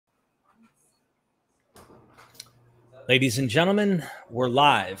Ladies and gentlemen, we're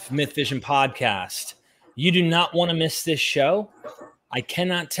live, MythVision podcast. You do not want to miss this show. I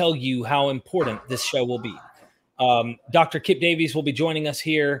cannot tell you how important this show will be. Dr. Kipp Davies will be joining us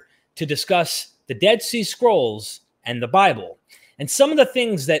here to discuss the Dead Sea Scrolls and the Bible, and some of the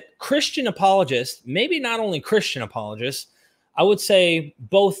things that Christian apologists, maybe not only Christian apologists, I would say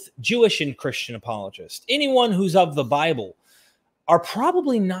both Jewish and Christian apologists, anyone who's of the Bible, are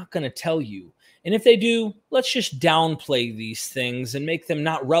probably not going to tell you. And if they do, let's just downplay these things and make them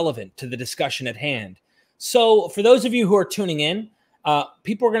not relevant to the discussion at hand. So for those of you who are tuning in,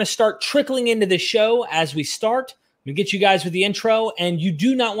 people are going to start trickling into the show as we start. I'm going to get you guys with the intro, and you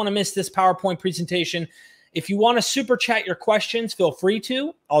do not want to miss this PowerPoint presentation. If you want to super chat your questions, feel free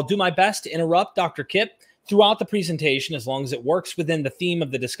to. I'll do my best to interrupt Dr. Kipp throughout the presentation as long as it works within the theme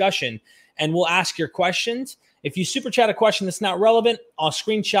of the discussion, and we'll ask your questions. If you super chat a question that's not relevant, I'll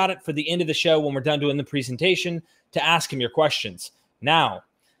screenshot it for the end of the show when we're done doing the presentation to ask him your questions. Now,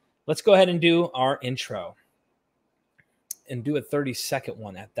 let's go ahead and do our intro and do a 30-second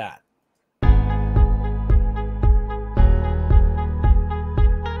one at that.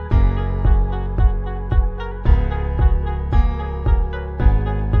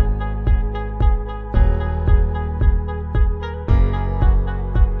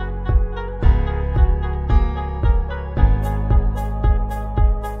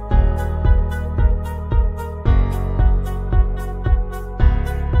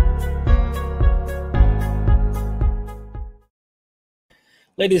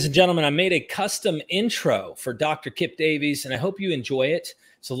 Ladies and gentlemen, I made a custom intro for Dr. Kipp Davies, and I hope you enjoy it.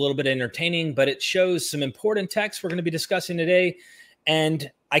 It's a little bit entertaining, but it shows some important texts we're going to be discussing today,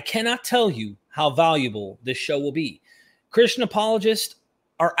 and I cannot tell you how valuable this show will be. Christian apologists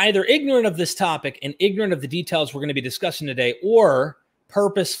are either ignorant of this topic and ignorant of the details we're going to be discussing today, or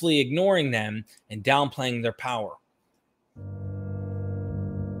purposefully ignoring them and downplaying their power.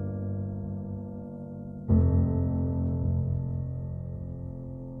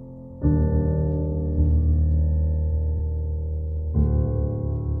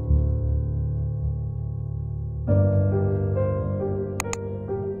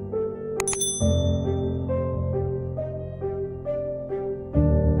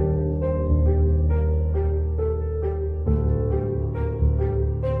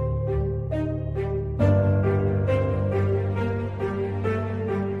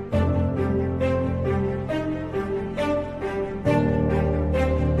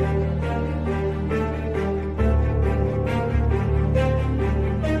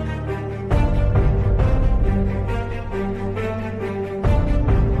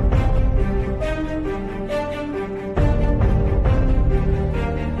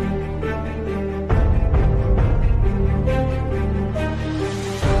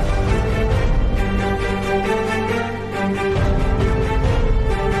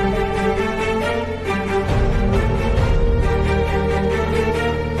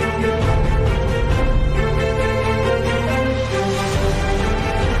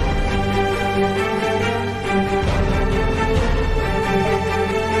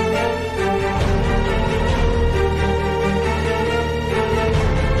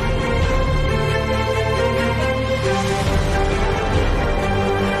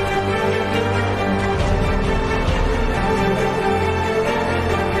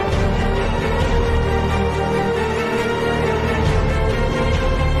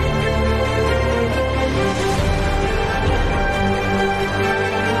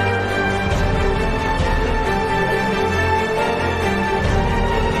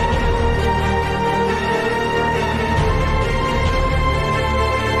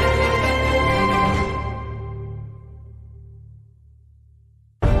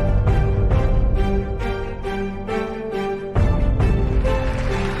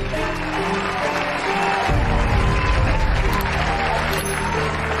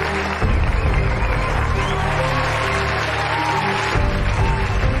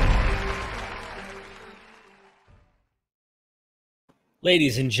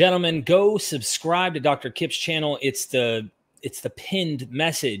 Ladies and gentlemen, go subscribe to Dr. Kipp's channel. It's the pinned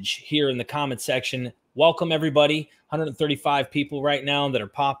message here in the comment section. Welcome, everybody. 135 people right now that are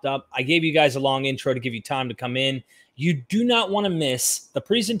popped up. I gave you guys a long intro to give you time to come in. You do not want to miss the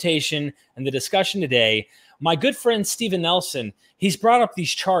presentation and the discussion today. My good friend, Stephen Nelson, he's brought up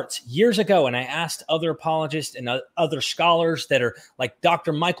these charts years ago, and I asked other apologists and other scholars that are like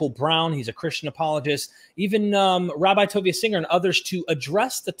Dr. Michael Brown, he's a Christian apologist, even Rabbi Tovia Singer and others to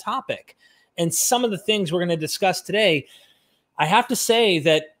address the topic. And some of the things we're going to discuss today, I have to say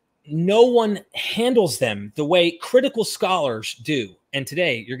that no one handles them the way critical scholars do. And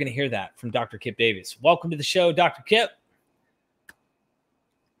today you're going to hear that from Dr. Kipp Davies. Welcome to the show, Dr. Kipp.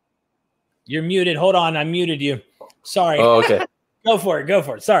 You're muted. Hold on. I muted you. Sorry. Oh, okay. Go for it. Go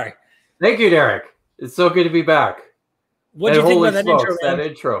for it. Sorry. Thank you, Derek. It's so good to be back. What do you think about that intro, man? That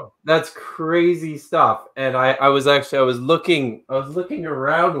intro. That's crazy stuff. And I was looking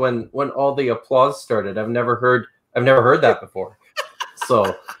around when all the applause started. I've never heard that before.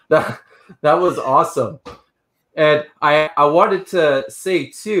 So that was awesome. And I wanted to say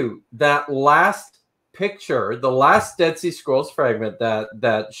too, that last picture, the last Dead Sea Scrolls fragment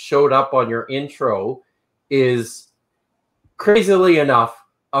that showed up on your intro is, crazily enough,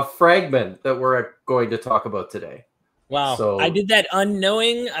 a fragment that we're going to talk about today. Wow. So I did that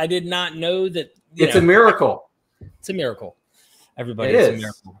unknowing. I did not know that. It's a miracle. It's a miracle. Everybody, it's a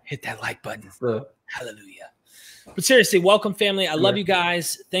miracle. Hit that like button. Hallelujah. But seriously, welcome, family. I love you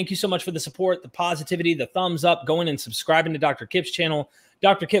guys. Thank you so much for the support, the positivity, the thumbs up, going and subscribing to Dr. Kipp's channel.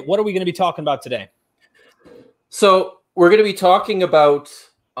 Dr. Kipp, what are we going to be talking about today? So we're going to be talking about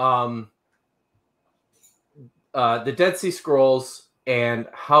the Dead Sea Scrolls and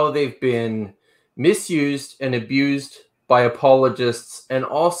how they've been misused and abused by apologists, and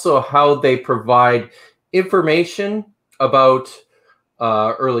also how they provide information about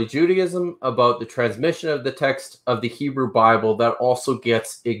early Judaism, about the transmission of the text of the Hebrew Bible that also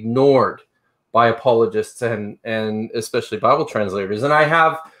gets ignored by apologists and especially Bible translators. And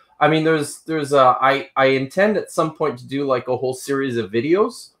I intend at some point to do like a whole series of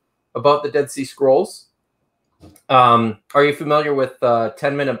videos about the Dead Sea Scrolls. Are you familiar with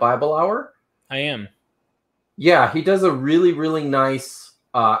 10-Minute Bible Hour? I am. Yeah, he does a really, really nice,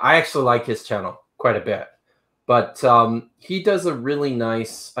 I actually like his channel quite a bit, but he does a really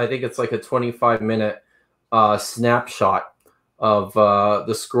nice, I think it's like a 25-minute snapshot of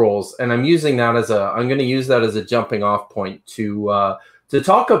the scrolls. And I'm going to use that as a jumping off point to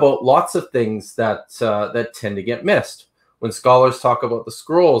talk about lots of things that tend to get missed. When scholars talk about the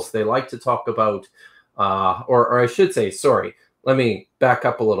scrolls, they like to talk about, or I should say, sorry, let me back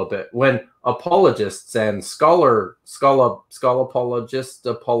up a little bit. When apologists and apologists,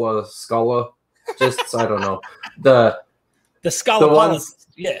 I don't know, the scholapologists,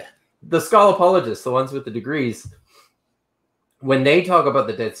 yeah, the scholapologists, the ones with the degrees, when they talk about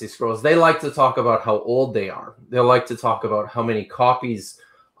the Dead Sea Scrolls, they like to talk about how old they are. They like to talk about how many copies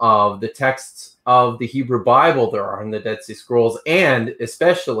of the texts of the Hebrew Bible there are in the Dead Sea Scrolls, and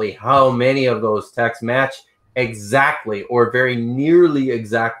especially how many of those texts match exactly or very nearly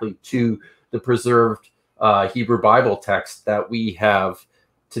exactly to the preserved Hebrew Bible text that we have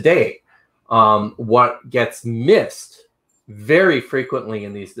today. What gets missed very frequently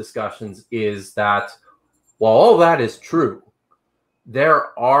in these discussions is that while all that is true,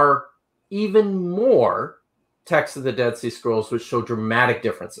 there are even more texts of the Dead Sea Scrolls which show dramatic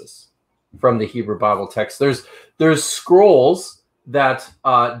differences from the Hebrew Bible text. There's scrolls that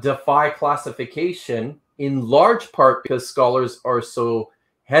defy classification, in large part because scholars are so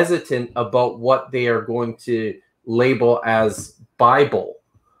hesitant about what they are going to label as Bible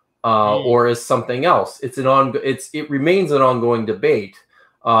or as something else. It remains an ongoing debate.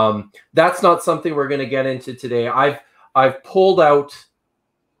 That's not something we're going to get into today. I've pulled out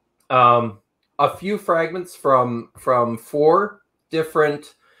a few fragments from 4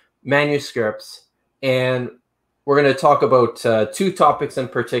 different manuscripts, and we're going to talk about 2 topics in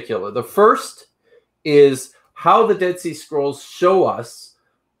particular. The first is how the Dead Sea Scrolls show us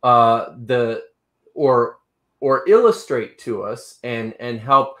or illustrate to us and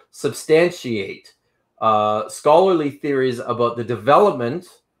help substantiate scholarly theories about the development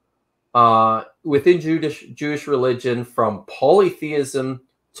within Jewish religion from polytheism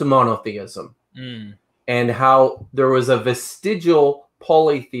to monotheism, and how there was a vestigial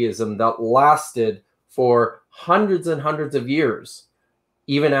polytheism that lasted for hundreds and hundreds of years,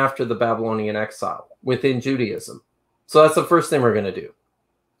 even after the Babylonian exile within Judaism. So that's the first thing we're going to do.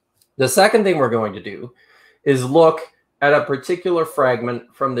 The second thing we're going to do is look at a particular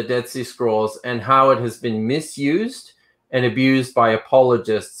fragment from the Dead Sea Scrolls and how it has been misused and abused by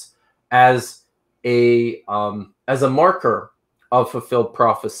apologists as a marker of fulfilled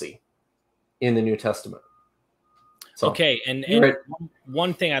prophecy in the New Testament. So, okay, and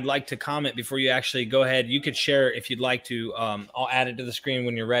one thing I'd like to comment before you actually go ahead, you could share if you'd like to. I'll add it to the screen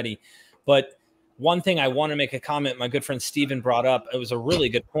when you're ready. But one thing I want to make a comment, my good friend Steven brought up, it was a really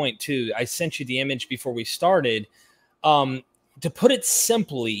good point too. I sent you the image before we started. To put it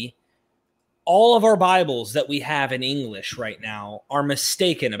simply, all of our Bibles that we have in English right now are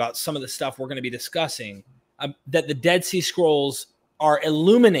mistaken about some of the stuff we're going to be discussing, that the Dead Sea Scrolls are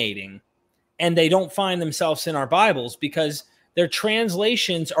illuminating, and they don't find themselves in our Bibles because their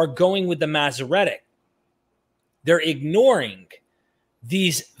translations are going with the Masoretic. They're ignoring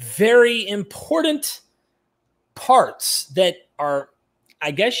these very important parts that are,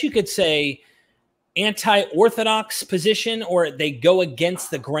 I guess you could say, anti-Orthodox position, or they go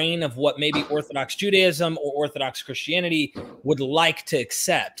against the grain of what maybe Orthodox Judaism or Orthodox Christianity would like to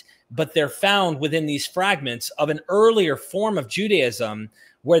accept. But they're found within these fragments of an earlier form of Judaism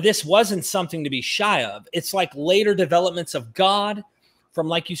where this wasn't something to be shy of. It's like later developments of God from,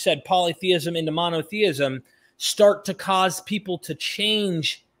 like you said, polytheism into monotheism start to cause people to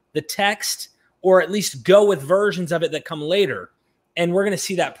change the text, or at least go with versions of it that come later. And we're going to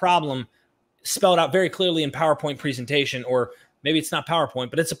see that problem spelled out very clearly in PowerPoint presentation, or maybe it's not PowerPoint,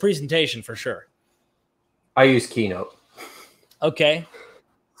 but it's a presentation for sure. I use Keynote. Okay.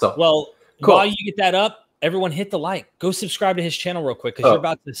 So, well, cool. While you get that up, everyone hit the like. Go subscribe to his channel real quick, because you're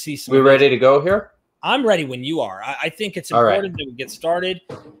about to see some. We ready to go here? I'm ready when you are. I think it's important that we get started.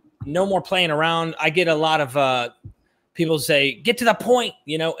 No more playing around. I get a lot of people say, get to the point,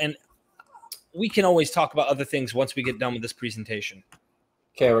 you know, and we can always talk about other things once we get done with this presentation.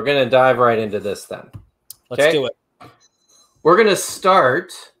 Okay, we're going to dive right into this then. Let's do it. We're going to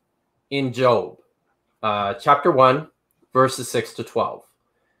start in Job, chapter 1, verses 6 to 12.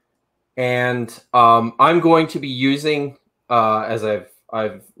 And I'm going to be using, as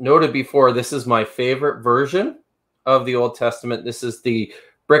I've noted before, this is my favorite version of the Old Testament. This is the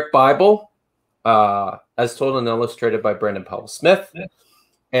Brick Bible, as told and illustrated by Brendan Powell Smith.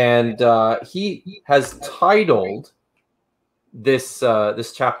 And he has titled this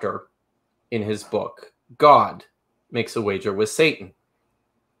this chapter in his book, God Makes a Wager with Satan.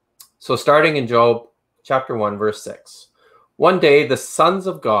 So starting in Job chapter 1, verse 6. One day the sons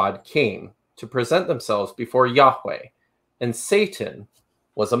of God came to present themselves before Yahweh, and Satan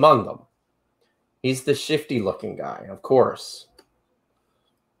was among them. He's the shifty-looking guy, of course.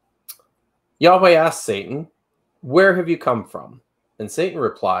 Yahweh asked Satan, "Where have you come from?" And Satan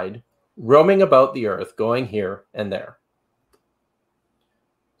replied, "Roaming about the earth, going here and there."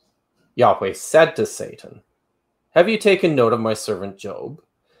 Yahweh said to Satan, "Have you taken note of my servant Job?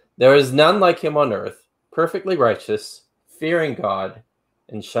 There is none like him on earth, perfectly righteous, fearing God,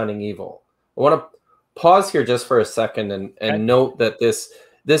 and shunning evil." I want to pause here just for a second and note that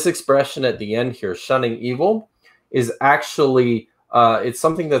this expression at the end here, shunning evil, is actually it's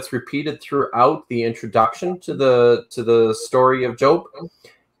something that's repeated throughout the introduction to the story of Job.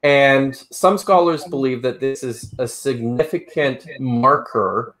 And some scholars believe that this is a significant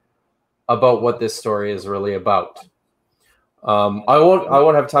marker about what this story is really about. I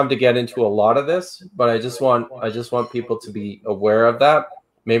won't have time to get into a lot of this, but I just want people to be aware of that.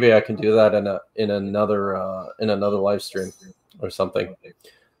 Maybe I can do that in another live stream or something.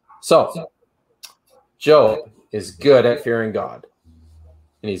 So Job is good at fearing God,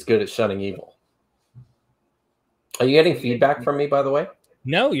 and he's good at shunning evil. Are you getting feedback from me, by the way?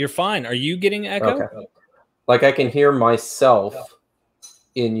 No, you're fine. Are you getting echo? Okay. Like I can hear myself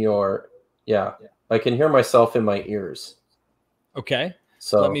in your, I can hear myself in my ears. Okay.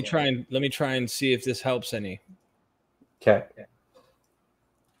 So let me try and see if this helps any. Okay.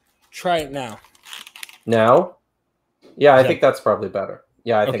 Try it now. Now? Yeah, I think that's probably better.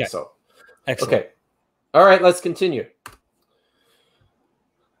 Yeah, I think so. Excellent. Okay. All right, let's continue.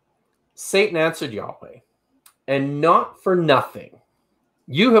 Satan answered Yahweh, "And not for nothing,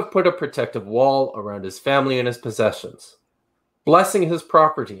 you have put a protective wall around his family and his possessions, blessing his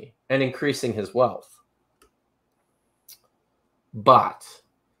property and increasing his wealth. But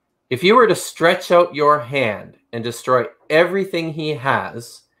if you were to stretch out your hand and destroy everything he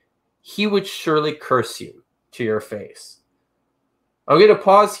has, he would surely curse you to your face." I'm going to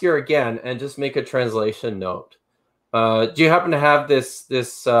pause here again and just make a translation note. Do you happen to have this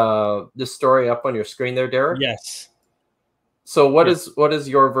story up on your screen there, Derek? Yes. So what does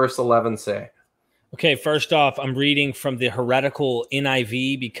your verse 11 say? Okay, first off, I'm reading from the heretical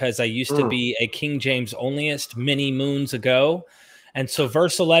NIV because I used to be a King James onlyist many moons ago. And so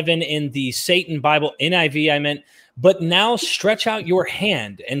verse 11 in the Satan Bible NIV, I meant, "But now stretch out your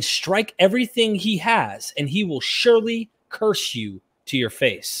hand and strike everything he has, and he will surely curse you to your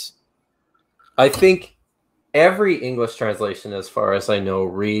face." I think every English translation, as far as I know,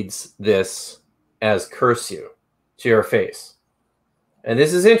 reads this as "curse you to your face." And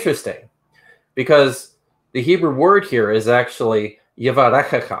this is interesting because the Hebrew word here is actually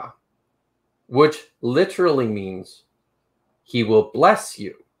 "yevarechecha," which literally means "he will bless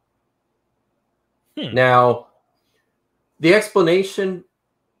you." Now, the explanation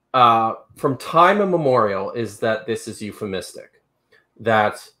from time immemorial is that this is euphemistic.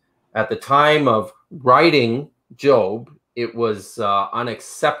 that at the time of writing Job, it was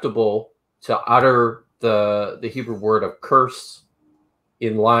unacceptable to utter the Hebrew word of curse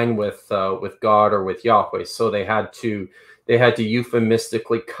in line with God or with Yahweh. So they had to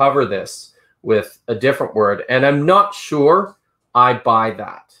euphemistically cover this with a different word. And I'm not sure I buy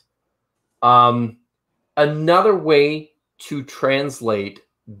that. Another way to translate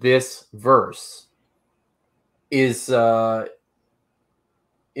this verse is to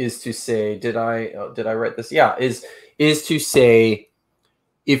say, did I write this? Yeah, is to say,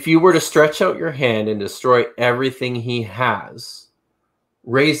 if you were to stretch out your hand and destroy everything he has,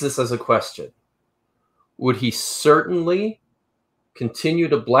 raise this as a question. Would he certainly continue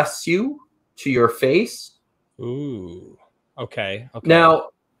to bless you to your face? Ooh, okay. Now,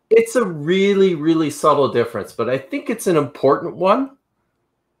 it's a really, really subtle difference, but I think it's an important one.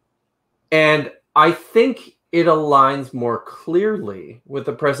 And I think it aligns more clearly with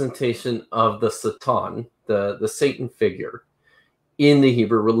the presentation of the Satan, the Satan figure, in the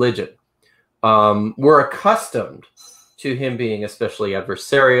Hebrew religion. We're accustomed to him being especially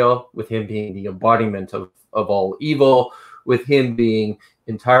adversarial, with him being the embodiment of all evil, with him being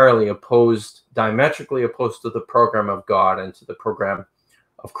entirely opposed, diametrically opposed to the program of God and to the program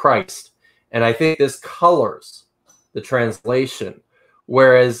of Christ. And I think this colors the translation,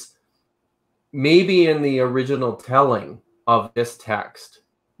 whereas maybe in the original telling of this text,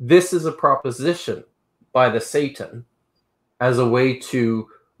 this is a proposition by the Satan as a way to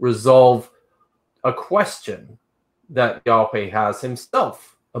resolve a question that Yahweh has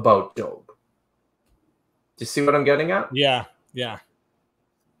himself about Job. Do you see what I'm getting at? Yeah, yeah.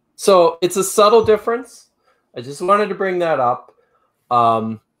 So it's a subtle difference. I just wanted to bring that up.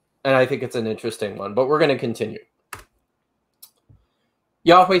 And I think it's an interesting one, but we're going to continue.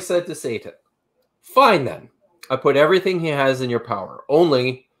 Yahweh said to Satan, "Fine then, I put everything he has in your power.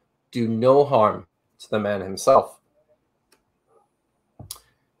 Only do no harm to the man himself."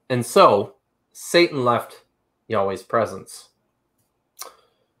 And so Satan left Yahweh's presence.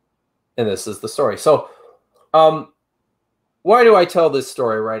 And this is the story. So why do I tell this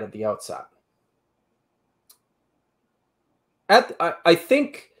story right at the outset? I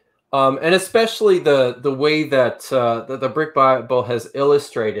think, and especially the way that the Brick Bible has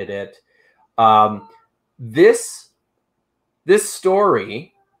illustrated it, this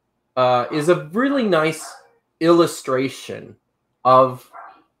story is a really nice illustration of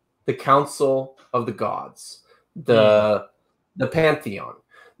the council of the gods, the pantheon,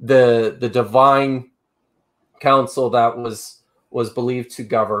 the divine council that was believed to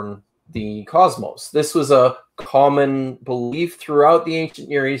govern the cosmos. This was a common belief throughout the ancient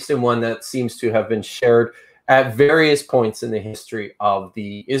Near East, and one that seems to have been shared at various points in the history of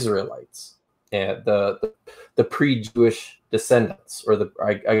the Israelites and the pre-Jewish descendants, or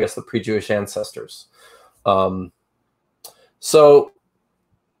I guess the pre-Jewish ancestors. So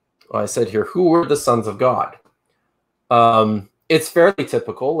I said here, who were the sons of God? It's fairly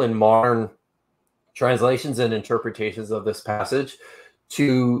typical in modern translations and interpretations of this passage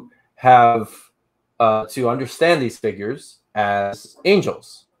to have to understand these figures as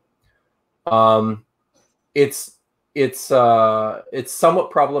angels. It's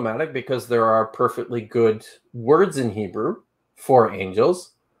somewhat problematic because there are perfectly good words in Hebrew for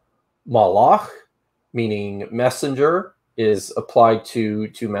angels. Malach, meaning messenger, is applied to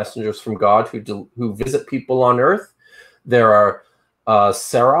messengers from God who visit people on earth. There are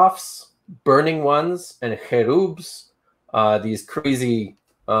seraphs, burning ones, and cherubs, these crazy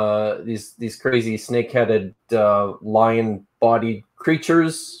snake-headed lion-bodied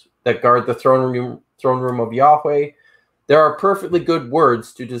creatures that guard the throne room of Yahweh. There are perfectly good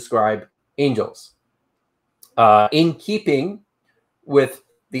words to describe angels. In keeping with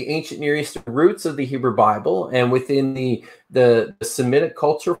the ancient Near Eastern roots of the Hebrew Bible and within the Semitic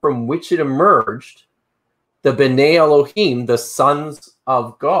culture from which it emerged, the B'nai Elohim, the sons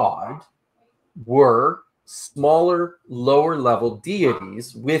of God, were smaller, lower-level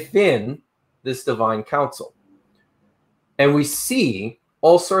deities within this divine council. And we see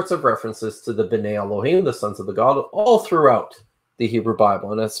all sorts of references to the B'nai Elohim, the sons of the God, all throughout the Hebrew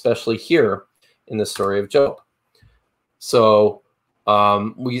Bible, and especially here in the story of Job. So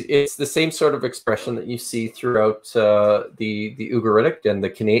it's the same sort of expression that you see throughout the Ugaritic and the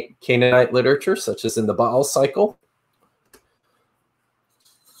Canaanite literature, such as in the Baal cycle.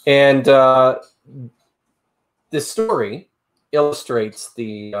 And this story illustrates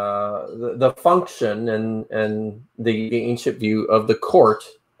the function and the ancient view of the court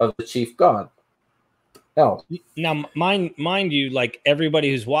of the chief god. Now, mind you, like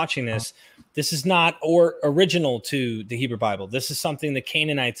everybody who's watching this, This is not or original to the Hebrew Bible. This is something the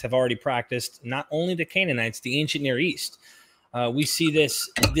Canaanites have already practiced. Not only the Canaanites, the ancient Near East. We see this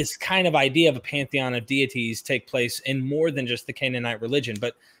kind of idea of a pantheon of deities take place in more than just the Canaanite religion.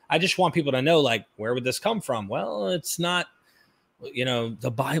 But I just want people to know, like, where would this come from? Well, it's not, you know,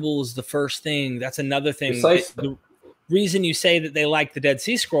 the Bible is the first thing. That's another thing. The reason you say that they like the Dead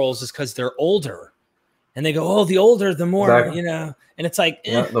Sea Scrolls is because they're older. And they go, oh, the older, the more, you know. And it's like,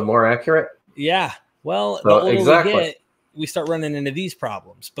 yeah, the more accurate. Yeah. Well, the older we get, we start running into these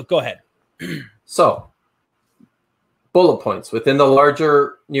problems. But go ahead. So, bullet points. Within the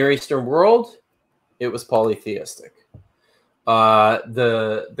larger Near Eastern world, it was polytheistic.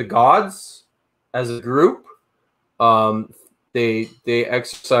 The gods, as a group, they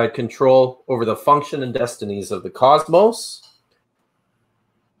exercise control over the function and destinies of the cosmos.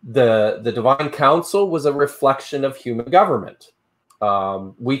 The divine council was a reflection of human government.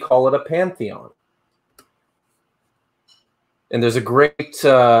 We call it a pantheon. And there's a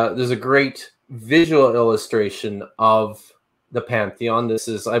great visual illustration of the pantheon. This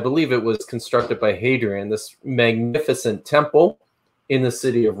is, I believe it was constructed by Hadrian, this magnificent temple in the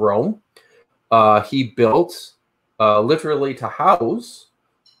city of Rome. He built literally to house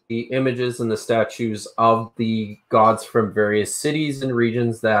the images and the statues of the gods from various cities and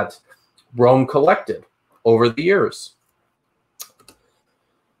regions that Rome collected over the years.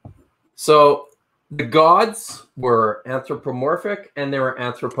 So the gods were anthropomorphic and they were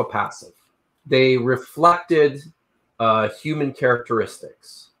anthropopassive. They reflected human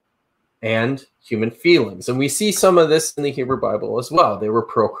characteristics and human feelings. And we see some of this in the Hebrew Bible as well. They were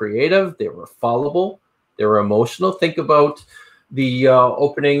procreative, they were fallible, they were emotional. Think about the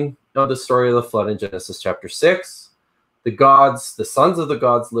opening of the story of the flood in Genesis chapter 6. The gods, the sons of the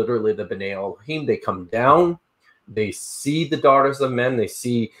gods, literally the B'nai Elohim, they come down, they see the daughters of men, they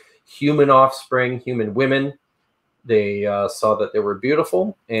see human offspring, human women. They saw that they were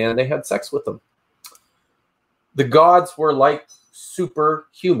beautiful, and they had sex with them. The gods were like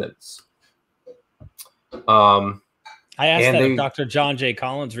superhumans. I asked that of Dr. John J.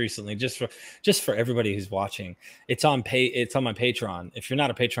 Collins recently, just for everybody who's watching. It's on my Patreon. If you're not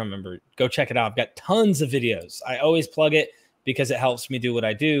a Patreon member, go check it out. I've got tons of videos. I always plug it because it helps me do what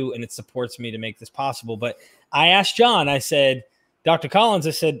I do, and it supports me to make this possible. But I asked John, I said, Dr. Collins,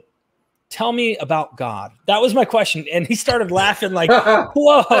 I said, tell me about God. That was my question. And he started laughing like,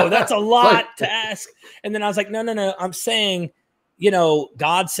 whoa, that's a lot to ask. And then I was like, no. I'm saying, you know,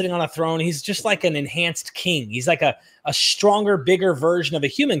 God's sitting on a throne. He's just like an enhanced king. He's like a stronger, bigger version of a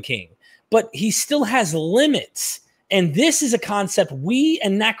human king. But he still has limits. And this is a concept we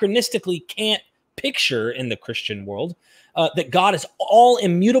anachronistically can't picture in the Christian world, that God is all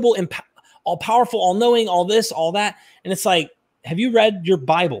immutable, all powerful, all knowing, all this, all that. And it's like, have you read your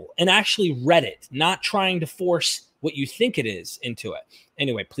Bible and actually read it, not trying to force what you think it is into it?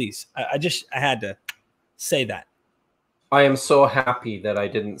 Anyway, please, I had to say that. I am so happy that I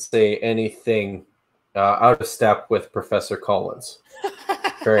didn't say anything out of step with Professor Collins.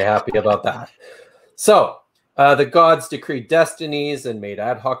 Very happy about that. So, the gods decreed destinies and made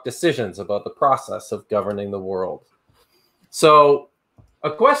ad hoc decisions about the process of governing the world. So,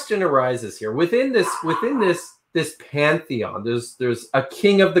 a question arises here. Within this pantheon, there's a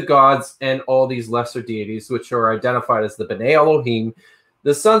king of the gods and all these lesser deities, which are identified as the B'nai Elohim,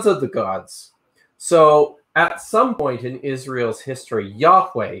 the sons of the gods. So at some point in Israel's history,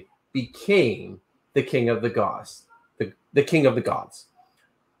 Yahweh became the king of the gods, the king of the gods.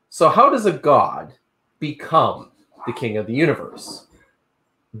 So how does a god become the king of the universe?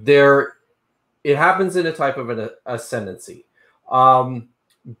 It happens in a type of an ascendancy.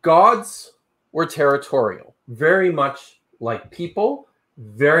 Gods were territorial, very much like people,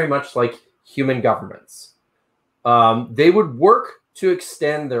 very much like human governments. They would work to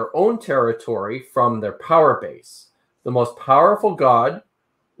extend their own territory from their power base. The most powerful god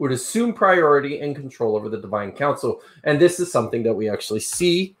would assume priority and control over the divine council. And this is something that we actually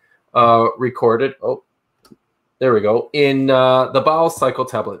see recorded. Oh, there we go. In the Baal Cycle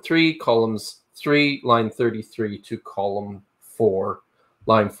Tablet 3, columns 3, line 33 to column 4,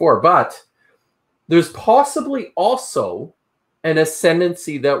 line 4. But there's possibly also an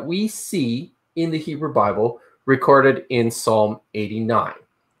ascendancy that we see in the Hebrew Bible recorded in Psalm 89,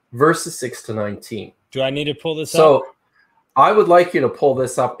 verses 6 to 19. Do I need to pull this up? So I would like you to pull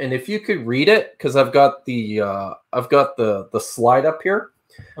this up, and if you could read it, because I've got the slide up here.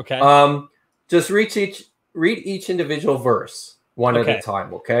 Okay. Just read each individual verse one at a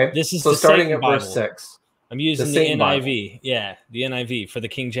time. Okay. This is so starting at verse 6. I'm using the NIV. Bible. Yeah, the NIV for the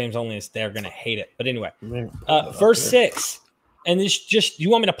King James only. They're going to hate it. But anyway, verse 6. And this just, you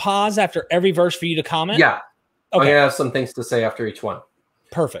want me to pause after every verse for you to comment? Yeah. Okay. I'm going to have some things to say after each one.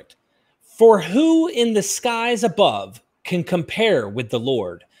 Perfect. For who in the skies above can compare with the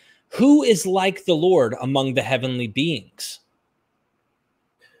Lord? Who is like the Lord among the heavenly beings?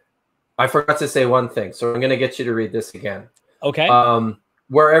 I forgot to say one thing, so I'm going to get you to read this again. Okay.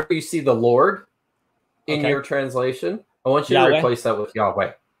 Wherever you see the Lord in Okay. your translation, I want you Yahweh. to replace that with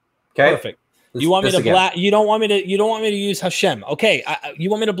Yahweh. Okay. Perfect. You want me to You don't want me to. You don't want me to use Hashem. Okay. You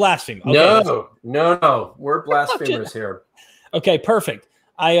want me to blaspheme? Okay, no. We're blasphemers here. Okay. Perfect.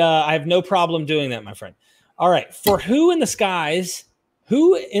 I have no problem doing that, my friend. All right. For who in the skies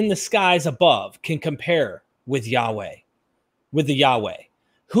above can compare with Yahweh, with the Yahweh?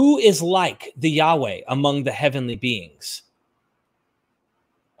 Who is like the Yahweh among the heavenly beings?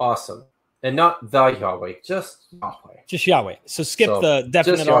 Awesome. And not the Yahweh, just Yahweh. Just Yahweh. So skip the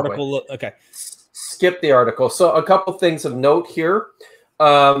definite article. Okay. Skip the article. So a couple things of note here.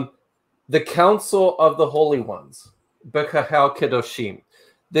 The Council of the Holy Ones. Bekahal Kedoshim.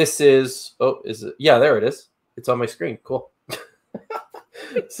 This is, is it? Yeah, there it is. It's on my screen. Cool.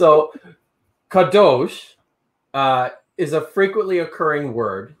 So Kadosh is a frequently occurring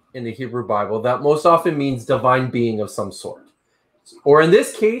word in the Hebrew Bible that most often means divine being of some sort. Or in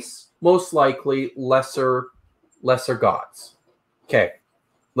this case, most likely lesser gods. Okay,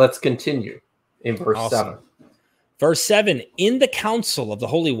 let's continue in verse 7. Verse 7, in the council of the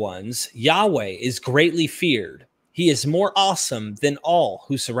holy ones, Yahweh is greatly feared. He is more awesome than all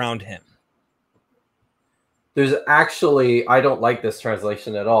who surround him. There's actually, I don't like this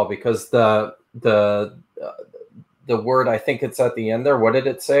translation at all, because the word, I think it's at the end there. What did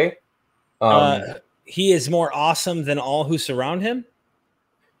it say? He is more awesome than all who surround him.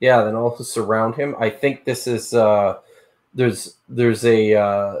 Yeah, than all who surround him. I think this is there's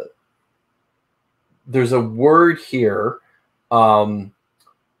a word here,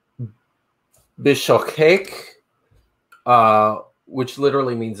 bishokek, which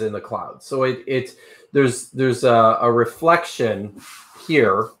literally means in the clouds. So there's a reflection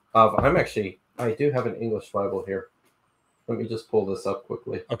here of, I do have an English Bible here. Let me just pull this up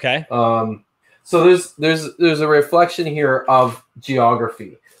quickly. Okay. So there's a reflection here of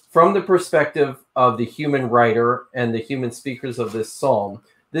geography from the perspective of the human writer and the human speakers of this psalm.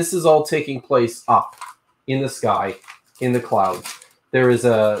 This is all taking place up in the sky, in the clouds. There's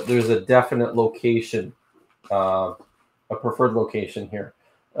a definite location, a preferred location here.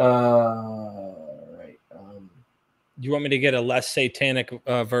 Right. You want me to get a less satanic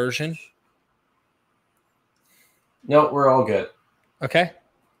version? No, we're all good. Okay.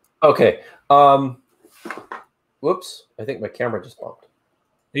 Okay. Whoops. I think my camera just bumped.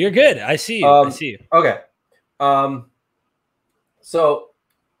 You're good. I see you. I see you. Okay. So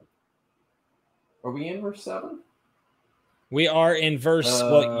are we in verse 7? We are in verse,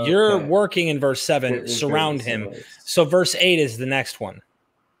 well, you're working in verse 7, surround him. So verse 8 is the next one.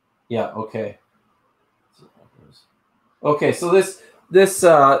 Yeah, okay. Okay, so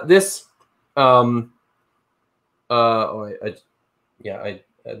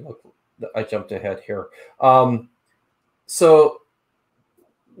I jumped ahead here. So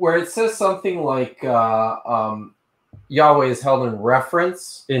where it says something like Yahweh is held in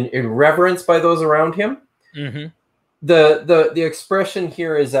reverence by those around him. Mm-hmm. The expression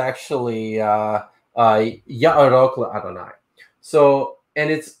here is actually Ya'arok Adonai. So,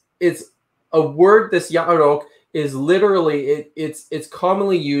 and it's a word. This Ya'arok is literally it's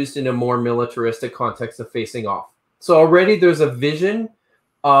commonly used in a more militaristic context of facing off. So already there's a vision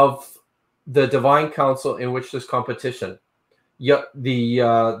of the divine council in which there's competition.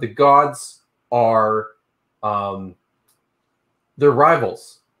 The gods are they're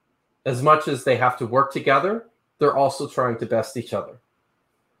rivals. As much as they have to work together, they're also trying to best each other.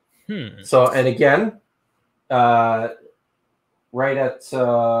 So, and again, right at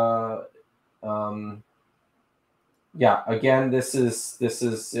again, this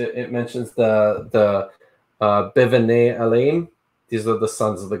is it mentions the Bevene Elohim. These are the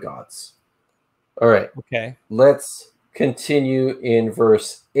sons of the gods. All right. Okay. Let's continue in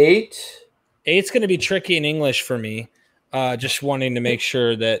verse 8. 8's going to be tricky in English for me. Just wanting to make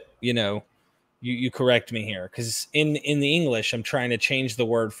sure that, you correct me here, because in the English, I'm trying to change the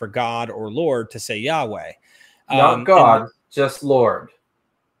word for God or Lord to say Yahweh. Not God, just Lord.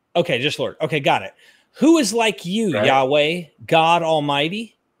 Okay, just Lord. Okay, got it. Who is like you, right? Yahweh, God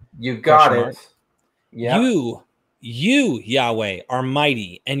Almighty? You got it. Yeah. You, Yahweh, are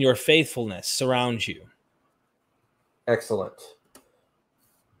mighty, and your faithfulness surrounds you. Excellent.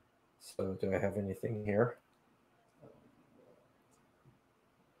 So do I have anything here?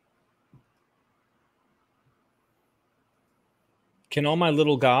 Can all my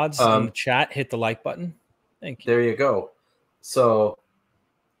little gods in the chat hit the like button? Thank you. There you go. So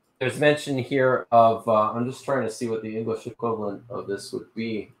there's mention here of, I'm just trying to see what the English equivalent of this would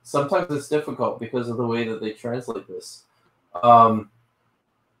be. Sometimes it's difficult because of the way that they translate this.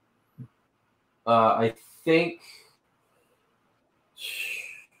 I think,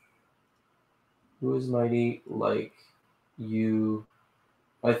 who is mighty like you?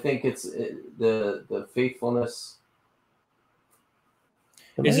 I think it's the faithfulness.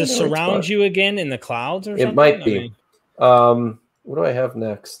 Is it surround you again in the clouds or something? It might be. What do I have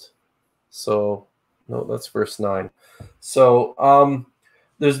next? So, no, that's verse 9. So,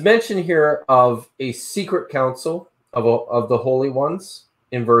 there's mention here of a secret council of the holy ones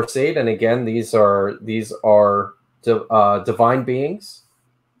in verse 8. And again, these are divine beings.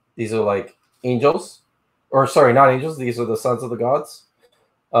 These are like angels. Or, sorry, not angels. These are the sons of the gods.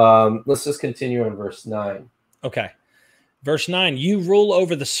 Let's just continue in verse 9. Okay. Verse 9, you rule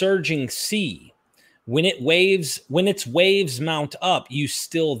over the surging sea. When its waves mount up, you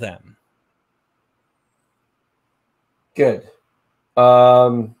still them. Good.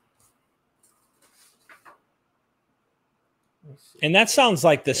 And that sounds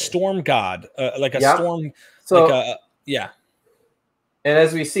like the storm god, like a storm. So, like yeah. And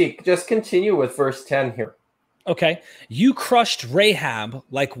as we see, just continue with verse 10 here. Okay. You crushed Rahab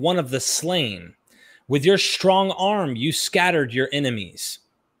like one of the slain. With your strong arm, you scattered your enemies.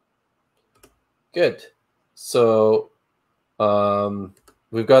 Good. So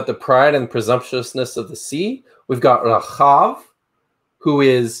we've got the pride and presumptuousness of the sea. We've got Rachav, who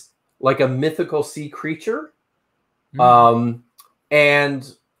is like a mythical sea creature.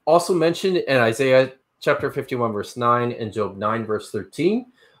 And also mentioned in Isaiah chapter 51, verse 9, and Job 9, verse 13.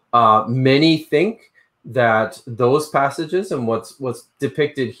 Many think that those passages and what's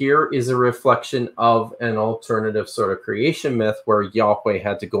depicted here is a reflection of an alternative sort of creation myth where Yahweh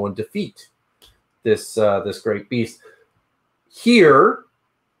had to go and defeat this great beast. Here,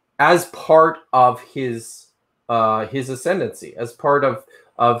 as part of his ascendancy, as part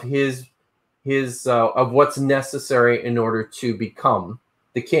of his of what's necessary in order to become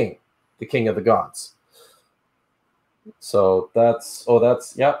the king of the gods. So that's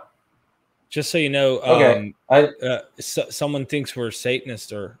yep. Just so you know, okay. Someone thinks we're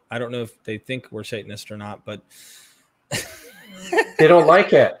Satanist, or I don't know if they think we're Satanist or not, but they don't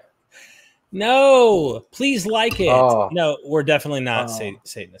like it. No, please like it. Oh. No, we're definitely not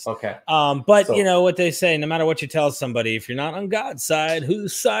Satanist. Okay. But you know what they say, no matter what you tell somebody, if you're not on God's side,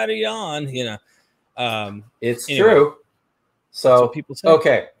 whose side are you on? You know, it's true. So people say.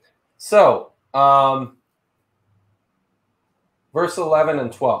 Okay. So verse 11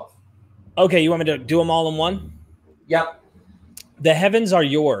 and 12. Okay, you want me to do them all in one? Yep. The heavens are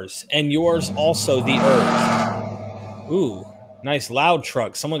yours, and yours also the earth. Ooh, nice loud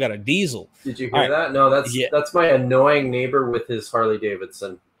truck. Someone got a diesel. Did you hear that? No, that's my annoying neighbor with his Harley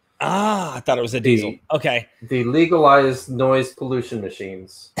Davidson. Ah, I thought it was a diesel. Okay. The legalized noise pollution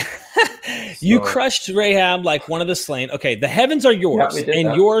machines. You crushed Rahab like one of the slain. Okay, the heavens are yours,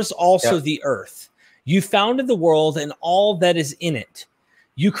 and yours also the earth. You founded the world and all that is in it.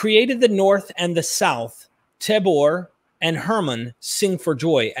 You created the north and the south. Tabor and Hermon sing for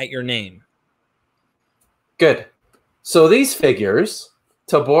joy at your name. Good. So these figures,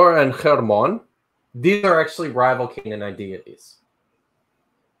 Tabor and Hermon, these are actually rival Canaanite deities.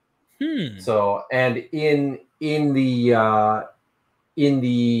 So, and in the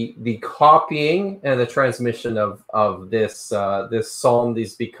copying and the transmission of this this psalm,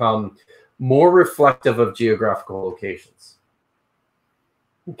 these become more reflective of geographical locations.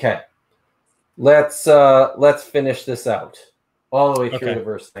 Okay, let's finish this out all the way through to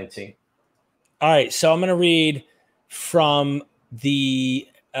verse 19. All right, so I'm going to read from the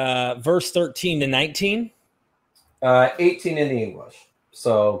verse 13 to 19. 18 in the English.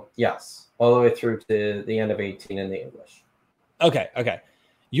 So yes, all the way through to the end of 18 in the English. Okay.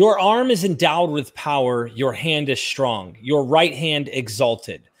 Your arm is endowed with power. Your hand is strong. Your right hand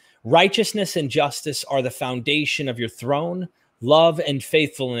exalted. Righteousness and justice are the foundation of your throne. Love and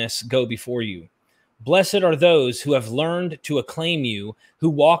faithfulness go before you. Blessed are those who have learned to acclaim you, who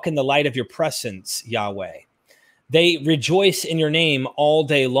walk in the light of your presence, Yahweh. They rejoice in your name all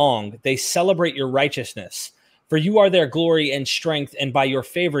day long. They celebrate your righteousness. For you are their glory and strength, and by your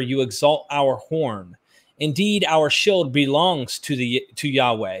favor you exalt our horn. Indeed, our shield belongs to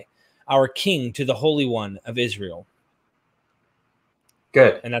Yahweh, our King, to the Holy One of Israel.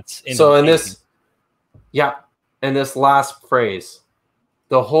 Good. And that's in this last phrase,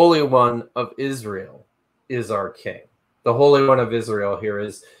 the Holy One of Israel is our King. The Holy One of Israel here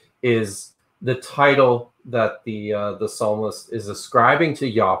is the title that the psalmist is ascribing to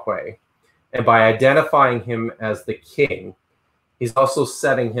Yahweh, and by identifying him as the king, he's also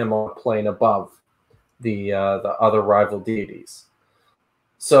setting him on a plane above the other rival deities.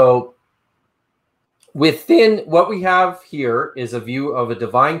 So within what we have here is a view of a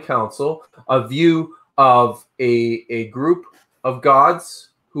divine council, a view of a group of gods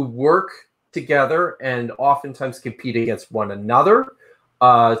who work together and oftentimes compete against one another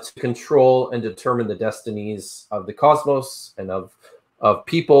to control and determine the destinies of the cosmos and of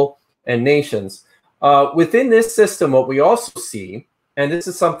people and nations. Within this system, what we also see, and this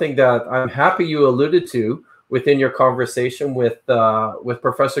is something that I'm happy you alluded to within your conversation with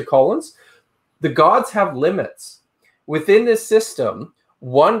Professor Collins, the gods have limits. Within this system,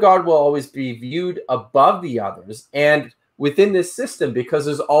 one god will always be viewed above the others, and within this system, because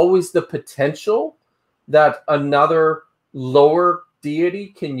there's always the potential that another lower deity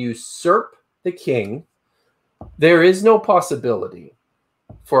can usurp the king, there is no possibility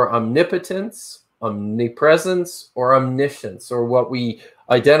for omnipotence, omnipresence, or omniscience, or what we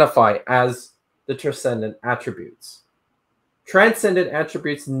identify as the transcendent attributes. Transcendent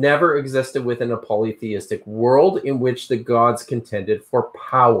attributes never existed within a polytheistic world in which the gods contended for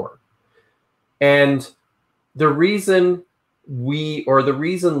power. And the reason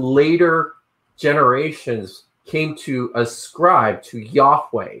later generations came to ascribe to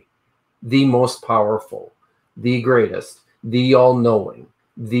Yahweh, the most powerful, the greatest, the all-knowing,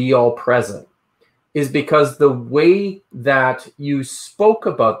 the all-present, is because the way that you spoke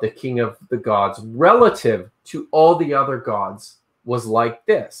about the king of the gods relative to all the other gods was like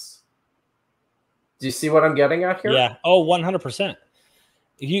this. Do you see what I'm getting at here? Yeah. Oh, 100%.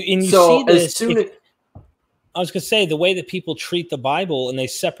 You see this. I was going to say, the way that people treat the Bible and they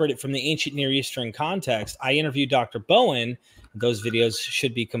separate it from the ancient Near Eastern context. I interviewed Dr. Bowen. Those videos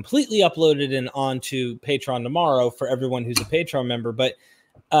should be completely uploaded and onto Patreon tomorrow for everyone who's a Patreon member. But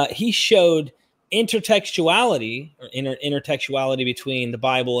he showed intertextuality or intertextuality between the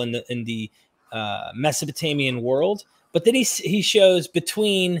Bible and the Mesopotamian world. But then he shows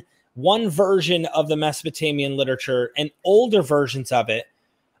between one version of the Mesopotamian literature and older versions of it,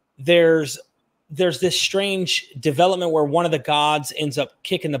 there's this strange development where one of the gods ends up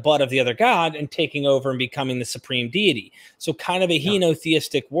kicking the butt of the other god and taking over and becoming the supreme deity. So kind of a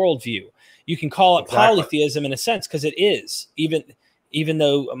henotheistic worldview. You can call it polytheism in a sense, because it is, even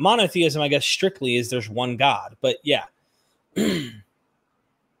though monotheism, I guess, strictly is there's one god. But yeah.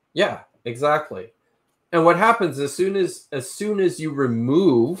 Yeah, exactly. And what happens as soon as you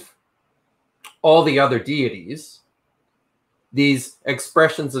remove all the other deities, these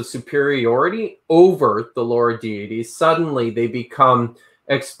expressions of superiority over the lower deities, suddenly they become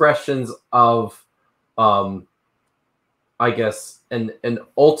expressions of, I guess, an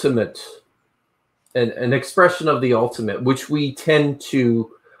ultimate, an expression of the ultimate, which we tend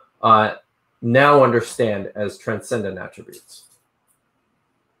to now understand as transcendent attributes.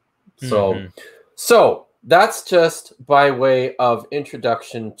 So, so that's just by way of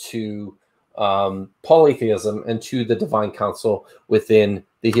introduction to polytheism and to the divine council within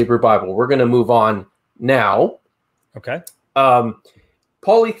the Hebrew Bible. We're going to move on now. Okay.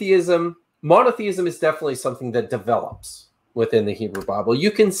 Polytheism, monotheism is definitely something that develops within the Hebrew Bible. You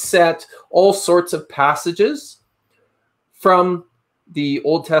can set all sorts of passages from the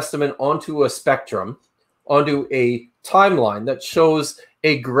Old Testament onto a spectrum, onto a timeline that shows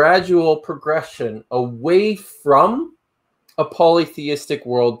a gradual progression away from a polytheistic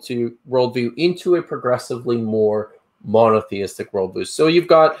worldview into a progressively more monotheistic worldview. So you've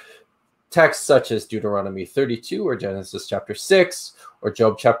got texts such as Deuteronomy 32 or Genesis chapter 6 or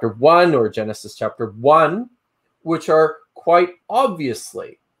Job chapter 1 or Genesis chapter 1, which are quite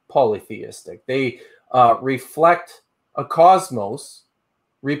obviously polytheistic. They reflect a cosmos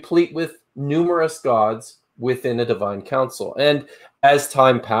replete with numerous gods within a divine council. And as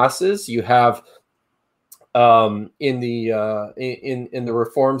time passes, you have in the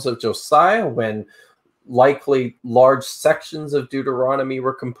reforms of Josiah, when likely large sections of Deuteronomy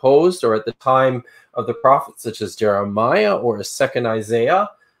were composed, or at the time of the prophets such as Jeremiah or a second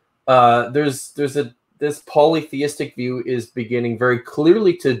Isaiah, this polytheistic view is beginning very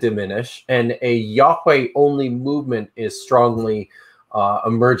clearly to diminish, and a Yahweh-only movement is strongly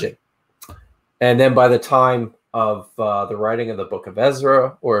emerging. And then by the time of the writing of the book of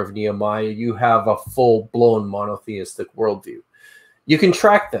Ezra or of Nehemiah, you have a full-blown monotheistic worldview. You can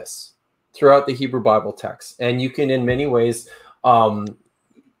track this throughout the Hebrew Bible text, and you can in many ways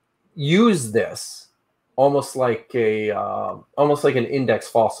use this almost like an index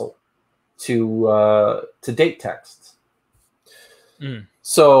fossil to date texts.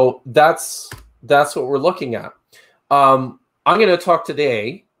 So that's what we're looking at. I'm going to talk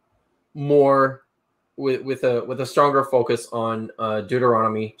today more with a stronger focus on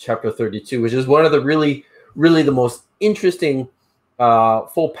Deuteronomy chapter 32, which is one of the really the most interesting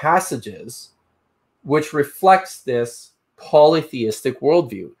full passages, which reflects this polytheistic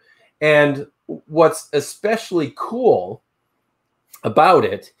worldview. And what's especially cool about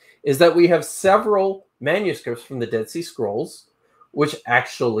it is that we have several manuscripts from the Dead Sea Scrolls which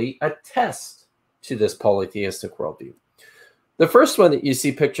actually attest to this polytheistic worldview. The first one that you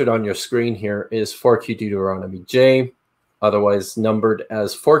see pictured on your screen here is 4Q Deuteronomy J, otherwise numbered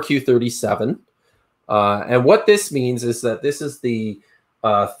as 4Q37. And what this means is that this is the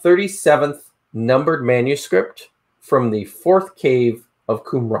 37th numbered manuscript from the 4th cave of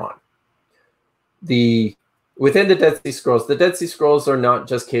Qumran. Within the Dead Sea Scrolls are not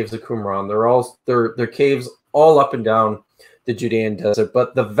just caves of Qumran. They're caves all up and down the Judean desert,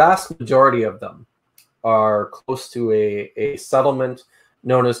 but the vast majority of them are close to a settlement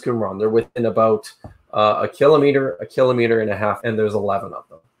known as Qumran. They're within about a kilometer and a half, and there's 11 of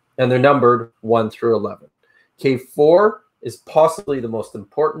them. And they're numbered 1 through 11. Cave 4 is possibly the most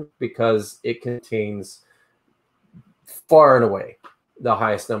important because it contains far and away the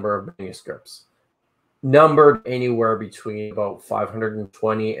highest number of manuscripts, numbered anywhere between about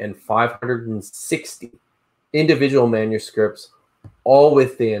 520 and 560 individual manuscripts, all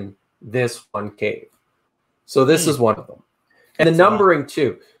within this one cave. So this is one of them. And the numbering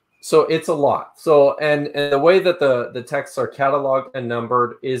too. So it's a lot. So and the way that the texts are cataloged and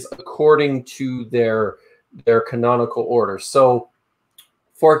numbered is according to their canonical order. So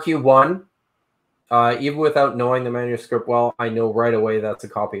 4Q1, even without knowing the manuscript well, I know right away that's a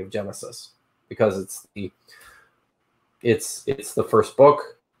copy of Genesis because it's the first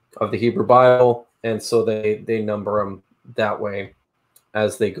book of the Hebrew Bible, and so they number them that way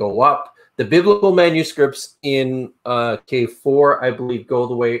as they go up. The biblical manuscripts in Cave 4, I believe, go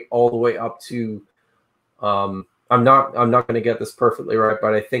all the way up to I'm not going to get this perfectly right,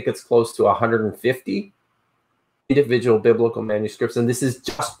 but I think it's close to 150 individual biblical manuscripts, and this is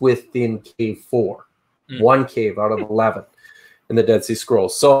just within Cave 4, one cave out of 11 in the Dead Sea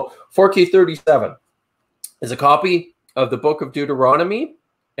Scrolls. So 4K37 is a copy of the book of Deuteronomy,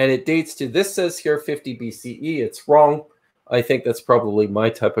 and it dates to, this says here 50 BCE. It's wrong. I think that's probably my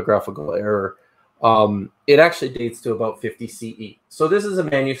typographical error. It actually dates to about 50 CE. So this is a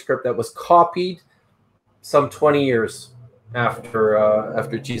manuscript that was copied some 20 years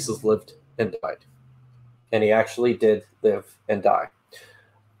after Jesus lived and died. And he actually did live and die.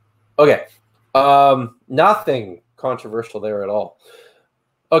 Okay. Nothing controversial there at all.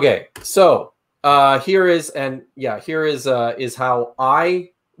 Okay. So here is how I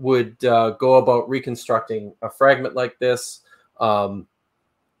would go about reconstructing a fragment like this.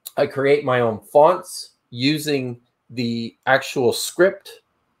 I create my own fonts using the actual script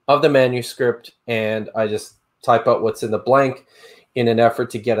of the manuscript, and I just type out what's in the blank in an effort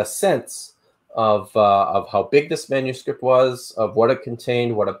to get a sense of how big this manuscript was, of what it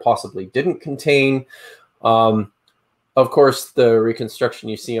contained, what it possibly didn't contain. Of course, the reconstruction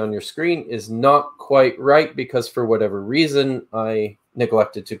you see on your screen is not quite right because for whatever reason, I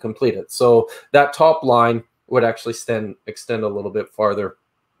neglected to complete it. So that top line would actually extend a little bit farther,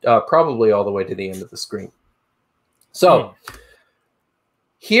 probably all the way to the end of the screen. So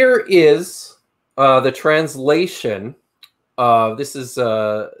here is the translation. This is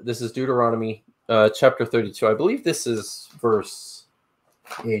Deuteronomy chapter 32. I believe this is verse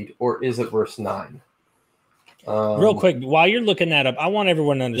 8, or is it verse 9? Real quick, while you're looking that up, I want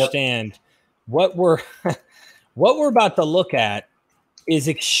everyone to understand what we're about to look at is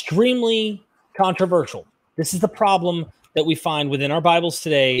extremely controversial. This is the problem that we find within our Bibles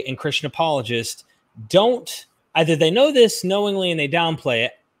today, and Christian apologists either they know this knowingly and they downplay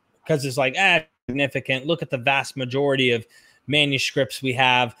it because it's like, significant. Look at the vast majority of manuscripts we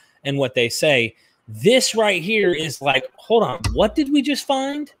have and what they say. This right here is like, hold on, what did we just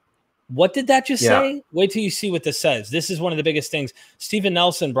find? What did that just say? Wait till you see what this says. This is one of the biggest things. Stephen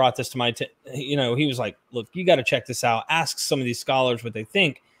Nelson brought this to my, he was like, look, you got to check this out. Ask some of these scholars what they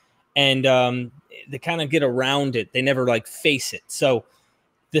think. And they kind of get around it. They never like face it. So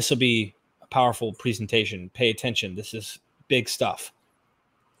this will be a powerful presentation. Pay attention. This is big stuff.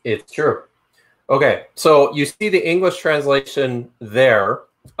 It's true. Okay. So you see the English translation there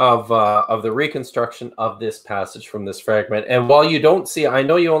of the reconstruction of this passage from this fragment. And while you don't see, I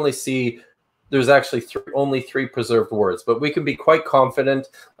know you only see, there's actually only 3 preserved words, but we can be quite confident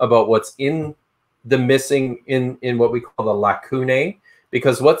about what's in the missing in what we call the lacunae,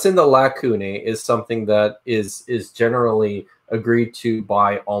 because what's in the lacunae is something that is generally agreed to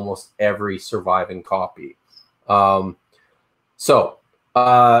by almost every surviving copy. I'm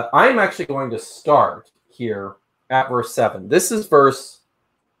actually going to start here at verse 7. This is verse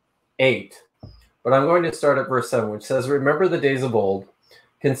 8, but I'm going to start at verse 7, which says, "Remember the days of old.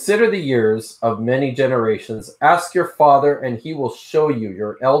 Consider the years of many generations. Ask your father, and he will show you,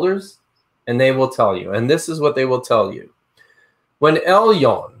 your elders, and they will tell you." And this is what they will tell you. "When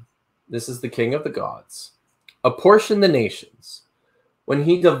Elyon," this is the king of the gods, "apportioned the nations, when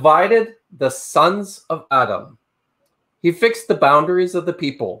he divided the sons of Adam, he fixed the boundaries of the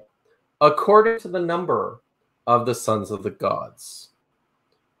people according to the number of the sons of the gods."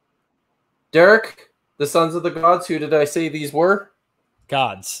 Derek, the sons of the gods, who did I say these were?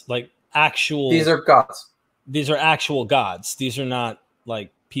 Gods, like actual. These are gods. These are actual gods. These are not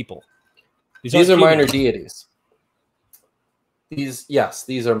like people. These are minor deities. These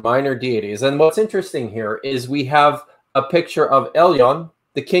are minor deities. And what's interesting here is we have a picture of Elyon,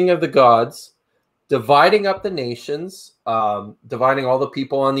 the king of the gods, dividing up the nations, dividing all the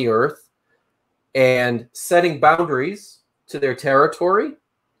people on the earth, and setting boundaries to their territory,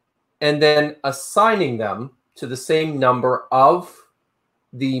 and then assigning them to the same number of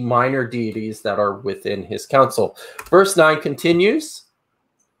the minor deities that are within his council. Verse 9 continues,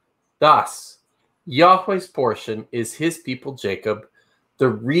 "Thus, Yahweh's portion is his people Jacob, the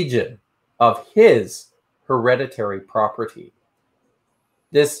region of his hereditary property."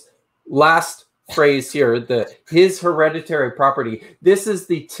 This last phrase here, his hereditary property, this is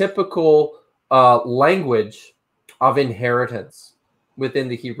the typical language of inheritance within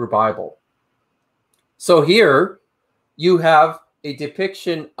the Hebrew Bible. So here you have a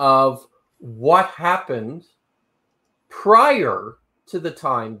depiction of what happened prior to the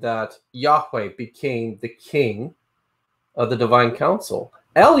time that Yahweh became the king of the divine council.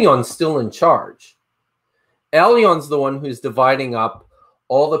 Elyon's still in charge. Elyon's the one who's dividing up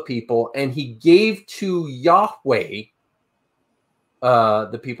all the people, and he gave to Yahweh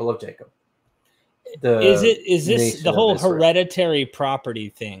the people of Jacob. Is this the whole hereditary property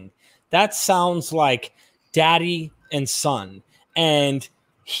thing? That sounds like daddy and son. And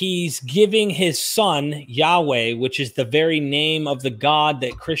he's giving his son, Yahweh, which is the very name of the God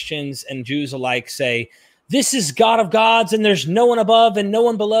that Christians and Jews alike say, this is God of gods, and there's no one above and no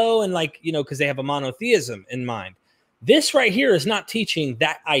one below. And like, you know, because they have a monotheism in mind. This right here is not teaching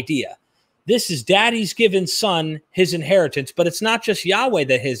that idea. This is daddy's given son his inheritance, but it's not just Yahweh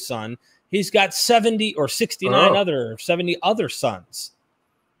that his son. He's got 70 or 69 70 other sons.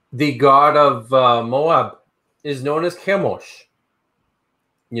 The god of Moab is known as Chemosh.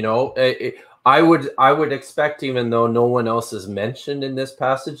 You know, I would expect, even though no one else is mentioned in this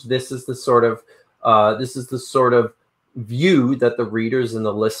passage, this is the sort of view that the readers and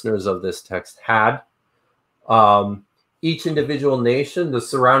the listeners of this text had. Each individual nation, the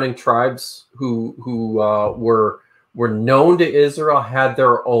surrounding tribes who were known to Israel, had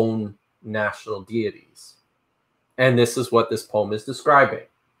their own national deities, and this is what this poem is describing.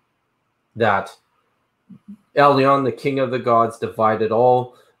 That Elyon, the king of the gods, divided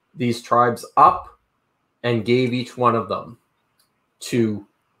all these tribes up and gave each one of to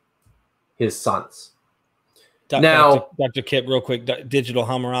his sons. Now, Dr. Kipp, real quick, Digital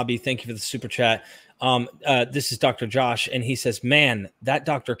Hammurabi, thank you for the super chat. This is Dr. Josh, and he says, man, that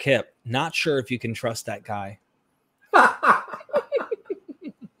Dr. Kipp, not sure if you can trust that guy.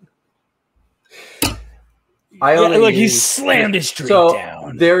 Look, he slammed his street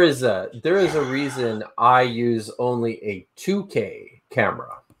down. There is a reason I use only a 2K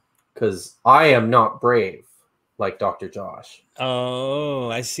camera, because I am not brave like Dr. Josh. Oh,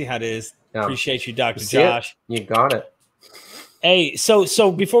 I see how it is. Yeah. Appreciate you, Dr. Josh. You got it. Hey,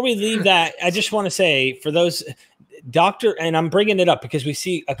 so before we leave that, I just want to say, for those and I'm bringing it up because we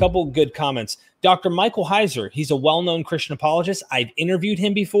see a couple good comments. Dr. Michael Heiser, he's a well-known Christian apologist. I've interviewed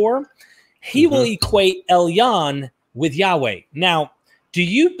him before. He will equate Elyon with Yahweh. Now, do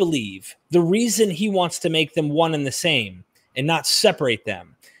you believe the reason he wants to make them one and the same and not separate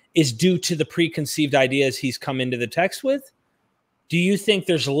them is due to the preconceived ideas he's come into the text with? Do you think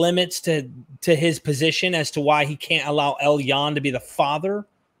there's limits to his position as to why he can't allow Elyon to be the father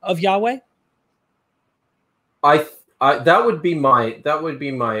of Yahweh? That would be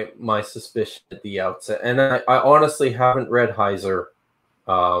my suspicion at the outset, and I honestly haven't read Heiser.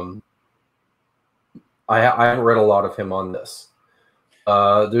 I haven't read a lot of him on this.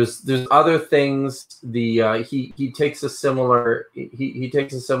 There's other things. He takes a similar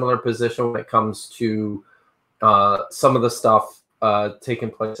position when it comes to some of the stuff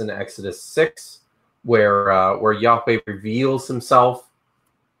taking place in Exodus 6, where Yahweh reveals himself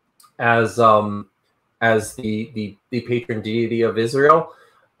as as the patron deity of Israel.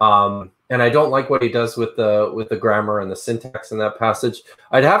 And I don't like what he does with the grammar and the syntax in that passage.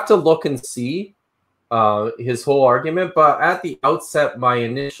 I'd have to look and see his whole argument, but at the outset, my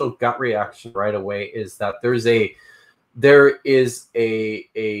initial gut reaction right away is that there is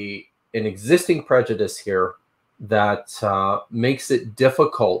an existing prejudice here that makes it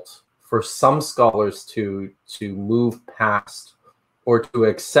difficult for some scholars to move past or to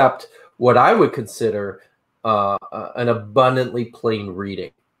accept what I would consider an abundantly plain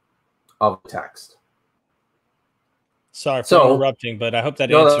reading of the text. Sorry for interrupting, but I hope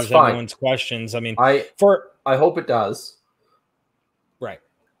that answers everyone's questions. I mean, I hope it does. Right.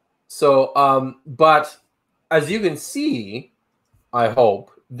 So, but as you can see, I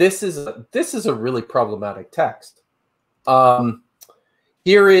hope this is a really problematic text.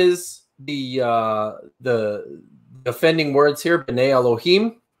 Here is the offending words here. B'nai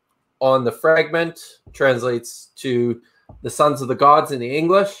Elohim on the fragment translates to the sons of the gods in the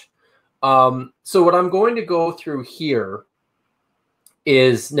English. So what I'm going to go through here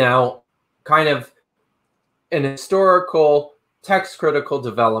is now kind of an historical, text critical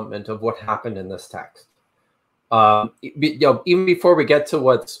development of what happened in this text. Even before we get to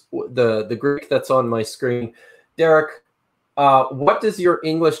what's the Greek that's on my screen, Derek, what does your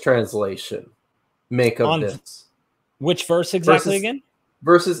English translation make of this? Which verse exactly again?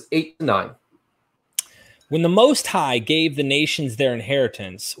 Verses 8 to 9. When the Most High gave the nations their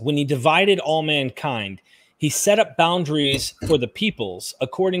inheritance, when he divided all mankind, he set up boundaries for the peoples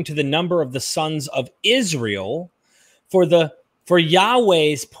according to the number of the sons of Israel. For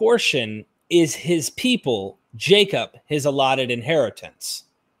Yahweh's portion is his people, Jacob his allotted inheritance.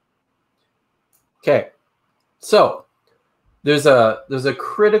 Okay, so there's a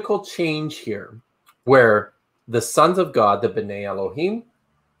critical change here where the sons of God, the B'nai Elohim,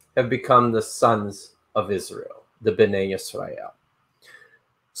 have become the sons of Israel, the B'nai Yisrael.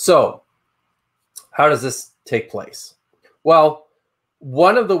 So how does this take place? Well,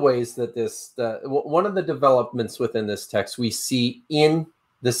 one of the ways that one of the developments within this text we see in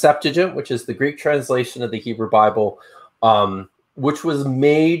the Septuagint, which is the Greek translation of the Hebrew Bible, which was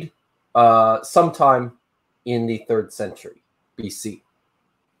made sometime in the 3rd century BC.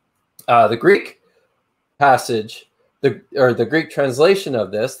 The Greek passage, the Greek translation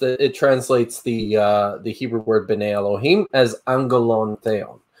of this, it translates the Hebrew word B'nai Elohim as angelon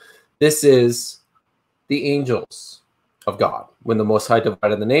theon. This is the angels of God. When the Most High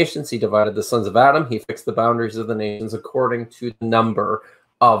divided the nations, he divided the sons of Adam. He fixed the boundaries of the nations according to the number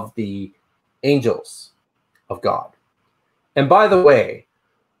of the angels of God. And by the way,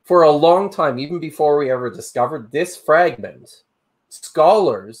 for a long time, even before we ever discovered this fragment,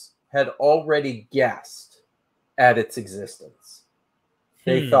 scholars had already guessed at its existence.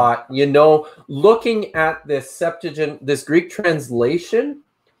 They thought, looking at this Septuagint, this Greek translation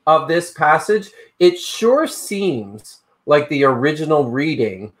of this passage, it sure seems like the original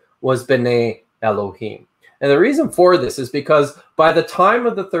reading was B'nai Elohim. And the reason for this is because by the time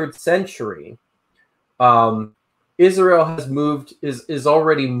of the 3rd century, Israel is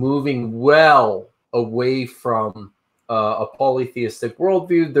already moving well away from a polytheistic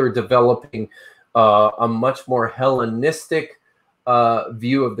worldview. They're developing a much more Hellenistic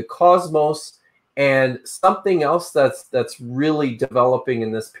view of the cosmos. And something else that's really developing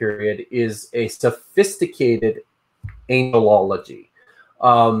in this period is a sophisticated angelology,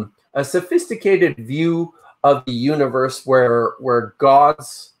 a sophisticated view of the universe where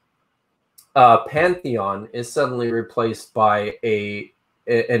God's pantheon is suddenly replaced by an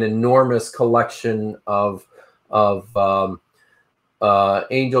enormous collection of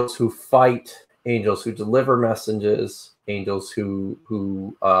angels who fight, angels who deliver messages, angels who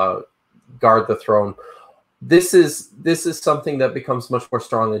guard the throne. This is something that becomes much more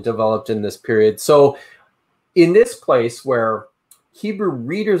strongly developed in this period. So in this place where Hebrew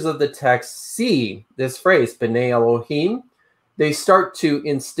readers of the text see this phrase, B'nai Elohim, they start to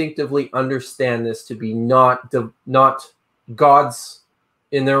instinctively understand this to be not gods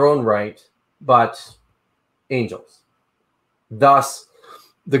in their own right, but angels. Thus,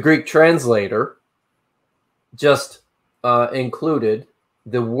 the Greek translator just included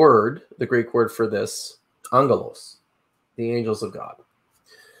the Greek word for this, angelos, the angels of God.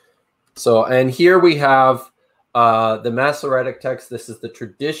 So, and here we have the Masoretic text. This is the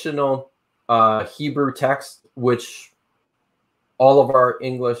traditional Hebrew text, which all of our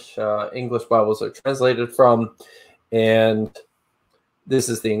English Bibles are translated from. And this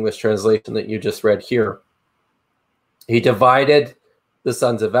is the English translation that you just read here. He divided the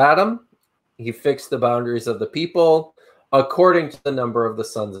sons of Adam. He fixed the boundaries of the people according to the number of the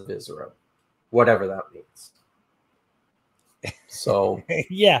sons of Israel. whatever that means. So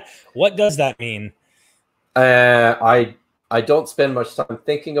yeah, what does that mean? I don't spend much time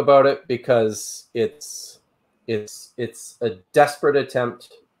thinking about it because it's a desperate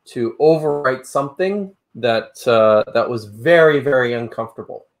attempt to overwrite something that that was very, very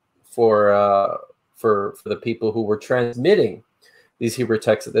uncomfortable for the people who were transmitting these Hebrew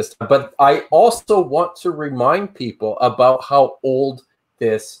texts at this time. But I also want to remind people about how old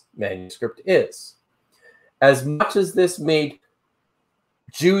this manuscript is. As much as this made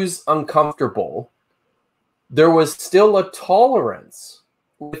Jews uncomfortable, there was still a tolerance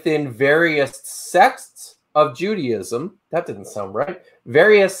within various sects of Judaism. That didn't sound right.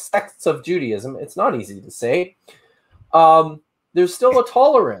 Various sects of Judaism. It's not easy to say. There's still a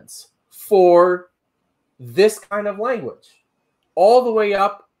tolerance for this kind of language, all the way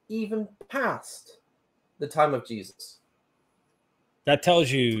up, even past the time of Jesus. That tells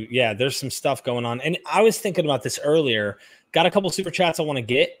you, yeah, there's some stuff going on. And I was thinking about this earlier. Got a couple super chats I want to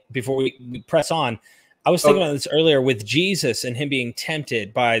get before we press on. I was thinking about this earlier with Jesus and him being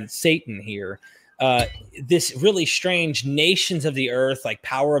tempted by Satan here. This really strange nations of the earth, like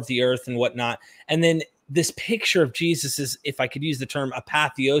power of the earth and whatnot. And then this picture of Jesus is, if I could use the term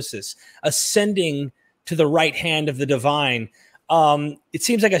apotheosis, ascending to the right hand of the divine. It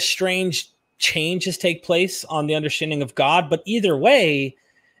seems like a strange changes take place on the understanding of God, but either way,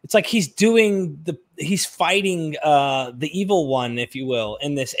 it's like he's fighting the evil one, if you will,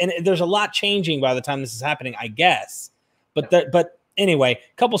 in this. And there's a lot changing by the time this is happening, I guess. But anyway,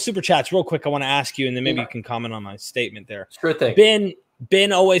 a couple super chats real quick I want to ask you, and then maybe you can comment on my statement there. Sure thing.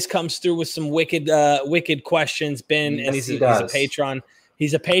 Ben always comes through with some wicked questions. Ben, yes, and he's a patron.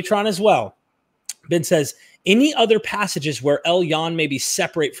 He's a patron as well. Ben says, any other passages where Elyon may be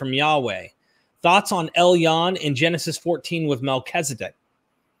separate from Yahweh? Thoughts on Elyon in Genesis 14 with Melchizedek?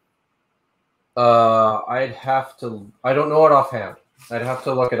 I don't know it offhand. I'd have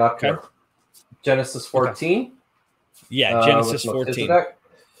to look it up here. Genesis 14. Okay. Yeah, Genesis 14.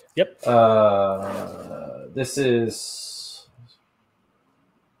 Yep. This is.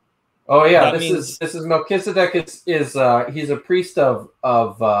 Oh yeah, this is Melchizedek. He's a priest of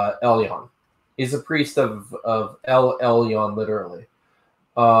Elyon. He's a priest of El Elyon, literally.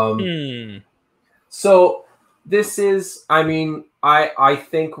 So this is, I mean, I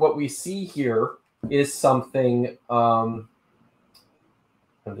think what we see here is something. I'm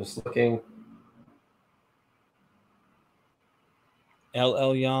just looking. El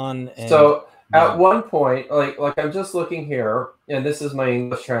Elyon. So at one point, like I'm just looking here, and this is my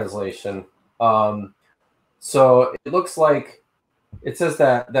English translation. So it looks like it says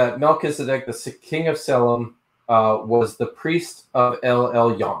that Melchizedek, the king of Salem, was the priest of El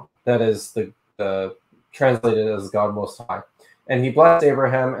Elyon. That is the translated as God Most High. And he blessed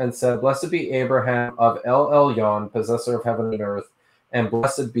Abraham and said, "Blessed be Abraham of El Elyon, possessor of heaven and earth, and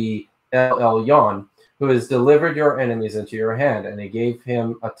blessed be El Elyon, who has delivered your enemies into your hand." And he gave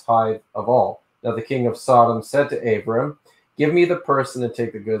him a tithe of all. Now the king of Sodom said to Abram, "Give me the person and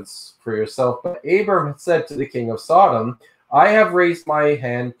take the goods for yourself." But Abram said to the king of Sodom, "I have raised my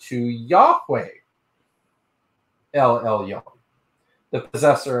hand to Yahweh, El Elyon, the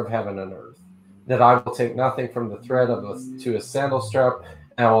possessor of heaven and earth, that I will take nothing from the thread to a sandal strap,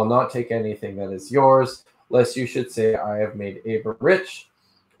 and I will not take anything that is yours, lest you should say, I have made Abram rich,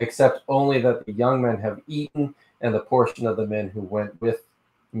 except only that the young men have eaten, and the portion of the men who went with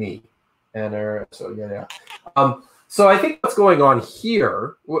me." And so so I think what's going on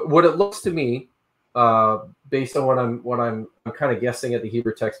here, what it looks to me, based on what I'm kind of guessing at the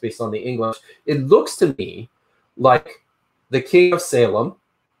Hebrew text based on the English, it looks to me like the king of Salem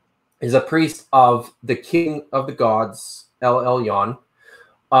is a priest of the king of the gods, El Elyon.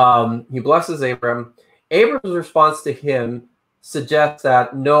 He blesses Abram. Abram's response to him suggests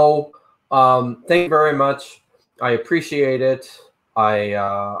that, no, thank you very much. I appreciate it.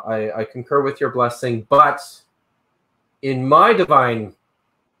 I concur with your blessing, but in my divine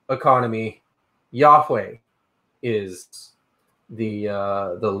economy, Yahweh is the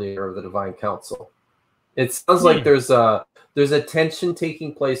leader of the divine council. It sounds like there's a tension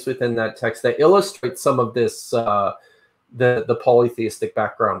taking place within that text that illustrates some of this the polytheistic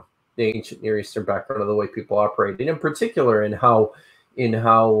background, the ancient Near Eastern background of the way people operate, and in particular in how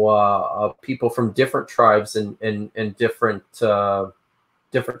people from different tribes and different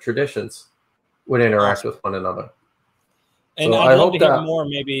traditions would interact with one another. And so I'd love to hear more,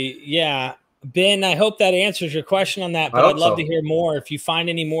 maybe. Yeah. Ben, I hope that answers your question on that, but I'd love to hear more. If you find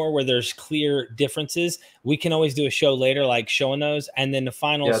any more where there's clear differences, we can always do a show later, like showing those. And then the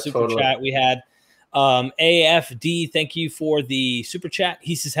final super chat we had, AFD, thank you for the super chat.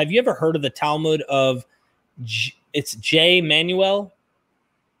 He says, have you ever heard of the Talmud of it's J. Manuel?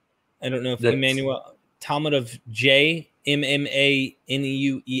 I don't know if Emmanuel. Talmud of J. Mmaneuel.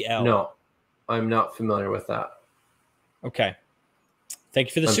 No, I'm not familiar with that. Okay. Thank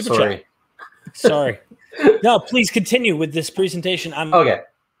you for the I'm super sorry. chat. Sorry. No, please continue with this presentation. Okay.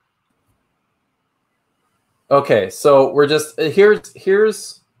 Okay, so we're just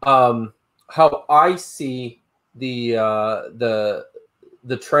here's how I see the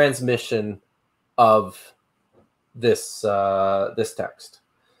transmission of this this text.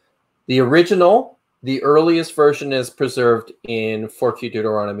 The original, the earliest version is preserved in 4Q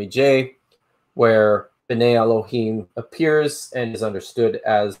Deuteronomy J, where B'nai Elohim appears and is understood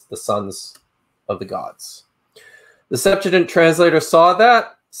as the sons of the gods. The Septuagint translator saw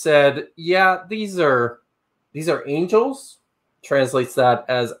that, said, yeah, these are angels, translates that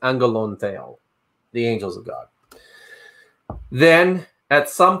as angelon theo, the angels of God. Then at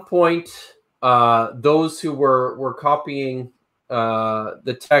some point, those who were copying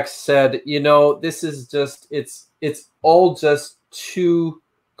the text said, you know, this is just, it's all just too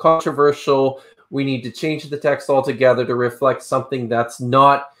controversial. We need to change the text altogether to reflect something that's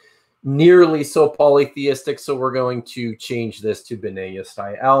not nearly so polytheistic. So we're going to change this to B'nai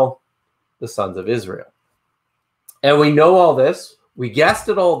Yisrael, the sons of Israel. And we know all this. We guessed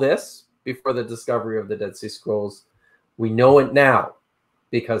at all this before the discovery of the Dead Sea Scrolls. We know it now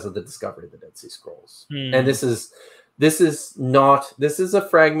because of the discovery of the Dead Sea Scrolls. And this is a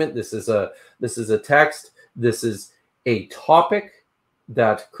fragment. This is a text. This is a topic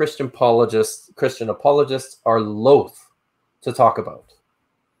that Christian apologists are loath to talk about.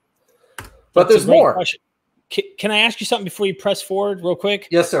 But there's more. Question. Can I ask you something before you press forward real quick?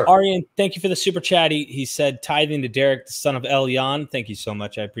 Yes, sir. Arian, thank you for the super chat. He said, tithing to Derek, the son of Elyon. Thank you so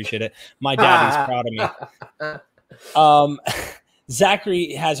much. I appreciate it. My daddy's proud of me.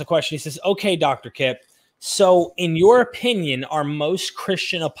 Zachary has a question. He says, okay, Dr. Kipp, so in your opinion, are most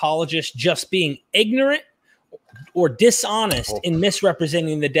Christian apologists just being ignorant or dishonest in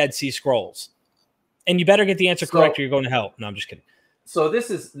misrepresenting the Dead Sea Scrolls? And you better get the answer correct or you're going to hell. No, I'm just kidding. So this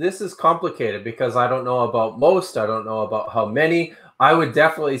is complicated because I don't know about most. I don't know about how many. I would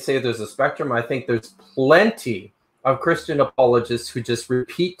definitely say there's a spectrum. I think there's plenty of Christian apologists who just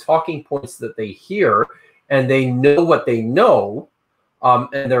repeat talking points that they hear, and they know what they know,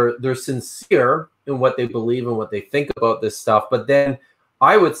 and they're sincere in what they believe and what they think about this stuff. But then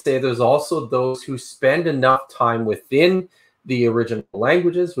I would say there's also those who spend enough time within the original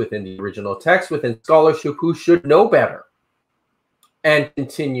languages, within the original text, within scholarship, who should know better, and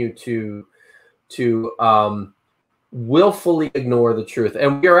continue to willfully ignore the truth.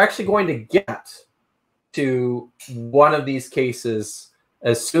 And we are actually going to get to one of these cases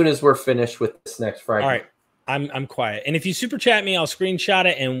as soon as we're finished with this next fragment. All right, I'm quiet. And if you super chat me, I'll screenshot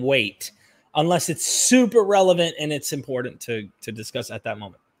it and wait, unless it's super relevant and it's important to discuss at that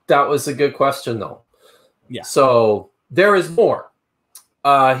moment. That was a good question, though. Yeah. So there is more.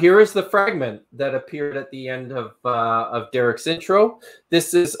 Here is the fragment that appeared at the end of Derek's intro.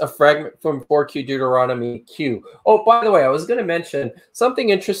 This is a fragment from 4Q Deuteronomy Q. Oh, by the way, I was going to mention something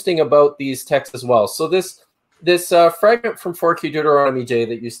interesting about these texts as well. So this fragment from 4Q Deuteronomy J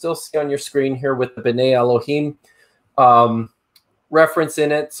that you still see on your screen here with the B'nai Elohim reference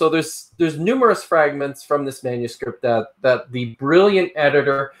in it. So there's numerous fragments from this manuscript that the brilliant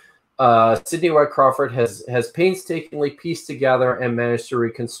editor Sidney White Crawford has painstakingly pieced together and managed to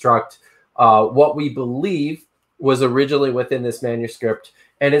reconstruct what we believe was originally within this manuscript,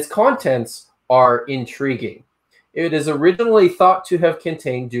 and its contents are intriguing. It is originally thought to have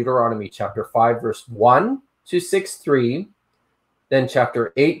contained Deuteronomy chapter 5, verse 1 to 6:3, then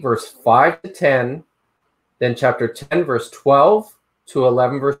chapter 8, verse 5 to 10, then chapter 10, verse 12 to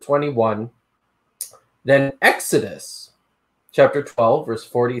 11, verse 21, then Exodus chapter 12, verse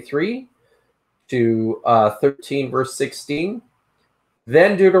 43 to 13, verse 16.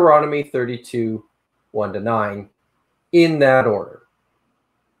 Then Deuteronomy 32, 1 to 9, in that order.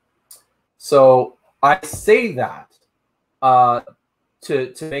 So I say that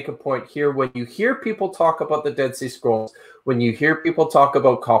to make a point here. When you hear people talk about the Dead Sea Scrolls, when you hear people talk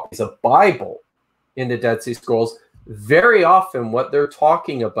about copies of Bible in the Dead Sea Scrolls, very often what they're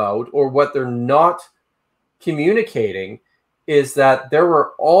talking about, or what they're not communicating, is that there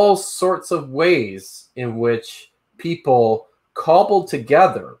were all sorts of ways in which people cobbled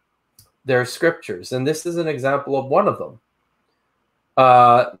together their scriptures. And this is an example of one of them.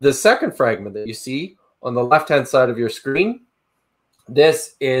 The second fragment that you see on the left-hand side of your screen,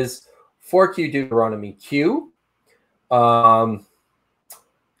 this is 4Q Deuteronomy Q. And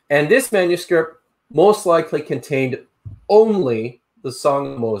this manuscript most likely contained only the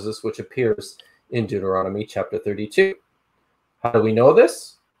Song of Moses, which appears in Deuteronomy chapter 32. How do we know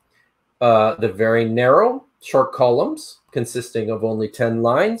this? The very narrow, short columns consisting of only 10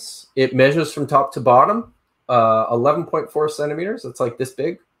 lines. It measures from top to bottom, 11.4 centimeters. It's like this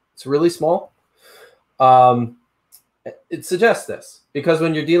big. It's really small. It suggests this because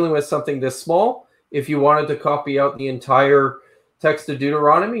when you're dealing with something this small, if you wanted to copy out the entire text of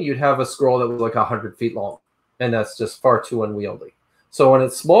Deuteronomy, you'd have a scroll that was like 100 feet long, and that's just far too unwieldy. So when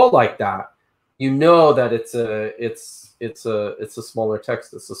it's small like that, you know that it's a smaller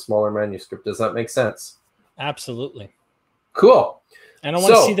text. It's a smaller manuscript. Does that make sense? Absolutely. Cool. And I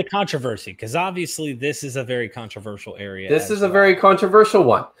want to see the controversy because obviously this is a very controversial area. This is a very controversial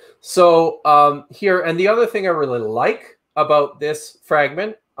one. So here, and the other thing I really like about this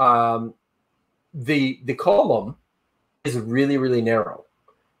fragment, the column is really, really narrow.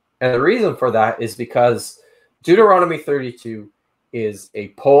 And the reason for that is because Deuteronomy 32 is a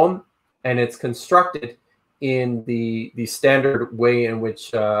poem, and it's constructed in the standard way in which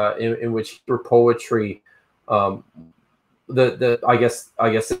Hebrew poetry, I guess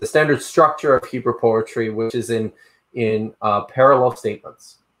the standard structure of Hebrew poetry, which is in parallel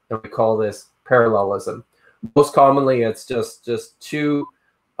statements, and we call this parallelism. Most commonly, it's just two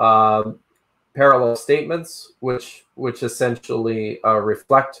parallel statements which essentially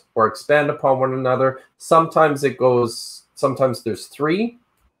reflect or expand upon one another. Sometimes there's three,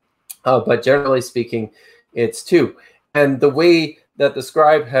 but generally speaking, it's two. And the way that the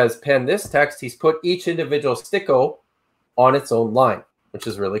scribe has penned this text, he's put each individual sticko on its own line, which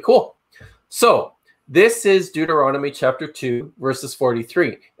is really cool. So this is Deuteronomy chapter 2, verses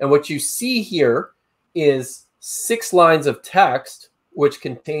 43. And what you see here is 6 lines of text, which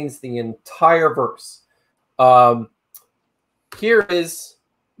contains the entire verse. Here is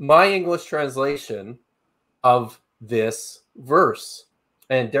my English translation of this verse.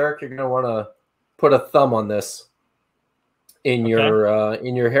 And Derek, you're going to want to put a thumb on this in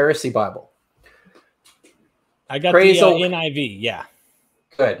your Heresy Bible. I got the NIV, yeah.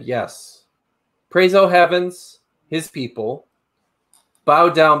 Good, yes. Praise, O heavens, his people. Bow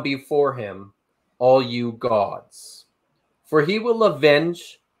down before him, all you gods. For he will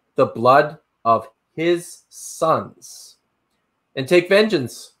avenge the blood of his sons and take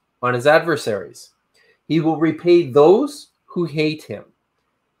vengeance on his adversaries. He will repay those who hate him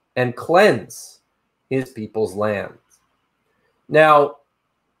and cleanse his people's land. Now,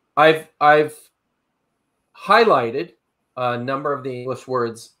 I've highlighted a number of the English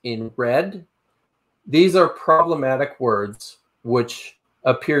words in red. These are problematic words which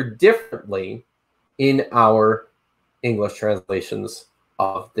appear differently in our English translations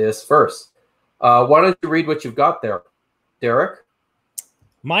of this verse. Why don't you read what you've got there, Derek?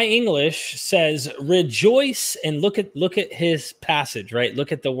 My English says rejoice, and look at his passage, right?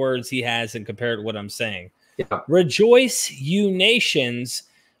 Look at the words he has and compare it to what I'm saying. Yeah. Rejoice, you nations,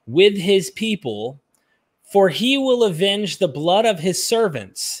 with his people, for he will avenge the blood of his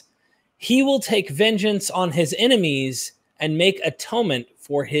servants. He will take vengeance on his enemies and make atonement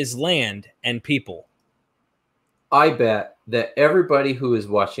for his land and people. I bet that everybody who is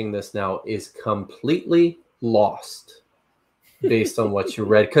watching this now is completely lost based on what you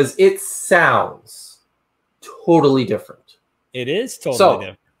read, because it sounds totally different. It is totally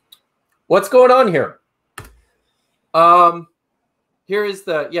different. What's going on here? Here's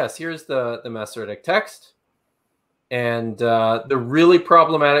the Masoretic text, and the really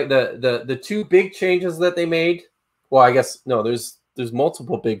problematic, the two big changes that they made. Well, I guess no, there's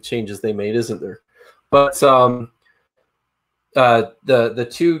multiple big changes they made, isn't there? But the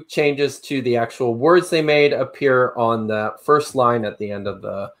two changes to the actual words they made appear on the first line at the end of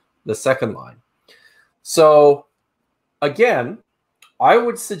the second line. So again, I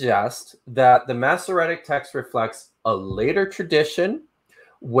would suggest that the Masoretic text reflects a later tradition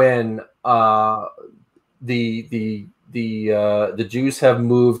when the Jews have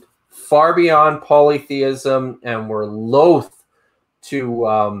moved far beyond polytheism and were loath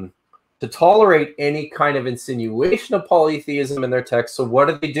to tolerate any kind of insinuation of polytheism in their text. So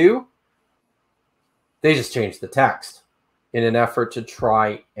what do? They just change the text in an effort to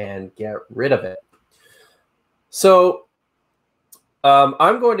try and get rid of it. So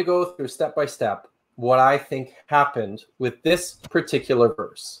I'm going to go through step by step what I think happened with this particular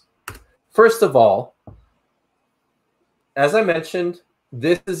verse. First of all, as I mentioned,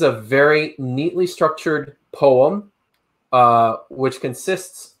 this is a very neatly structured poem, which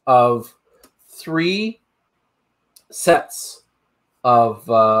consists of 3 sets of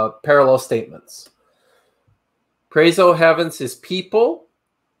parallel statements. Praise, O heavens, his people.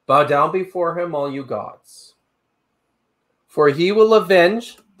 Bow down before him, all you gods. For he will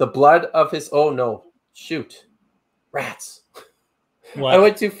avenge the blood of his... Oh, no. Shoot. Rats. What? I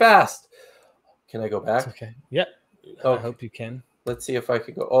went too fast. Can I go back? It's okay. Yep. Okay. I hope you can. Let's see if I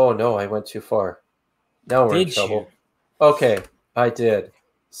could go. Oh, no, I went too far. Now we're in trouble. You? Okay, I did.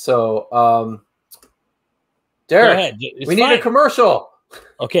 So, Derek, go ahead. We need a commercial.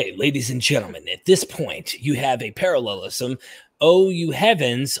 Okay, ladies and gentlemen, at this point, you have a parallelism. Oh, you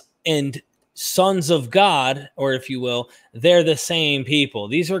heavens and sons of God, or if you will, they're the same people.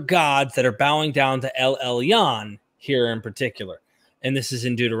 These are gods that are bowing down to El Elyon here in particular. And this is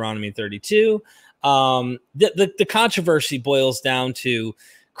in Deuteronomy 32. The controversy boils down to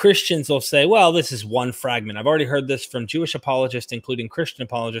Christians will say, well, this is one fragment. I've already heard this from Jewish apologists, including Christian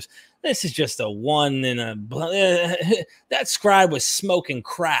apologists. This is just a one in a... that scribe was smoking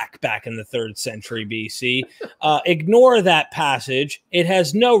crack back in the 3rd century BC. Ignore that passage. It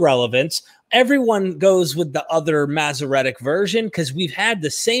has no relevance. Everyone goes with the other Masoretic version because we've had the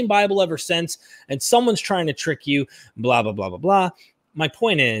same Bible ever since, and someone's trying to trick you, blah, blah, blah, blah, blah. My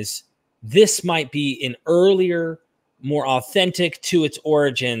point is, this might be an earlier, more authentic to its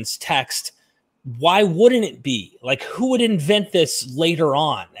origins text. Why wouldn't it be? Like, who would invent this later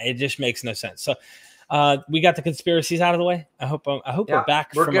on? It just makes no sense. So we got the conspiracies out of the way. I hope we're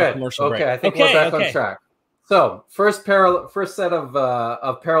back from our commercial break. I think we're back on track. So first set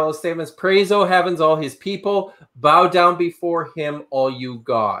of parallel statements. Praise, O heavens, all his people. Bow down before him, all you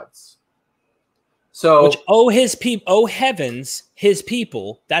gods. So, which, oh heavens, his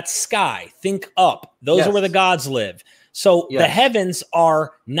people, that's sky. Think up. Those are where the gods live. So the heavens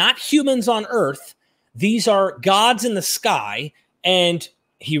are not humans on earth. These are gods in the sky. And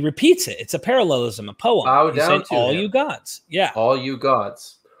he repeats it. It's a parallelism, a poem. Bow down to all him. You gods. Yeah. All you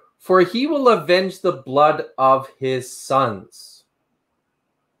gods. For he will avenge the blood of his sons.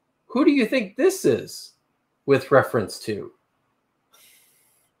 Who do you think this is with reference to?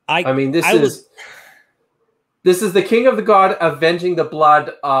 I mean, this is the king of the god avenging the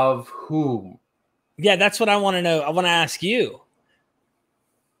blood of whom? Yeah, that's what I want to know. I want to ask you.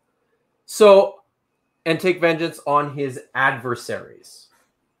 So, and take vengeance on his adversaries.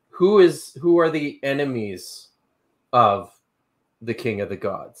 Who are the enemies of the king of the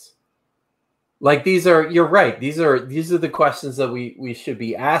gods? Like, you're right. These are the questions that we should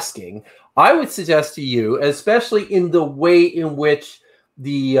be asking. I would suggest to you, especially in the way in which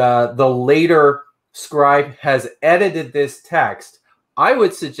the later scribe has edited this text, I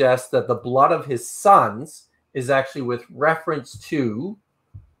would suggest that the blood of his sons is actually with reference to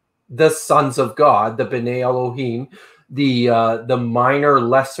the sons of God, the B'nai Elohim, the minor,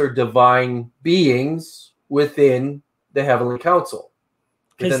 lesser divine beings within the heavenly council.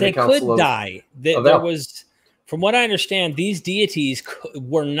 Because they could die. There was, from what I understand, these deities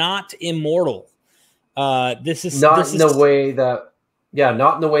were not immortal. This is not in the way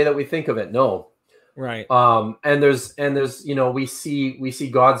that we think of it. No. Right. And there's we see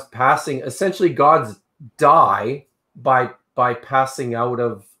gods passing. Essentially, gods die by passing out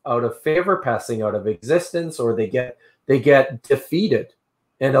of favor, passing out of existence, or they get defeated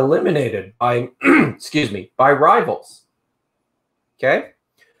and eliminated by by rivals. Okay,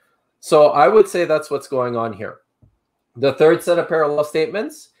 so I would say that's what's going on here. The third set of parallel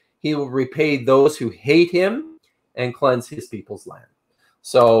statements: he will repay those who hate him and cleanse his people's land.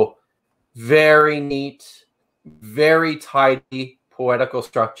 So, very neat, very tidy poetical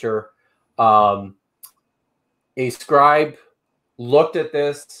structure. A scribe looked at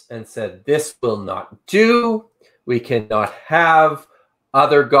this and said, this will not do. We cannot have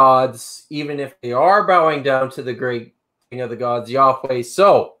other gods, even if they are bowing down to the great king of the gods, Yahweh.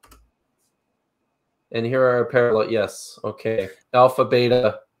 So, and here are parallel. Yes. Okay. Alpha,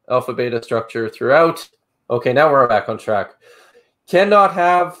 beta structure throughout. Okay. Now we're back on track. Cannot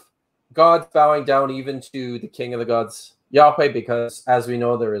have gods bowing down even to the king of the gods, Yahweh, because as we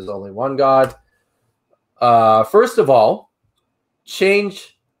know, there is only one God. First of all,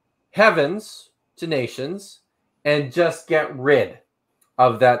 change heavens to nations and just get rid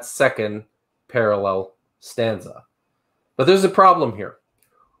of that second parallel stanza. But there's a problem here.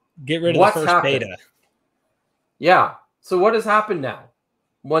 Get rid of the first beta. Yeah. So what has happened now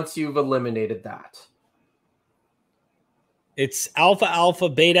once you've eliminated that? It's alpha, alpha,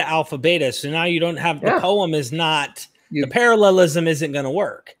 beta, alpha, beta. So now you don't have the poem is not, the parallelism isn't going to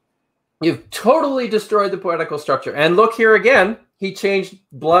work. You've totally destroyed the poetical structure. And look here again, he changed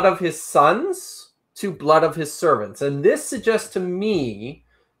blood of his sons to blood of his servants. And this suggests to me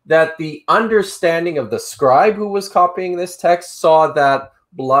that the understanding of the scribe who was copying this text saw that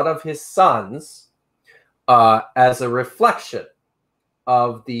blood of his sons as a reflection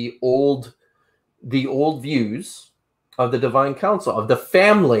of the old views of the divine council, of the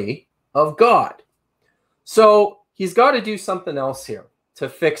family of God. So he's got to do something else here to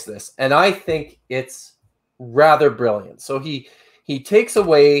fix this. And I think it's rather brilliant. So he takes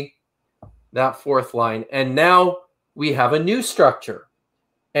away that fourth line, and now we have a new structure.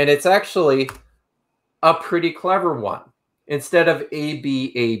 And it's actually a pretty clever one. Instead of A,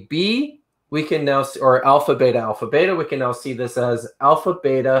 B, A, B, we can now, or alpha, beta, we can now see this as alpha,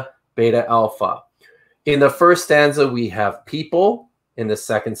 beta, beta, alpha. In the first stanza, we have people. In the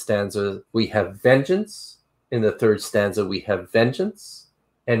second stanza, we have vengeance. In the third stanza, we have vengeance.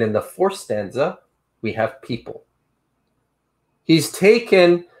 And in the fourth stanza, we have people. He's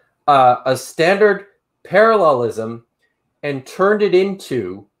taken a standard parallelism and turned it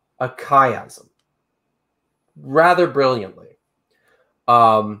into a chiasm rather brilliantly.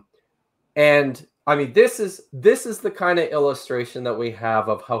 And I mean, this is the kind of illustration that we have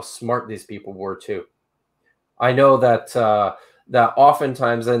of how smart these people were too. I know that that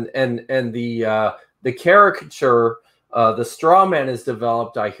oftentimes and the caricature, the straw man is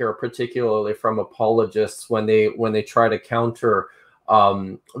developed, I hear, particularly from apologists when they try to counter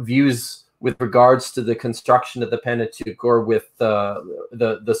views with regards to the construction of the Pentateuch, or with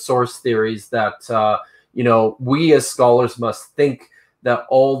the source theories that you know, we as scholars must think that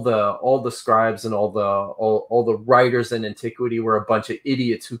all the scribes and all the writers in antiquity were a bunch of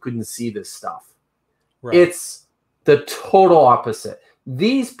idiots who couldn't see this stuff. Right. It's the total opposite.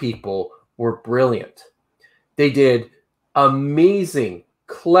 These people were brilliant. They did amazing,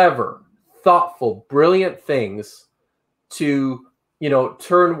 clever, thoughtful, brilliant things to, you know,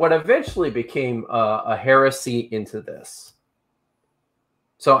 turn what eventually became a heresy into this.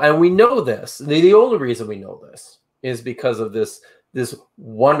 So, and we know this. The only reason we know this is because of this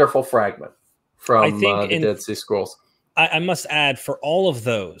wonderful fragment from the Dead Sea Scrolls. I must add, for all of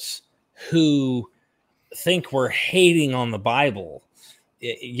those who think we're hating on the Bible,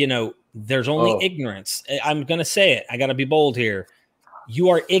 you know, there's only ignorance. I'm going to say it. I got to be bold here. You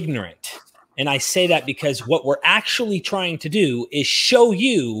are ignorant. And I say that because what we're actually trying to do is show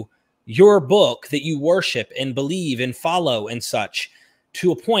you your book that you worship and believe and follow and such,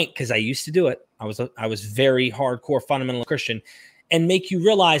 to a point, because I used to do it. I was very hardcore fundamental Christian, and make you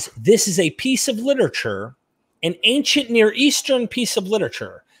realize this is a piece of literature, an ancient Near Eastern piece of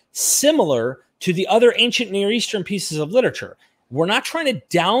literature, similar to the other ancient Near Eastern pieces of literature. We're not trying to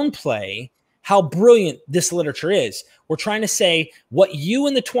downplay how brilliant this literature is. We're trying to say what you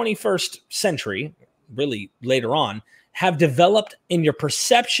in the 21st century, really later on, have developed in your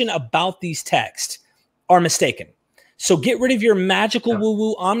perception about these texts are mistaken. So get rid of your magical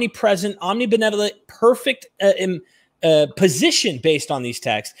woo-woo, omnipresent, omnibenevolent, perfect position based on these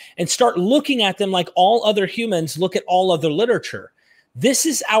texts, and start looking at them like all other humans look at all other literature. This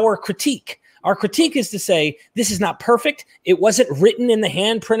is our critique. Our critique is to say, this is not perfect. It wasn't written in the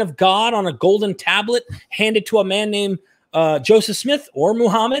handprint of God on a golden tablet handed to a man named Joseph Smith or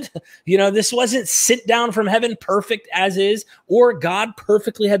Muhammad. You know, this wasn't sit down from heaven perfect as is, or God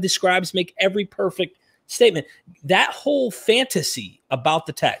perfectly had the scribes make every perfect statement. That whole fantasy about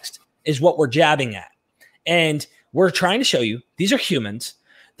the text is what we're jabbing at. And we're trying to show you these are humans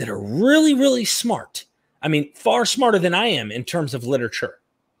that are really, really smart. I mean, far smarter than I am in terms of literature.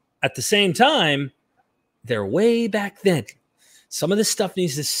 At the same time, they're way back then. Some of this stuff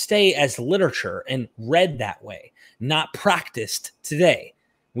needs to stay as literature and read that way, not practiced today.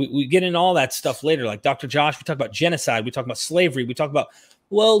 We get into all that stuff later. Like Dr. Josh, we talk about genocide. We talk about slavery. We talk about,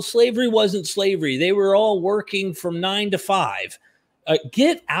 well, slavery wasn't slavery. They were all working from 9 to 5.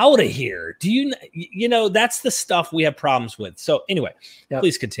 Get out of here. Do you know, that's the stuff we have problems with. So anyway,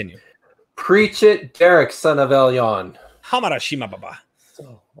 please continue. Preach it, Derek, son of Elyon. Hamarashima Baba.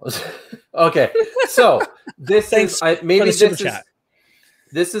 Okay, so this is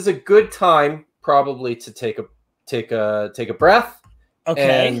this is a good time probably to take a breath.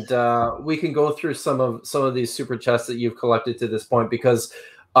 Okay, and we can go through some of these super chats that you've collected to this point, because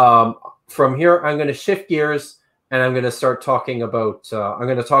from here I'm going to shift gears and I'm going to start talking about I'm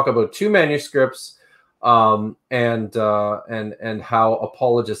going to talk about 2 manuscripts and how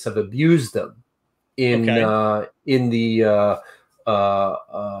apologists have abused them in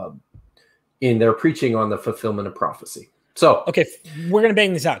their preaching on the fulfillment of prophecy. So, okay, we're going to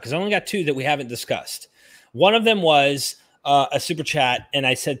bang this out because I only got 2 that we haven't discussed. One of them was a super chat, and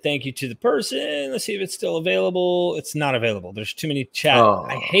I said thank you to the person. Let's see if it's still available. It's not available. There's too many chat.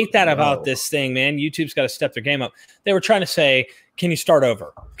 I hate that about this thing, man. YouTube's got to step their game up. They were trying to say, can you start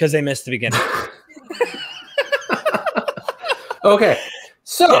over? Because they missed the beginning. Okay.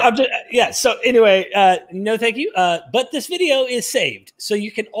 So So anyway, no, thank you. But this video is saved, so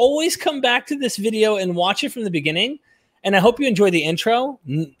you can always come back to this video and watch it from the beginning. And I hope you enjoy the intro.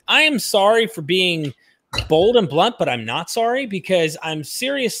 I am sorry for being bold and blunt, but I'm not sorry, because I'm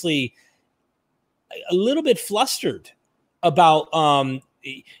seriously a little bit flustered about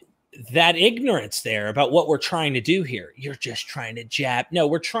that ignorance there about what we're trying to do here. You're just trying to jab. No,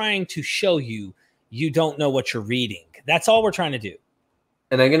 we're trying to show you don't know what you're reading. That's all we're trying to do.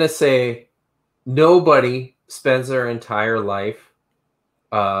 And I'm going to say, nobody spends their entire life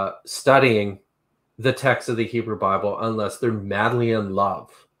studying the text of the Hebrew Bible unless they're madly in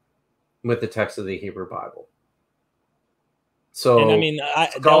love with the text of the Hebrew Bible. So, and I mean,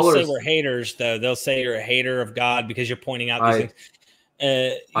 they'll say we're haters, though. They'll say you're a hater of God because you're pointing out these things.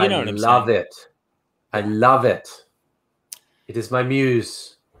 You know what I'm saying? I love it. I love it. It is my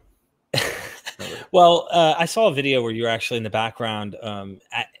muse. Well, I saw a video where you were actually in the background,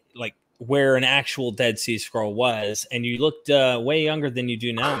 like where an actual Dead Sea Scroll was, and you looked way younger than you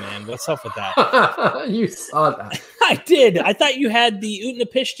do now, man. What's up with that? You saw that. I did. I thought you had the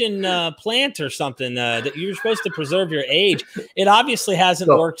Utnapishtim plant or something that you were supposed to preserve your age. It obviously hasn't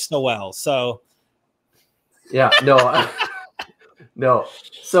worked so well. So, yeah, no, no.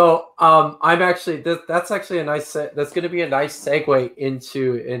 So, I'm actually that's actually a nice. That's going to be a nice segue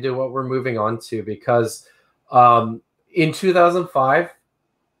into what we're moving on to, because in 2005.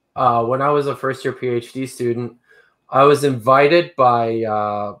 When I was a first-year PhD student, I was invited by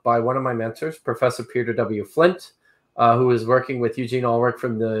one of my mentors, Professor Peter W. Flint, who was working with Eugene Ulrich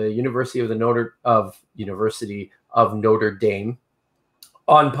from the University of Notre Dame,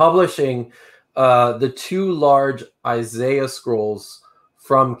 on publishing the 2 large Isaiah scrolls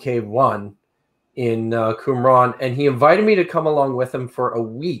from Cave 1 in Qumran, and he invited me to come along with him for a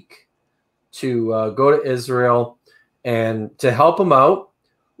week to go to Israel and to help him out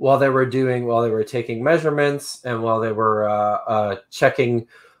while they were taking measurements and while they were checking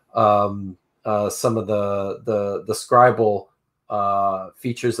some of the scribal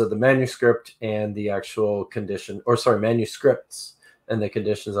features of the manuscript and the actual manuscripts and the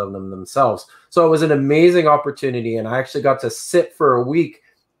conditions of them themselves. So it was an amazing opportunity, and I actually got to sit for a week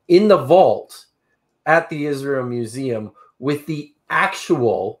in the vault at the Israel Museum with the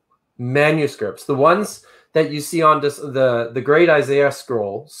actual manuscripts, the ones that you see on this, the Great Isaiah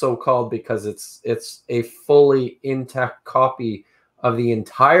Scroll, so-called because it's a fully intact copy of the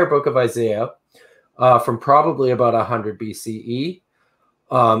entire book of Isaiah from probably about 100 BCE,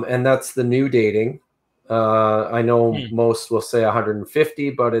 and that's the new dating. I know most will say 150,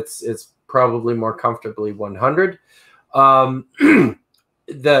 but it's probably more comfortably 100. The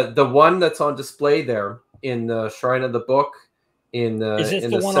one that's on display there in the Shrine of the Book in the is this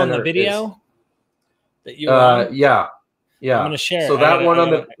in the one on the video? That you yeah. I'm gonna share. So that one on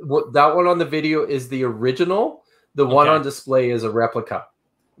the video is the original. The one on display is a replica.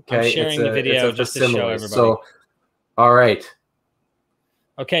 Okay, I'm sharing the video just to show everybody. So, all right.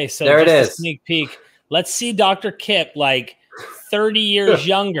 Okay, so there it is. A sneak peek. Let's see Dr. Kipp like 30 years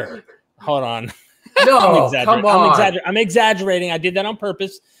younger. Hold on. No, come on. I'm exaggerating. I did that on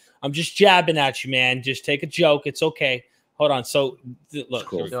purpose. I'm just jabbing at you, man. Just take a joke. It's okay. Hold on. So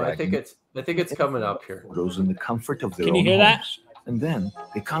look. No, I think it's coming up here. Those in the comfort of their Can own you hear that? homes. And then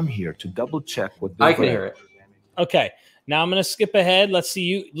they come here to double check what I can hear it. Okay. Now I'm going to skip ahead. Let's see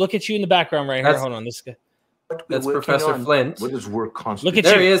you. Look at you in the background right here. Hold on. That's Professor Flint. What is work Look at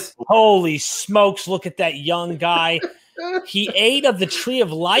there you. He is. Holy smokes. Look at that young guy. He ate of the tree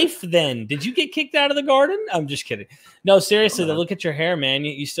of life then. Did you get kicked out of the garden? I'm just kidding. No, seriously, look at your hair, man.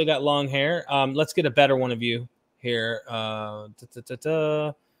 You still got long hair. Let's get a better one of you here. Real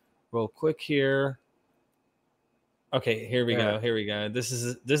quick here. Okay, here we go. Here we go.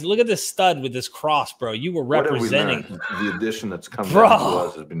 This. Look at this stud with this cross, bro. You were representing. The addition that's come bro. down to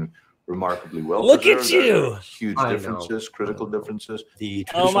us has been remarkably well. Look at you. Huge differences, critical differences.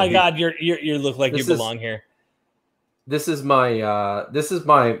 Oh my God, you look like you belong here. This is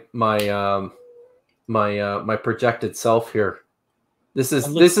my my projected self here. This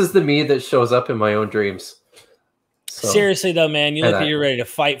is the me that shows up in my own dreams. So, seriously though, man, you look like you're ready to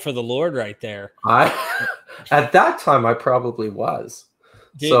fight for the Lord right there. At that time I probably was.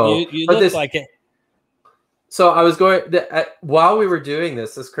 Dude, so you look like it. So I was going while we were doing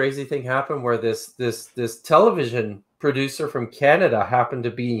this crazy thing happened where this television producer from Canada happened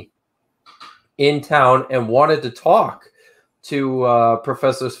to be in town and wanted to talk to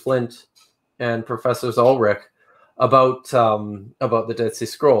Professors Flint and Professors Ulrich about the Dead Sea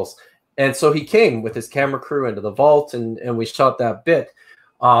Scrolls. And so he came with his camera crew into the vault and we shot that bit.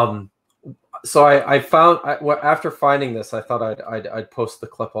 so I found after finding this, I thought I'd post the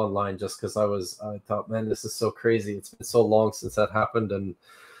clip online just because I thought, man, this is so crazy. It's been so long since that happened, and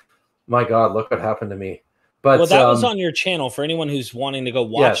my God, look what happened to me. But well, that was on your channel for anyone who's wanting to go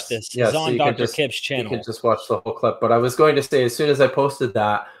watch this. It's on Dr. Kipp's channel. You can just watch the whole clip. But I was going to say, as soon as I posted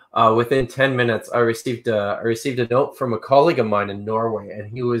that, within 10 minutes, I received a note from a colleague of mine in Norway, and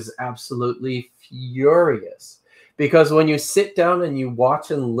he was absolutely furious because when you sit down and you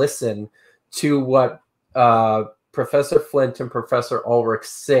watch and listen to what Professor Flint and Professor Ulrich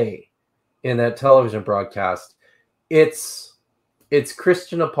say in that television broadcast, it's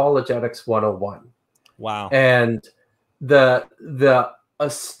Christian Apologetics 101. Wow. And the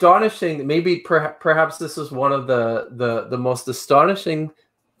astonishing, maybe perhaps this is one of the most astonishing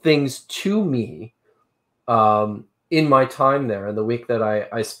things to me in my time there, and the week that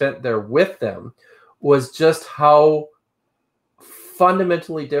I spent there with them, was just how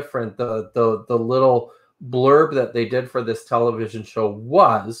fundamentally different the little blurb that they did for this television show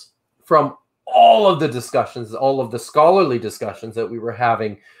was from all of the discussions, all of the scholarly discussions that we were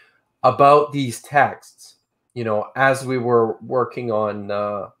having about these texts, you know, as we were working on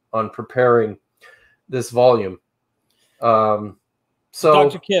preparing this volume. So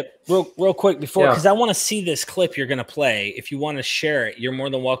Dr. Kipp, real quick before, because I want to see this clip you're going to play. If you want to share it, you're more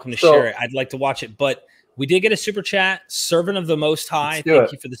than welcome to share it. I'd like to watch it. But we did get a super chat. Servant of the Most High,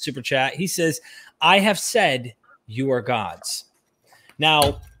 thank you for the super chat. He says, I have said you are gods.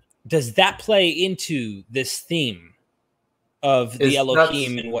 Now, does that play into this theme of the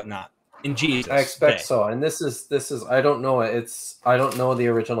Elohim and whatnot in Jesus? I expect so. And this is I don't know I don't know the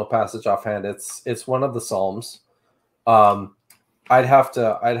original passage offhand. It's one of the Psalms. I'd have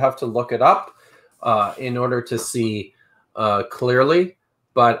to look it up in order to see clearly,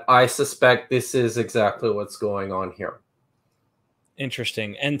 but I suspect this is exactly what's going on here.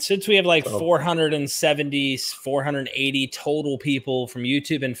 Interesting. And since we have like 470, 480 total people from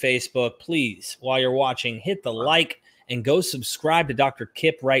YouTube and Facebook, please, while you're watching, hit the like and go subscribe to Dr.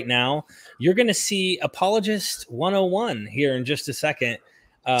 Kipp right now. You're going to see Apologist 101 here in just a second.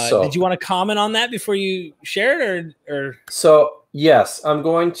 Did you want to comment on that before you share it, or? So yes, I'm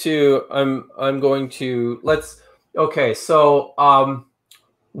going to okay. So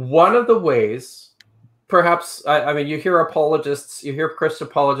one of the ways, perhaps, I mean, you hear apologists, you hear Christian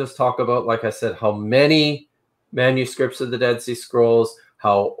apologists talk about, like I said, how many manuscripts of the Dead Sea Scrolls,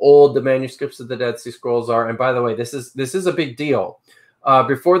 how old the manuscripts of the Dead Sea Scrolls are. And by the way, this is a big deal.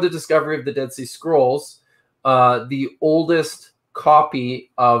 Before the discovery of the Dead Sea Scrolls, the oldest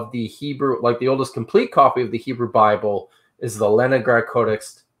copy of the Hebrew, like the oldest complete copy of the Hebrew Bible, is the Leningrad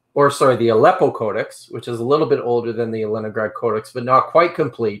Codex, or sorry, the Aleppo Codex, which is a little bit older than the Leningrad Codex, but not quite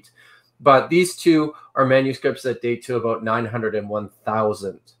complete. But these two are manuscripts that date to about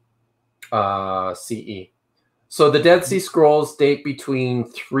 901,000 CE. So the Dead Sea Scrolls date between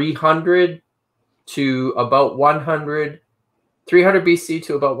 300 to about 300 BC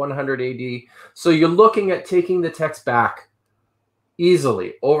to about 100 AD. So you're looking at taking the text back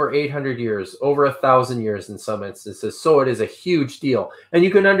easily over 800 years, over 1,000 years in some instances. So it is a huge deal. And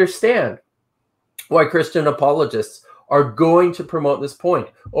you can understand why Christian apologists are going to promote this point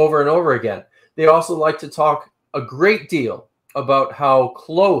over and over again. They also like to talk a great deal about how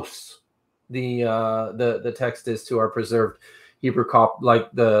close the text is to our preserved Hebrew copy,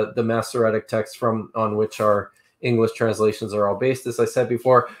 like the Masoretic text on which our English translations are all based, as I said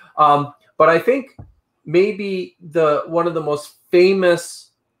before. But I think maybe one of the most famous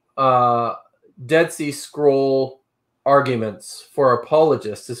Dead Sea Scroll arguments for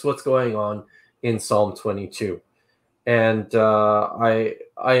apologists is what's going on in Psalm 22. And I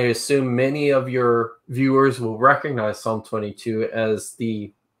assume many of your viewers will recognize Psalm 22 as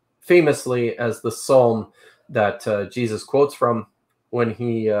famously as the psalm that Jesus quotes from when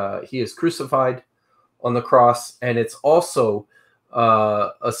he is crucified on the cross, and it's also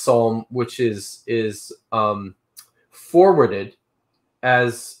a psalm which is forwarded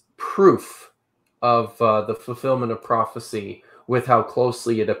as proof of the fulfillment of prophecy, with how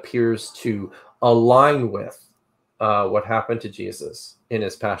closely it appears to align with what happened to Jesus in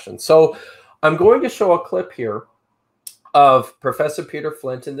his passion. So I'm going to show a clip here of Professor Peter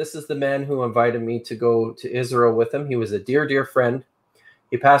Flint, and this is the man who invited me to go to Israel with him. He was a dear, dear friend.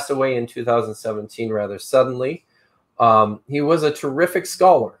 He passed away in 2017 rather suddenly. He was a terrific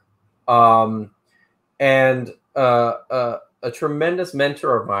scholar and a tremendous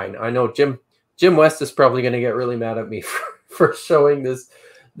mentor of mine. I know Jim West is probably going to get really mad at me for showing this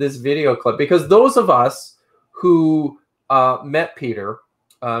video clip, because those of us who met Peter,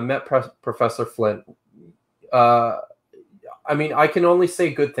 met Professor Flint, I mean, I can only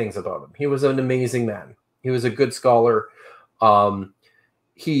say good things about him. He was an amazing man. He was a good scholar.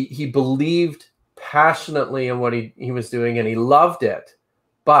 He believed passionately in what he was doing, and he loved it.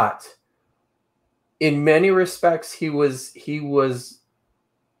 But in many respects, he was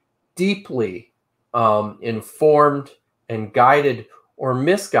deeply informed and guided or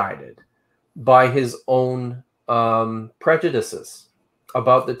misguided by his own prejudices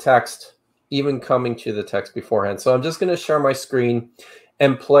about the text, even coming to the text beforehand. So I'm just going to share my screen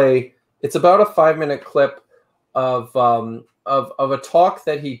and play. It's about a 5-minute clip of a talk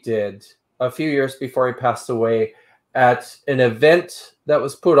that he did a few years before he passed away at an event that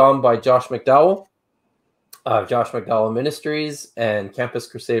was put on by Josh McDowell of Josh McDowell Ministries and Campus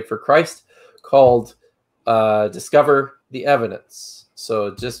Crusade for Christ, called Discover the Evidence.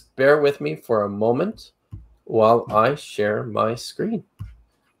 So just bear with me for a moment while I share my screen.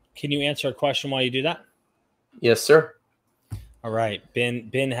 Can you answer a question while you do that? Yes, sir. All right.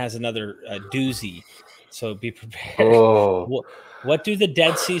 Ben has another doozy, so be prepared. Oh. What do the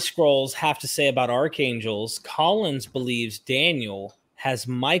Dead Sea Scrolls have to say about archangels? Collins believes Daniel has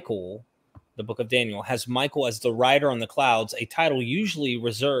Michael, the book of Daniel, has Michael as the rider on the clouds, a title usually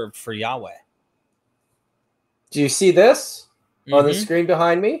reserved for Yahweh. Do you see this on the screen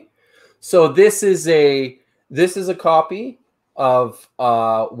behind me? So this is a copy of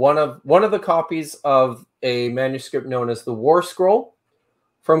one of the copies of a manuscript known as the War Scroll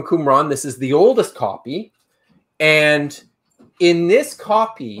from Qumran. This is the oldest copy, and in this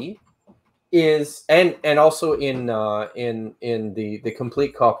copy is and also in the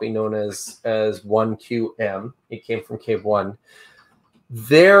complete copy known as 1QM. It came from Cave 1.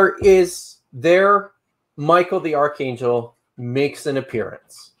 There Michael the Archangel makes an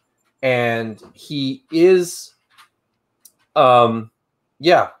appearance, and he is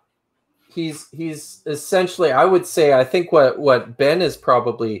he's essentially, I would say, I think what Ben is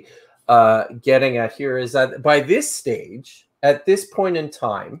probably getting at here is that by this stage, at this point in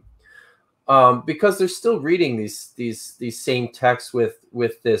time, because they're still reading these same texts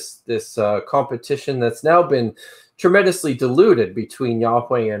with this competition that's now been tremendously diluted between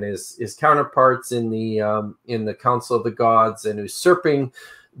Yahweh and his counterparts in the Council of the Gods, and usurping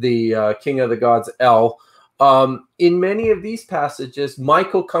the King of the Gods, El. In many of these passages,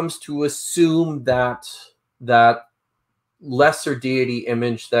 Michael comes to assume that lesser deity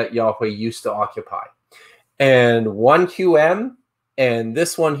image that Yahweh used to occupy. And 1QM and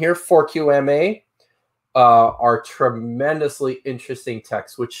this one here, 4QMA, are tremendously interesting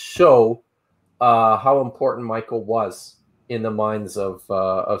texts, which show how important Michael was in the minds of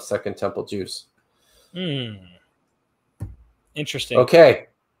Second Temple Jews. Interesting. Okay.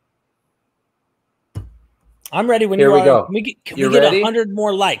 I'm ready when Here you we are. go. Can we get ready? 100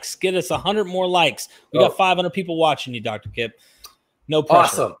 more likes? Get us 100 more likes. We got 500 people watching you, Dr. Kipp. No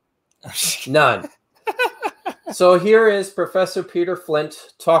pressure. Awesome. None. So here is Professor Peter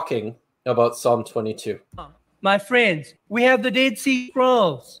Flint talking about Psalm 22. My friends, we have the Dead Sea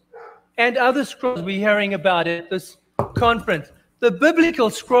Scrolls and other scrolls we're hearing about at this conference. The biblical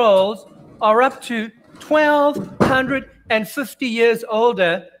scrolls are up to 1,250 years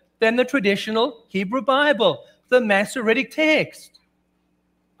older than the traditional Hebrew Bible, the Masoretic text.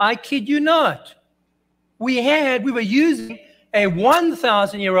 I kid you not. We were using a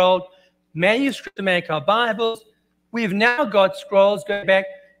 1,000-year-old manuscript to make our Bibles. We've now got scrolls going back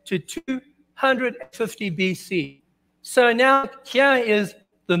to 250 BC. So now here is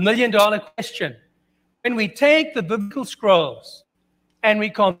the million-dollar question. When we take the biblical scrolls and we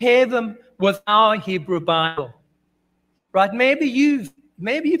compare them with our Hebrew Bible, right? Maybe you've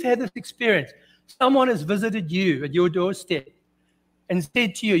had this experience. Someone has visited you at your doorstep and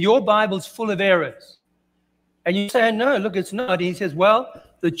said to you, your Bible's full of errors. And you say, no, look, it's not. And he says, well,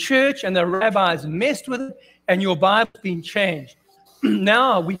 the church and the rabbis messed with it, and your Bible's been changed.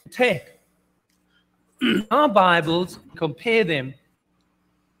 Now we take our Bibles, compare them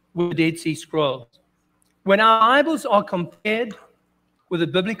with the Dead Sea Scrolls. When our Bibles are compared with the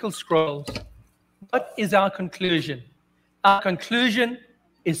biblical scrolls, what is our conclusion? Our conclusion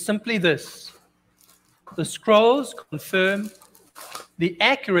is simply this: the scrolls confirm the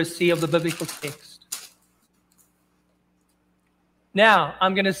accuracy of the biblical text. Now,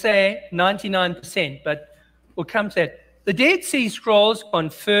 I'm going to say 99%, but we'll come to that. The Dead Sea Scrolls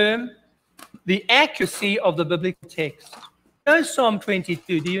confirm the accuracy of the biblical text. You know Psalm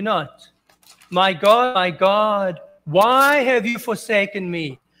 22, do you not? My God, why have you forsaken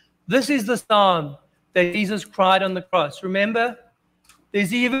me? This is the psalm that Jesus cried on the cross. Remember?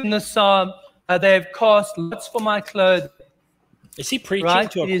 There's even the psalm, they have cast lots for my clothing. Is he preaching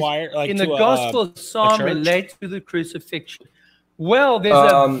right? to acquire, like in to the Gospel, Psalm church? relates to the crucifixion. Well,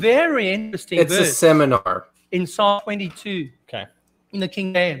 there's a very interesting It's verse a seminar. in Psalm 22 Okay. in the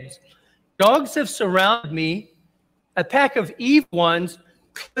King James. Dogs have surrounded me. A pack of evil ones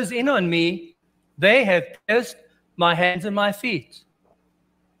close in on me. They have pierced my hands and my feet.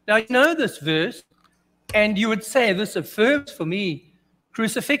 Now, you know this verse, and you would say this affirms for me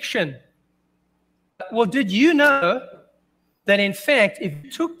crucifixion. Well, did you know that, in fact, if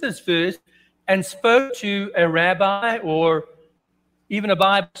you took this verse and spoke to a rabbi or even a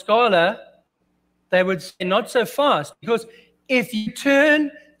Bible scholar, they would say not so fast? Because if you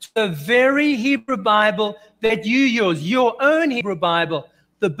turn to the very Hebrew Bible that you use, your own Hebrew Bible,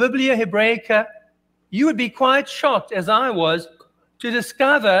 the Biblia Hebraica, you would be quite shocked, as I was, to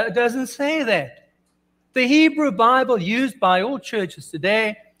discover it doesn't say that. The Hebrew Bible used by all churches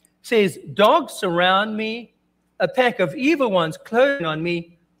today says, dogs surround me, a pack of evil ones closing on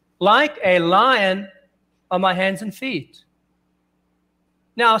me, like a lion on my hands and feet.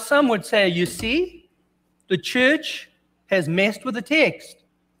 Now, some would say, you see, the church has messed with the text.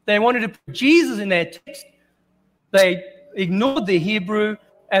 They wanted to put Jesus in that text. They ignored the Hebrew,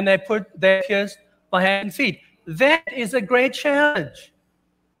 and they pierced my hands and feet. That is a great challenge.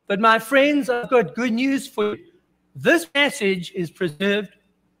 But my friends, I've got good news for you. This passage is preserved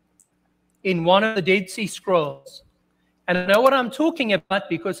in one of the Dead Sea Scrolls. And I know what I'm talking about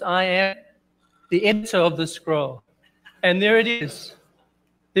because I am the editor of the scroll. And there it is.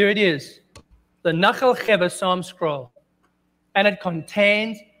 There it is. The Nachal Cheva Psalm scroll. And it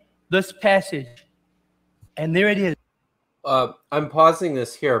contains this passage. And there it is. I'm pausing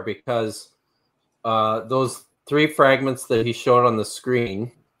this here because those three fragments that he showed on the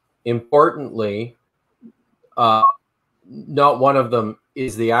screen, importantly, not one of them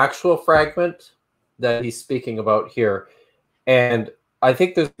is the actual fragment that he's speaking about here. And I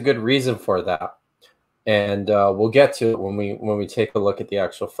think there's a good reason for that. And we'll get to it when we take a look at the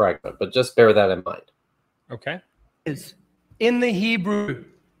actual fragment. But just bear that in mind. Okay. In the Hebrew,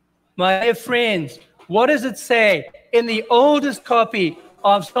 my dear friends, what does it say in the oldest copy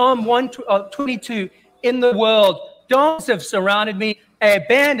of Psalm 122 in the world? Dogs have surrounded me. A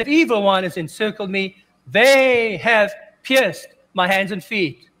band of evil ones has encircled me. They have pierced my hands and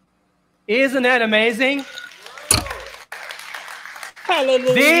feet. Isn't that amazing?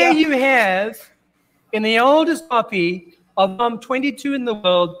 Hallelujah. There you have, in the oldest copy of Psalm 22 in the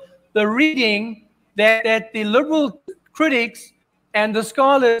world, the reading that the liberal critics and the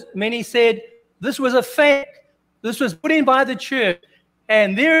scholars, many said, this was a fake. This was put in by the church.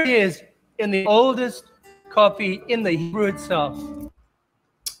 And there it is in the oldest copy in the Hebrew itself.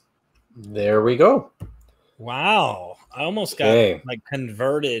 There we go. Wow. I almost got like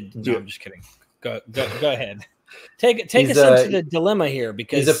converted. No, I'm just kidding. Go ahead. Take us into the dilemma here,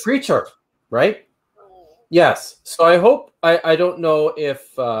 because he's a preacher, right? Yes. So I hope I don't know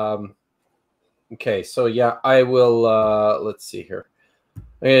if okay, so yeah, I will let's see here.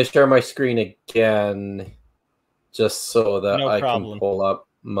 I'm going to share my screen again just so that I can pull up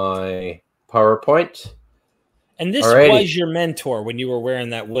my PowerPoint. And this was your mentor when you were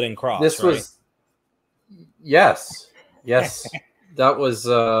wearing that wooden cross. This was yes. That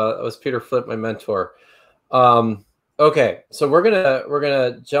was Peter Flint, my mentor. Okay, so we're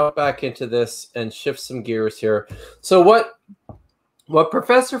gonna jump back into this and shift some gears here. So what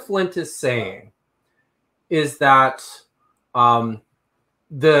Professor Flint is saying is that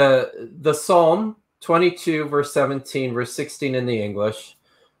the Psalm 22 verse 17 verse 16 in the English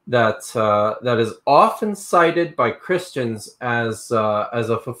that is often cited by Christians as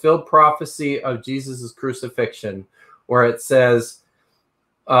a fulfilled prophecy of Jesus's crucifixion, where it says,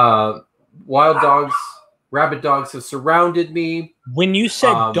 "Wild dogs, rabid dogs have surrounded me." When you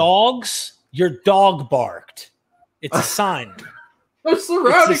said dogs, your dog barked. It's a sign. They're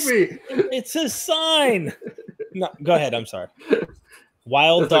surrounding me. It's a sign. No, go ahead. I'm sorry.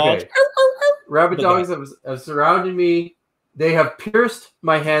 Wild dogs. Okay. Rabid dogs have surrounded me. They have pierced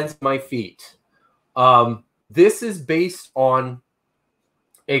my hands, my feet. This is based on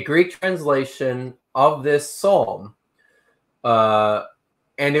a Greek translation of this psalm, and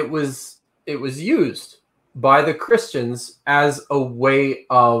it was used by the Christians as a way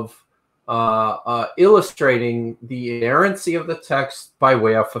of illustrating the inerrancy of the text by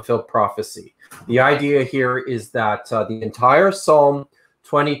way of fulfilled prophecy. The idea here is that the entire Psalm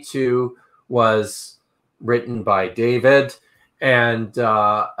 22 was written by David and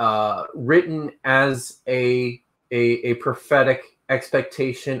written as a prophetic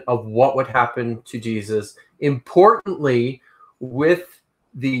expectation of what would happen to Jesus. Importantly, with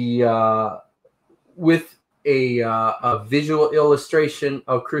a visual illustration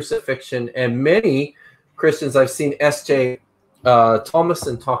of crucifixion, and many Christians, I've seen S.J.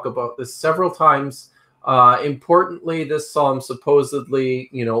 Thomason talk about this several times. Importantly, this psalm supposedly,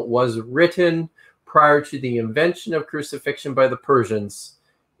 was written prior to the invention of crucifixion by the Persians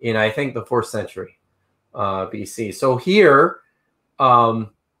in, I think, the 4th century BC. So here,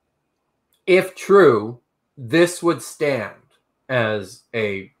 if true, this would stand as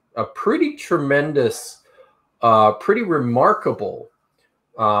a pretty tremendous, pretty remarkable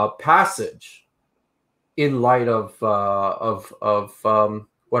passage in light of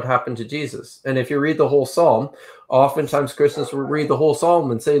what happened to Jesus. And if you read the whole psalm, oftentimes Christians will read the whole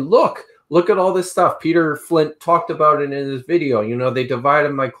psalm and say, look at all this stuff. Peter Flint talked about it in his video. They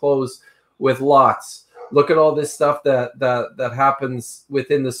divided my clothes with lots. Look at all this stuff that happens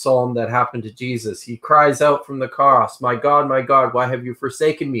within the psalm that happened to Jesus. He cries out from the cross, my God, why have you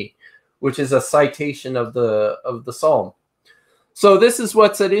forsaken me? Which is a citation of the psalm. So this is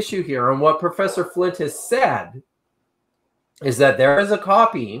what's at issue here. And what Professor Flint has said is that there is a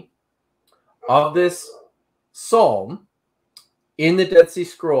copy of this psalm in the Dead Sea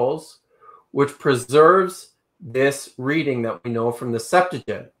Scrolls, which preserves this reading that we know from the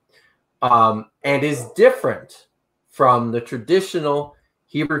Septuagint, and is different from the traditional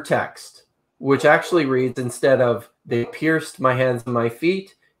Hebrew text, which actually reads, instead of they pierced my hands and my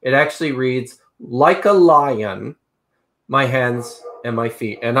feet, it actually reads, like a lion, my hands and my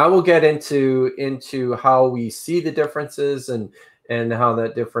feet. And I will get into how we see the differences and how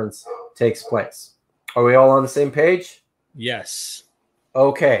that difference takes place. Are we all on the same page? Yes.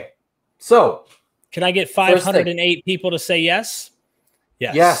 Okay. So can I get 508 people to say yes?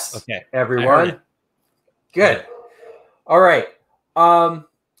 Yes. Yes. Okay. Everyone. Good. All right.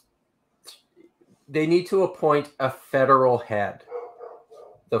 They need to appoint a federal head.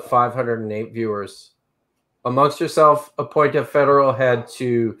 The 508 viewers, amongst yourself, appoint a federal head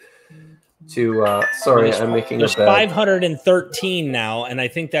to sorry, I'm making there's 513 now, and I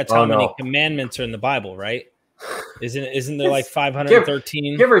think that's how many commandments are in the Bible, right? Isn't there like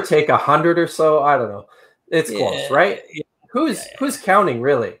 513? Give or take 100 or so. I don't know. It's close, right? Yeah. Who's counting,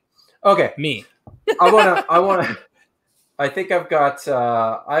 really? Okay. Me. I think I've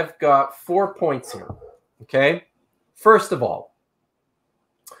got 4 points here. Okay. First of all,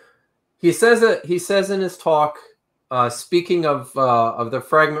 he says in his talk, speaking of the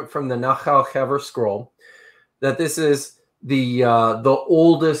fragment from the Nachal Hever scroll, that this is the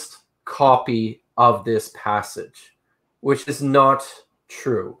oldest copy of this passage, which is not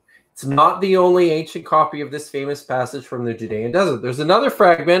true. It's not the only ancient copy of this famous passage from the Judean desert. There's another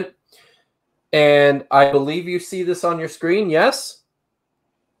fragment, and I believe you see this on your screen. Yes?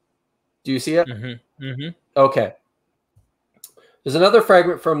 Do you see it? Mm-hmm. Mm-hmm. Okay. There's another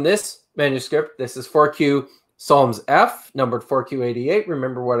fragment from this manuscript. This is 4Q Psalms F, numbered 4Q88.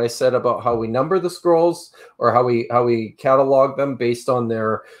 Remember what I said about how we number the scrolls, or how we catalog them based on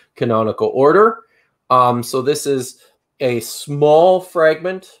their canonical order. So this is a small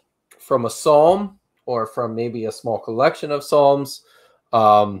fragment from a psalm, or from maybe a small collection of psalms.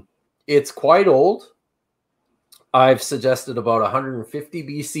 It's quite old. I've suggested about 150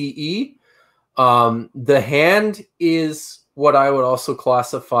 BCE. The hand is what I would also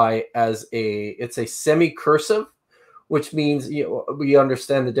classify as it's a semi-cursive, which means we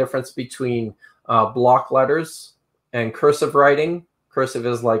understand the difference between block letters and cursive writing. Cursive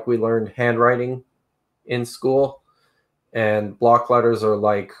is like we learned handwriting in school, and block letters are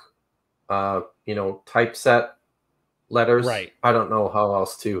like typeset letters. Right. I don't know how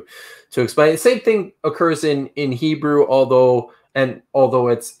else to explain. The same thing occurs in Hebrew, although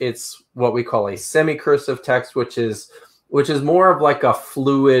it's what we call a semi-cursive text, which is more of like a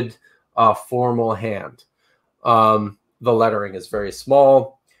fluid, formal hand. The lettering is very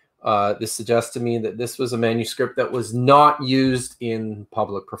small. This suggests to me that this was a manuscript that was not used in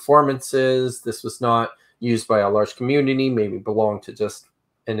public performances. This was not used by a large community, maybe belonged to just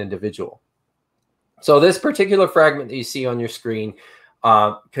an individual. So this particular fragment that you see on your screen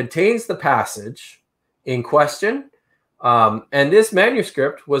contains the passage in question. And this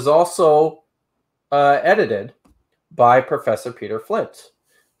manuscript was also edited by Professor Peter Flint.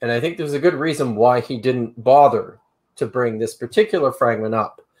 And I think there's a good reason why he didn't bother to bring this particular fragment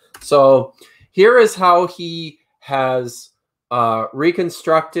up. So here is how he has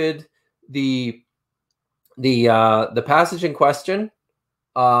reconstructed the passage in question,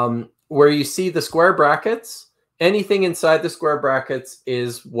 where you see the square brackets. Anything inside the square brackets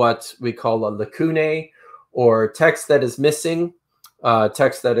is what we call a lacunae, or text that is missing,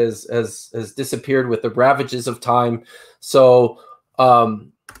 text that has disappeared with the ravages of time. So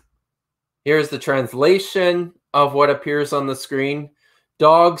Here's the translation of what appears on the screen.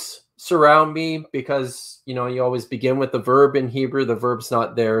 Dogs surround me, because you always begin with the verb in Hebrew. The verb's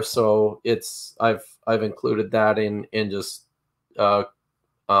not there, so I've included that in just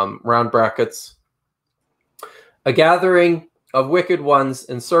round brackets. A gathering of wicked ones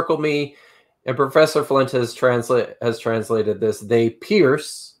encircle me, and Professor Flint has translated this. They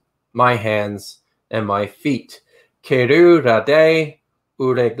pierce my hands and my feet. Keru rade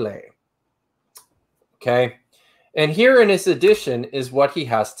uregle. Okay. And here in his edition is what he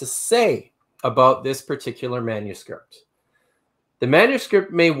has to say about this particular manuscript. The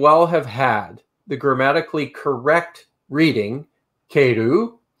manuscript may well have had the grammatically correct reading,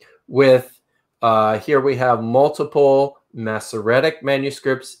 keru, with, here we have multiple Masoretic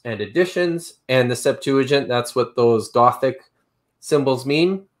manuscripts and editions, and the Septuagint, that's what those Gothic symbols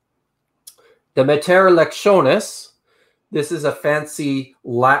mean. The Mater Lectionis, this is a fancy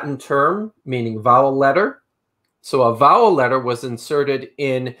Latin term meaning vowel letter. So a vowel letter was inserted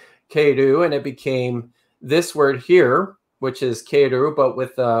in keru, and it became this word here, which is keru, but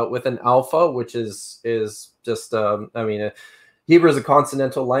with an alpha, which is just Hebrew is a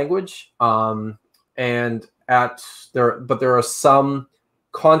consonantal language, but there are some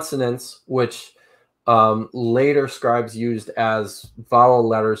consonants which later scribes used as vowel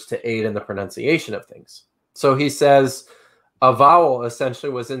letters to aid in the pronunciation of things. So he says a vowel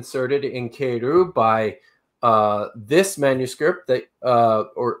essentially was inserted in keru by this manuscript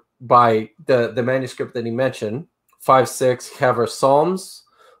or by the manuscript that he mentioned, 5-6 Hever Psalms,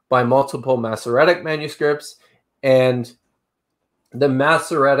 by multiple Masoretic manuscripts, and the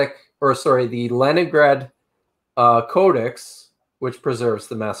Leningrad Codex, which preserves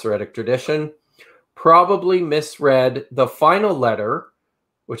the Masoretic tradition, probably misread the final letter,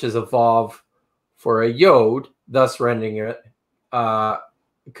 which is a vav for a yod, thus rendering it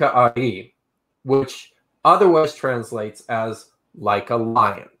ka'ari, which otherwise translates as like a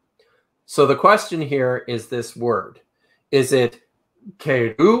lion. So the question here is this word. Is it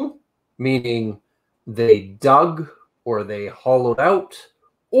keru, meaning they dug or they hollowed out,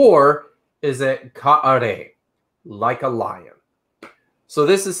 or is it ka'are, like a lion? So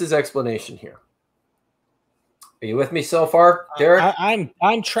this is his explanation here. Are you with me so far, Derek?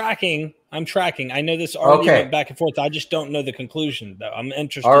 I'm tracking. I know this argument back and forth. I just don't know the conclusion, though. I'm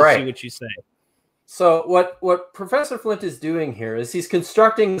interested to see what you say. So what Professor Flint is doing here is he's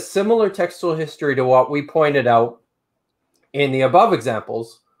constructing a similar textual history to what we pointed out in the above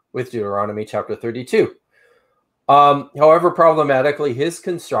examples with Deuteronomy chapter 32. However, problematically, his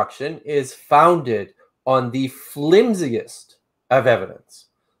construction is founded on the flimsiest of evidence.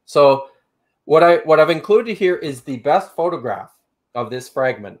 So what I've included here is the best photograph of this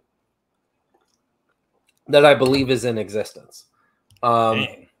fragment that I believe is in existence.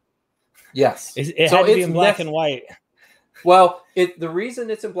 Yes. It had to be in black and white. Well, the reason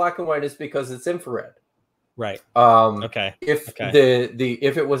it's in black and white is because it's infrared. Right.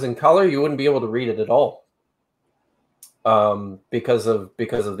 If it was in color, you wouldn't be able to read it at all. Because of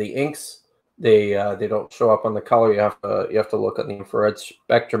the inks, they don't show up on the color. You have to look at the infrared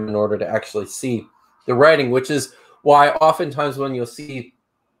spectrum in order to actually see the writing, which is why oftentimes when you'll see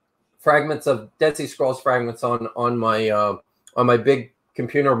fragments of Dead Sea Scrolls fragments on my big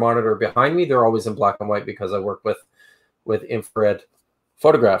computer monitor behind me, they're always in black and white because I work with infrared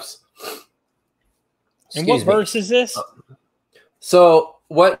photographs. And what verse is this? So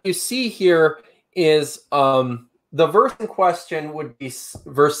what you see here is the verse in question would be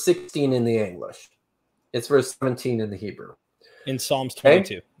verse 16 in the English. It's verse 17 in the Hebrew. In Psalms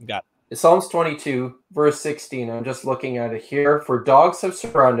 22. Okay? Got it. Psalms 22, verse 16. I'm just looking at it here. For dogs have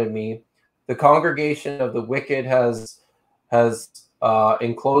surrounded me. The congregation of the wicked has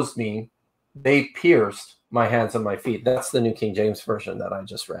enclosed me. They pierced my hands and my feet. That's the New King James Version that I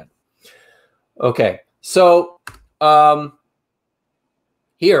just read. Okay. So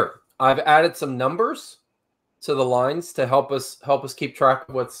here I've added some numbers to the lines to help us keep track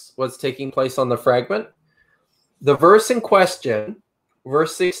of what's taking place on the fragment. The verse in question,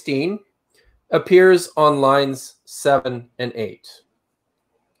 verse 16, appears on lines 7 and 8.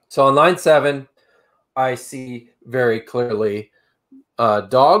 So on line 7, I see very clearly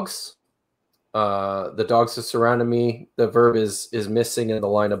dogs. The dogs are surrounding me. The verb is missing in the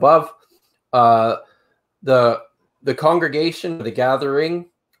line above. The congregation, the gathering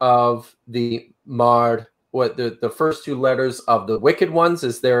of the Mard, what the first two letters of the wicked ones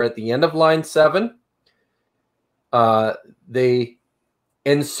is there at the end of line 7. They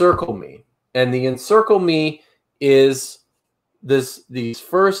encircle me, and the encircle me is these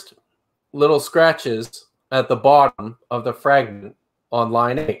first little scratches at the bottom of the fragment on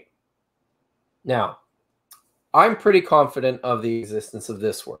line 8. Now, I'm pretty confident of the existence of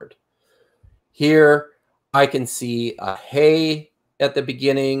this word. Here, I can see a hey at the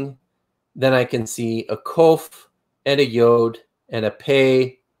beginning. Then I can see a kof and a yod and a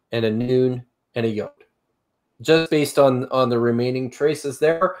pei and a noon and a yod. Just based on the remaining traces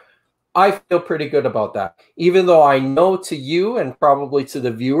there, I feel pretty good about that. Even though I know to you and probably to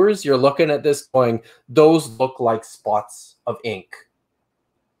the viewers, you're looking at this going, those look like spots of ink.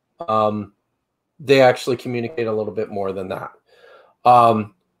 They actually communicate a little bit more than that.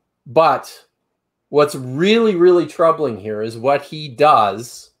 But what's really, really troubling here is what he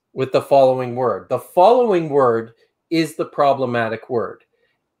does with the following word. The following word is the problematic word.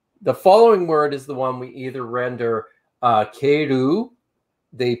 The following word is the one we either render keru,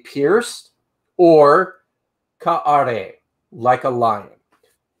 they pierced, or ka'are, like a lion.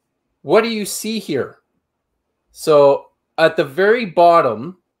 What do you see here? So at the very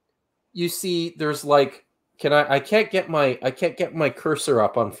bottom, you see there's like, I can't get my cursor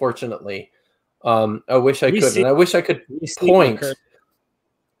up, unfortunately. I wish I could, and I wish I could point.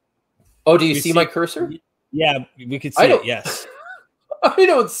 Oh, do you see my cursor? Yeah, we could see it, yes. I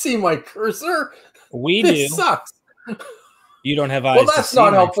don't see my cursor. We this do. Sucks. You don't have eyes. Well, that's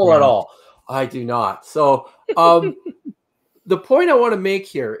not helpful at all. I do not. So the point I want to make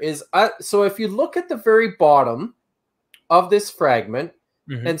here is, so if you look at the very bottom of this fragment,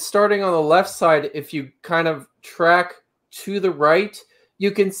 and starting on the left side, if you kind of track to the right, you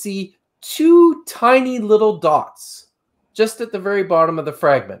can see two tiny little dots just at the very bottom of the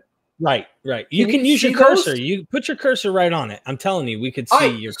fragment. Right. You can use your cursor. You put your cursor right on it. I'm telling you, we could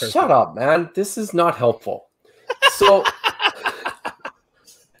see your cursor. Shut up, man. This is not helpful. So,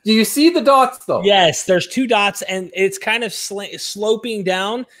 do you see the dots, though? Yes, there's two dots, and it's kind of sloping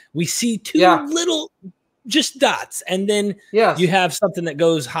down. We see two little just dots, and then you have something that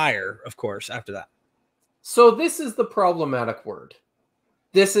goes higher, of course, after that. So this is the problematic word.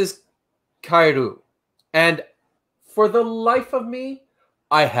 This is kairu. And for the life of me,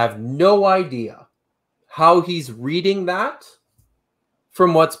 I have no idea how he's reading that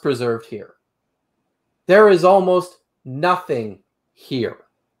from what's preserved here. There is almost nothing here.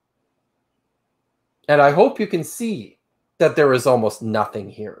 And I hope you can see that there is almost nothing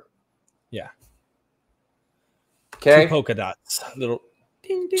here. Yeah. Okay. Two polka dots. Little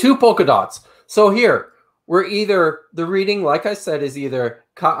ding, ding. Two polka dots. So here, we're either, the reading, like I said, is either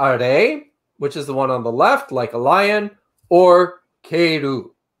ka'are, which is the one on the left, like a lion, or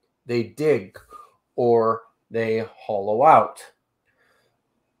keru, they dig, or they hollow out.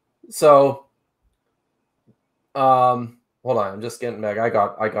 So, hold on, I'm just getting back. I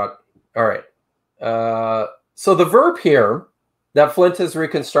got, all right. So the verb here that Flint has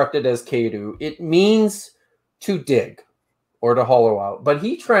reconstructed as keru, it means to dig or to hollow out, but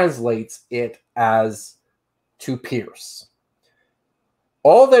he translates it as to pierce.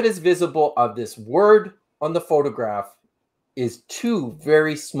 All that is visible of this word on the photograph is two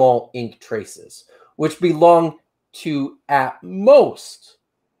very small ink traces, which belong to, at most,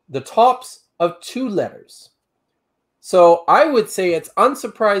 the tops of two letters. So I would say it's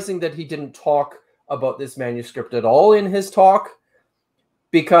unsurprising that he didn't talk about this manuscript at all in his talk,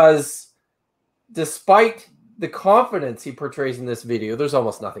 because despite the confidence he portrays in this video, there's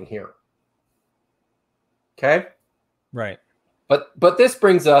almost nothing here. Okay? Right. But this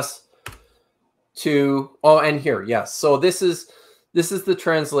brings us to, oh, and here, yes. So this is the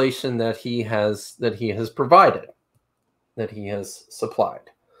translation that he has provided, that he has supplied.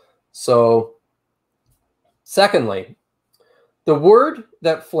 So secondly, the word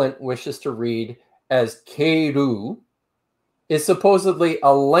that Flint wishes to read as keru is supposedly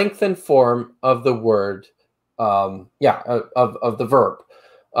a lengthened form of the word, of the verb.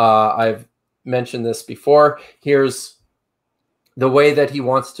 I've mentioned this before. Here's the way that he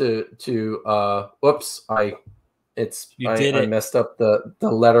wants to whoops, I messed up the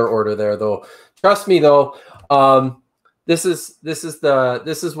letter order there, though. Trust me, though. This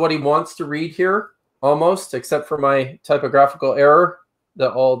is what he wants to read here, almost, except for my typographical error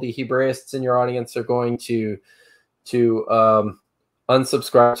that all the Hebraists in your audience are going to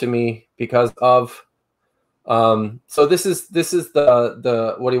unsubscribe to me because of. So this is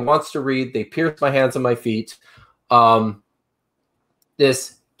the what he wants to read. They pierced my hands and my feet.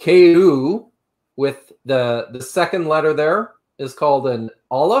 This keru with the second letter there is called an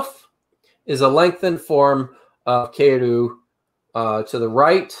aleph, is a lengthened form of keru to the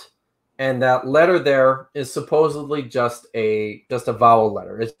right, and that letter there is supposedly just a vowel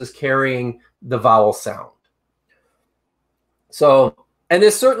letter. It's just carrying the vowel sound. So, and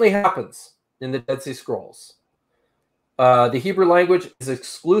this certainly happens in the Dead Sea Scrolls. The Hebrew language is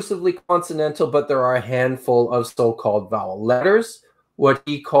exclusively consonantal, but there are a handful of so-called vowel letters, what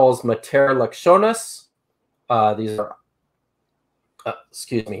he calls mater lakshonas. These are,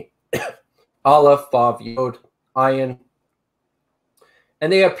 excuse me, Aleph, Vav, Yod, Ayin.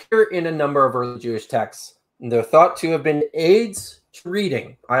 And they appear in a number of early Jewish texts. And they're thought to have been aids to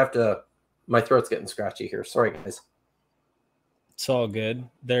reading. My throat's getting scratchy here. Sorry, guys. It's all good.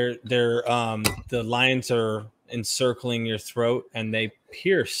 The lines are encircling your throat and they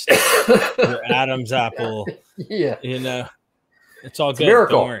pierced your Adam's apple. Yeah. You know, it's all good. A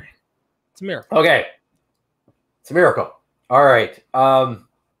miracle. Don't worry. It's a miracle. Okay. It's a miracle. All right.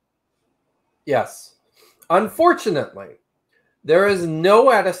 Yes. Unfortunately, there is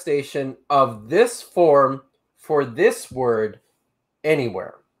no attestation of this form for this word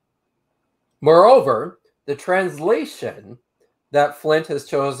anywhere. Moreover, the translation that Flint has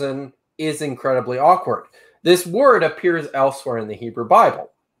chosen is incredibly awkward. This word appears elsewhere in the Hebrew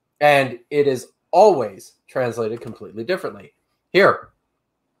Bible, and it is always translated completely differently. Here,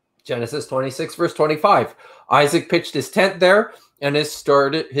 Genesis 26, verse 25. Isaac pitched his tent there, and his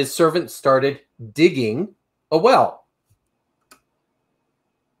servant started digging a well.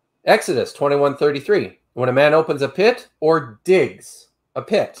 Exodus 21:33. When a man opens a pit or digs a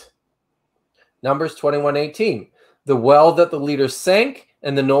pit. Numbers 21:18. The well that the leaders sank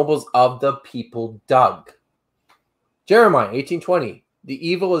and the nobles of the people dug. Jeremiah 18:20. The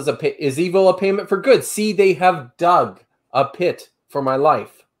evil is evil a payment for good. See, they have dug a pit for my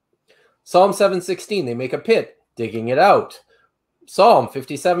life. Psalm 7:16. They make a pit, digging it out. Psalm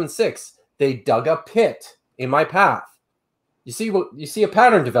 57:6. They dug a pit in my path. You see a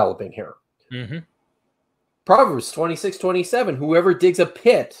pattern developing here. Mm-hmm. Proverbs 26:27. Whoever digs a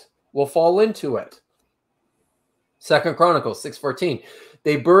pit will fall into it. 2 Chronicles 6:14.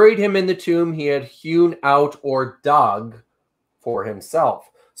 They buried him in the tomb he had hewn out or dug for himself.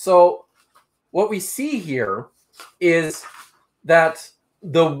 So what we see here is that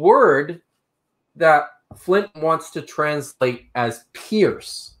the word that Flint wants to translate as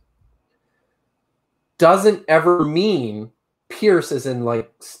pierce doesn't ever mean pierce as in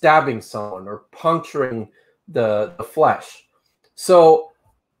like stabbing someone or puncturing the flesh. So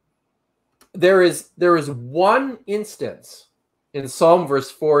there is one instance in Psalm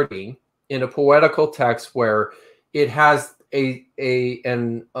verse 40 in a poetical text where it has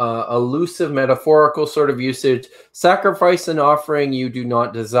an elusive metaphorical sort of usage. Sacrifice and offering you do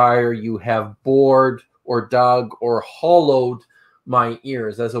not desire. You have bored or dug or hollowed my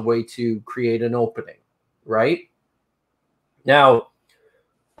ears, as a way to create an opening, right? Now,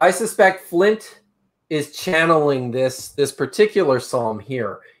 I suspect Flint is channeling this particular psalm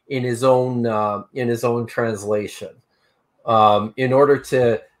here in his own translation, in order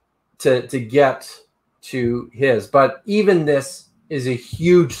to get to his. But even this is a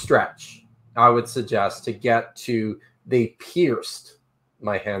huge stretch, I would suggest, to get to they pierced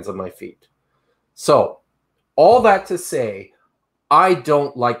my hands and my feet. So all that to say, I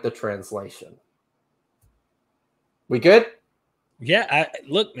don't like the translation. We good? Yeah,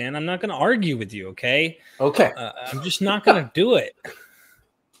 look, man, I'm not going to argue with you, okay? Okay. I'm just not going to do it.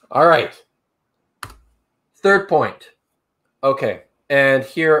 All right. Third point. Okay. And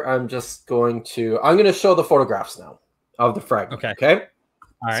here I'm going to show the photographs now of the fragment. Okay. All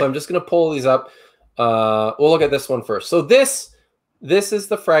right. So I'm just going to pull these up. We'll look at this one first. So this is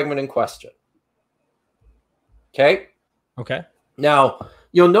the fragment in question. Okay. Okay. Now,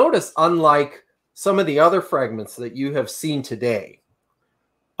 you'll notice, unlike some of the other fragments that you have seen today,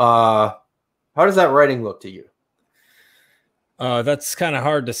 how does that writing look to you? That's kind of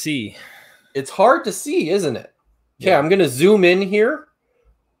hard to see. It's hard to see, isn't it? Okay, Yeah. I'm going to zoom in here.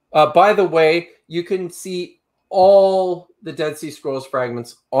 By the way, you can see all the Dead Sea Scrolls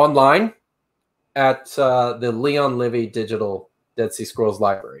fragments online at the Leon Livy Digital Dead Sea Scrolls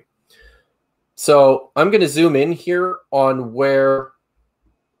Library. So I'm going to zoom in here on where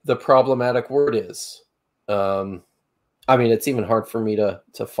the problematic word is. I mean, it's even hard for me to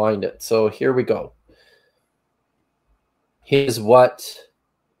find it. So here we go. Here's what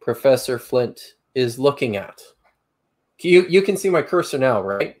Professor Flint is looking at. You can see my cursor now,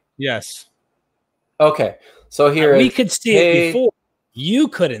 right? Yes. Okay. So here we could see it before. You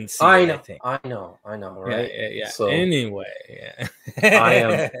couldn't see I it, know, I think. I know, right? Yeah. So anyway, yeah. I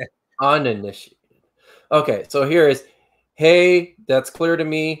am uninitiated. Okay, so here is hey, that's clear to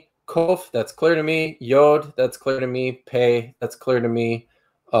me. Kof, that's clear to me. Yod, that's clear to me. Pei, that's clear to me.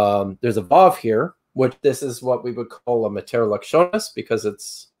 There's a vav here, which this is what we would call a mater lakshonas, because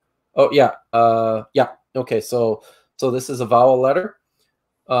it's okay, so this is a vowel letter.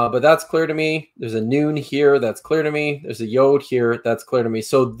 But that's clear to me. There's a noon here. That's clear to me. There's a yod here. That's clear to me.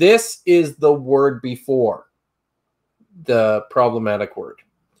 So this is the word before the problematic word.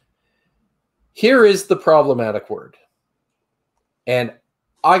 Here is the problematic word. And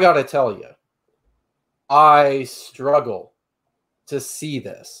I got to tell you, I struggle to see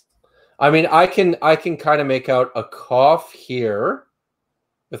this. I mean, I can kind of make out a cough here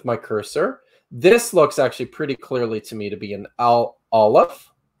with my cursor. This looks actually pretty clearly to me to be an aleph.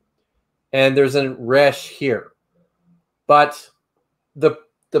 And there's a resh here. But the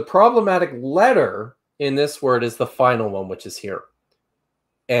problematic letter in this word is the final one, which is here.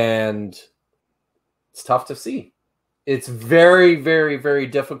 And it's tough to see. It's very, very, very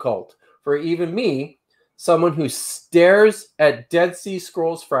difficult for even me, someone who stares at Dead Sea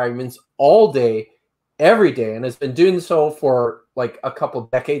Scrolls fragments all day, every day, and has been doing so for like a couple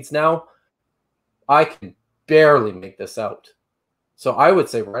decades now. I can barely make this out. So I would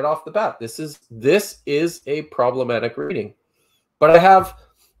say right off the bat, this is a problematic reading. But I have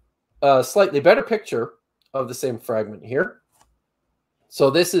a slightly better picture of the same fragment here. So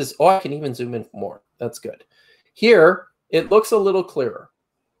this is, oh, I can even zoom in more. That's good. Here, it looks a little clearer.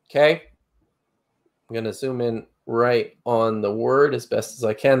 Okay. I'm going to zoom in right on the word as best as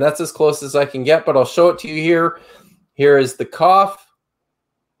I can. That's as close as I can get, but I'll show it to you here. Here is the cough,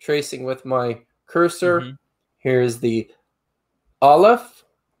 tracing with my cursor. Mm-hmm. Here's the aleph,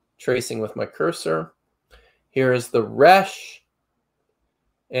 tracing with my cursor. Here is the resh.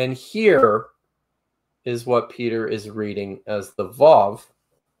 And here is what Peter is reading as the vav,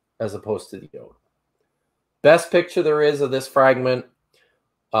 as opposed to the yod. Best picture there is of this fragment.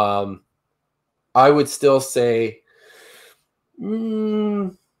 I would still say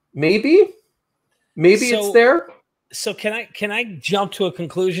maybe it's there. So can I jump to a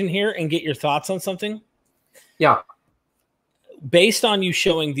conclusion here and get your thoughts on something? Yeah. Based on you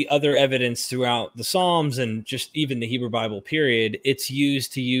showing the other evidence throughout the Psalms and just even the Hebrew Bible period, it's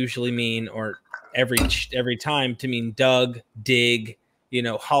used to usually mean, or every time to mean dug, dig,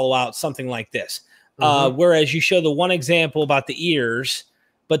 hollow out, something like this. Whereas you show the one example about the ears,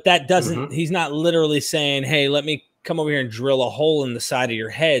 but that doesn't, he's not literally saying, hey, let me come over here and drill a hole in the side of your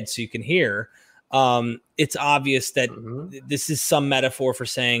head so you can hear. It's obvious that this is some metaphor for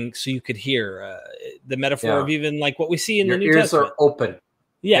saying, so you could hear the metaphor of even like what we see in the New Testament. Your ears are open.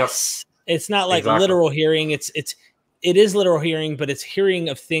 Yes. Yep. It's not like literal hearing. It is literal hearing, but it's hearing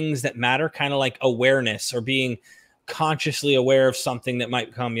of things that matter, kind of like awareness or being consciously aware of something that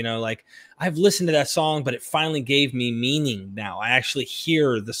might come, like I've listened to that song, but it finally gave me meaning. Now I actually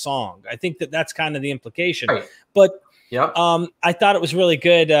hear the song. I think that that's kind of the implication, but I thought it was really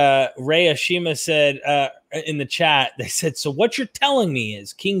good. Ray Ashima said in the chat, they said, so what you're telling me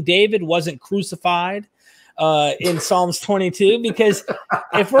is King David wasn't crucified in Psalms 22, because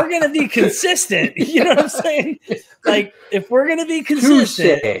if we're going to be consistent, you know what I'm saying? Like if we're going to be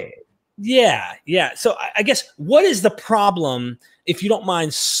consistent, yeah. So I guess what is the problem, if you don't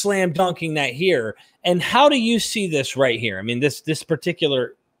mind slam dunking that here? And how do you see this right here? I mean, this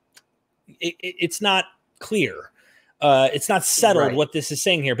particular, it's not clear. It's not settled what this is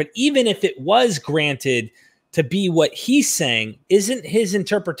saying here. But even if it was granted to be what he's saying, isn't his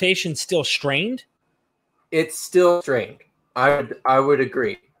interpretation still strained? It's still strained. I would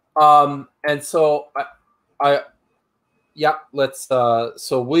agree. And so let's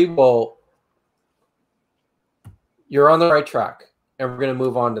so we will, you're on the right track, and we're going to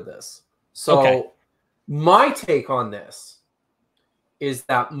move on to this. So my take on this is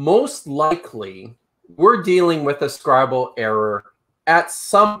that most likely we're dealing with a scribal error at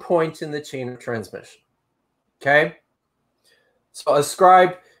some point in the chain of transmission. Okay? So a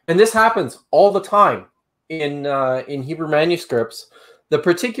scribe, and this happens all the time in Hebrew manuscripts. The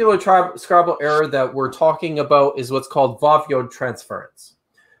particular scribal error that we're talking about is what's called vav yod transference.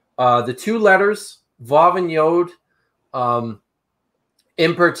 The two letters, vav and yod,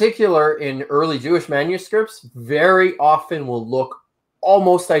 in particular in early Jewish manuscripts, very often will look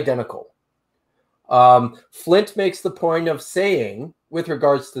almost identical. Flint makes the point of saying, with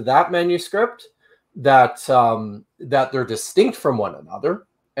regards to that manuscript, that that they're distinct from one another,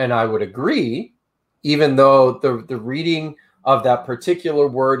 and I would agree, even though the reading of that particular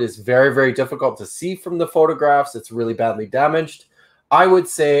word is very, very difficult to see from the photographs. It's really badly damaged. I would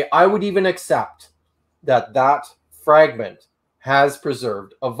say I would even accept that that fragment has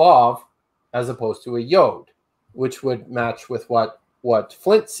preserved a vav as opposed to a yod, which would match with what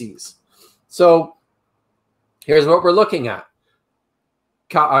Flint sees. So here's what we're looking at.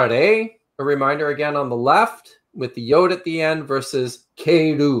 Ka'are, a reminder again on the left with the yod at the end, versus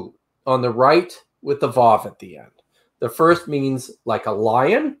keru on the right with the vav at the end. The first means like a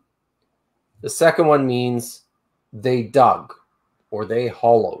lion. The second one means they dug or they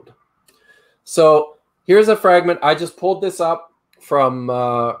hollowed. So here's a fragment. I just pulled this up from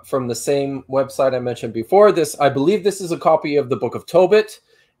the same website I mentioned before. I believe this is a copy of the Book of Tobit.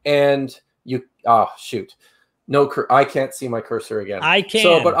 And you, shoot. No, I can't see my cursor again. I can.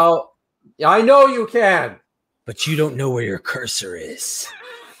 So, but I know you can. But you don't know where your cursor is.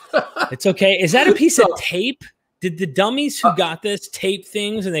 It's okay. Is that a piece of tape? Did the dummies who got this tape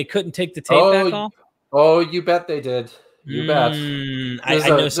things and they couldn't take the tape back off? Oh, you bet they did. You bet. I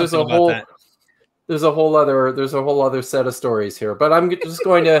know something about that. There's a whole other set of stories here. But I'm just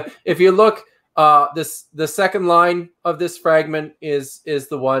going to, if you look, the second line of this fragment is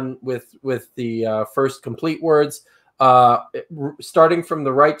the one with the first complete words, starting from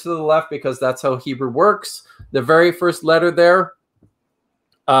the right to the left, because that's how Hebrew works. The very first letter there,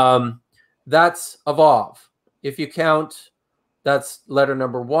 that's a vav. If you count, that's letter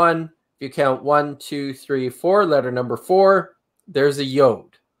number 1. If you count 1, 2, 3, 4, letter number 4, there's a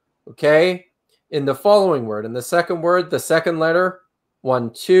yod. Okay. In the following word, in the second word, the second letter,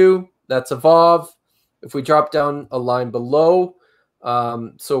 1, 2. That's a vav. If we drop down a line below,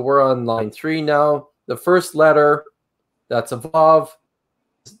 so we're on line 3 now. The first letter, that's a vav.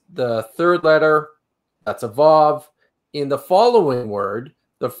 The third letter, that's a vav. In the following word,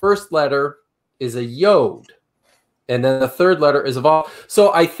 the first letter is a yod. And then the third letter is a vav.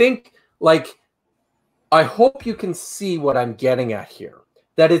 So I think, I hope you can see what I'm getting at here.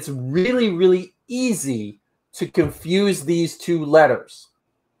 That it's really, really easy to confuse these two letters.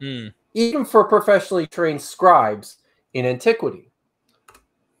 Even for professionally trained scribes in antiquity.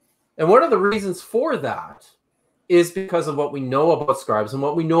 And one of the reasons for that is because of what we know about scribes and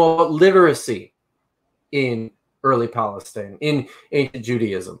what we know about literacy in early Palestine, in ancient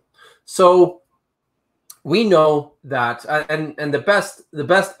Judaism. So we know that, and the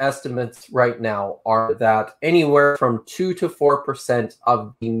best estimates right now are that anywhere from 2 to 4%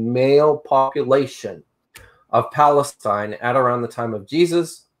 of the male population of Palestine at around the time of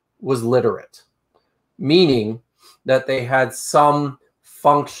Jesus was literate, meaning that they had some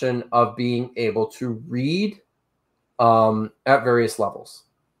function of being able to read at various levels.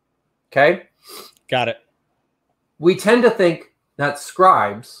 Okay? Got it. We tend to think that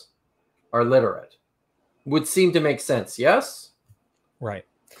scribes are literate. Would seem to make sense, yes? Right.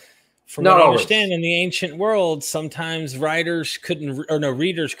 From what I understand, in the ancient world, sometimes readers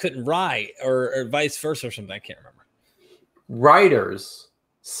couldn't write, or vice versa or something. I can't remember.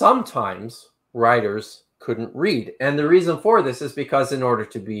 Sometimes writers couldn't read. And the reason for this is because in order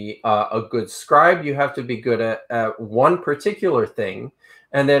to be a good scribe, you have to be good at one particular thing,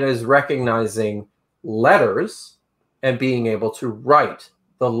 and that is recognizing letters and being able to write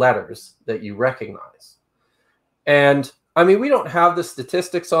the letters that you recognize. And I mean, we don't have the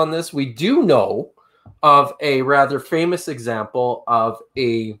statistics on this. We do know of a rather famous example of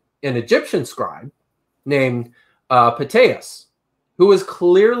an Egyptian scribe named Ptahus, who was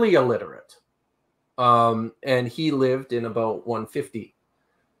clearly illiterate. And he lived in about 150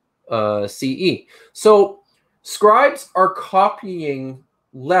 CE. So scribes are copying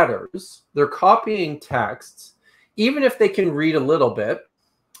letters. They're copying texts, even if they can read a little bit.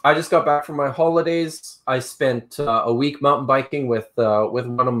 I just got back from my holidays. I spent a week mountain biking with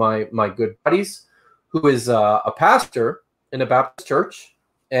one of my good buddies, who is a pastor in a Baptist church,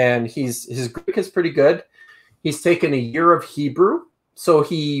 and his Greek is pretty good. He's taken a year of Hebrew, so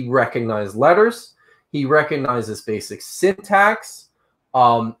he recognized letters. He recognizes basic syntax.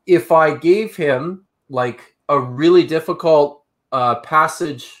 If I gave him like a really difficult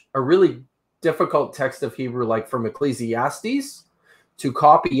passage, a really difficult text of Hebrew, like from Ecclesiastes, to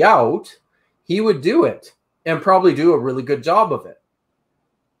copy out, he would do it and probably do a really good job of it.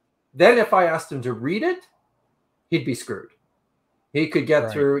 Then if I asked him to read it, he'd be screwed. He could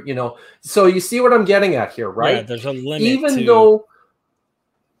get through, you know. So you see what I'm getting at here, right? Yeah, there's a limit.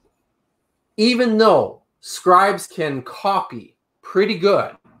 Even though scribes can copy pretty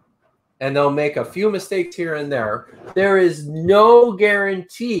good, and they'll make a few mistakes here and there is no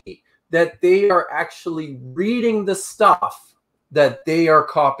guarantee that they are actually reading the stuff that they are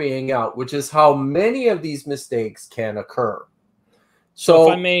copying out, which is how many of these mistakes can occur. So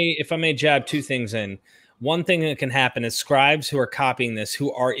if I may jab two things in. One thing that can happen is scribes who are copying this,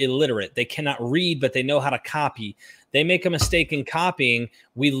 who are illiterate, they cannot read, but they know how to copy. They make a mistake in copying.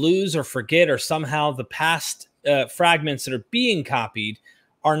 We lose or forget, or somehow the past fragments that are being copied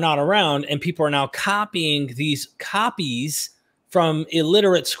are not around, and people are now copying these copies from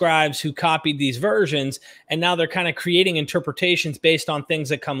illiterate scribes who copied these versions, and now they're kind of creating interpretations based on things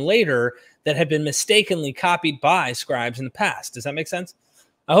that come later that have been mistakenly copied by scribes in the past. Does that make sense?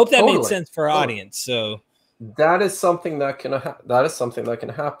 I hope that made sense for our audience. So that is something that can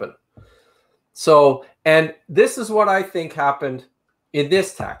happen. So, and this is what I think happened in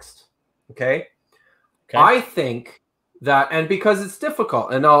this text. Okay. I think that, and because it's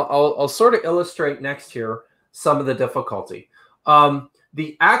difficult, and I'll sort of illustrate next here some of the difficulty.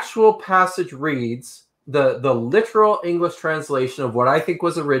 The actual passage reads, the literal English translation of what I think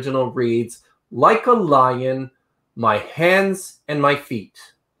was original reads, like a lion, my hands and my feet.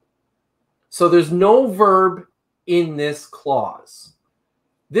 So there's no verb in this clause.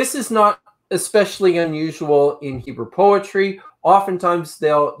 This is not especially unusual in Hebrew poetry. Oftentimes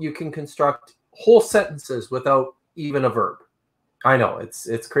you can construct whole sentences without even a verb. I know,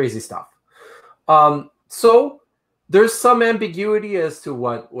 it's crazy stuff. So there's some ambiguity as to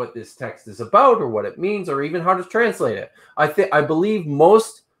what this text is about, or what it means, or even how to translate it. I believe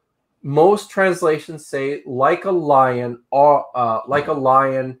most translations say like a lion, or like a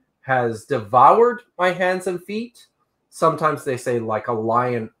lion has devoured my hands and feet. Sometimes they say like a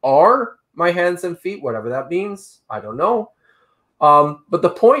lion are my hands and feet, whatever that means. I don't know. But the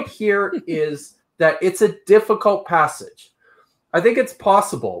point here is that it's a difficult passage. I think it's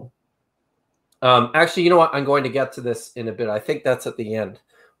possible. Actually, you know what? I'm going to get to this in a bit. I think that's at the end.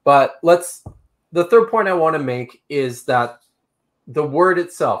 But the third point I want to make is that the word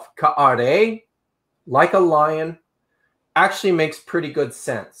itself, ka'are, like a lion, actually makes pretty good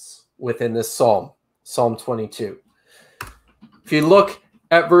sense within this psalm, Psalm 22. If you look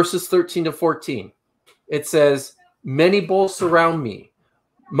at verses 13 to 14, it says, many bulls surround me.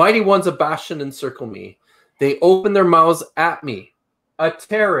 Mighty ones of Bashan encircle me. They open their mouths at me, a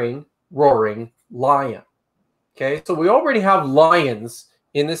tearing, roaring lion. Okay, so we already have lions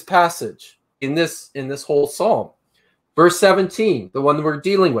in this passage, in this whole psalm. Verse 17, the one that we're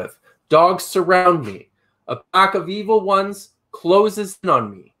dealing with. Dogs surround me. A pack of evil ones closes in on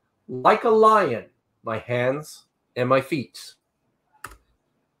me. Like a lion, my hands and my feet.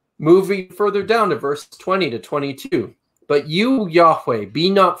 Moving further down to verse 20 to 22. But you, Yahweh, be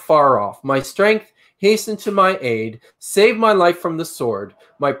not far off. My strength, hasten to my aid. Save my life from the sword,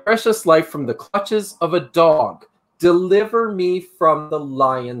 my precious life from the clutches of a dog. Deliver me from the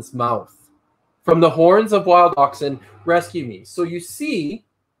lion's mouth. From the horns of wild oxen, rescue me. So you see,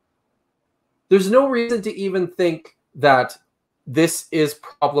 there's no reason to even think that this is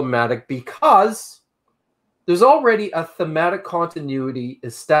problematic, because there's already a thematic continuity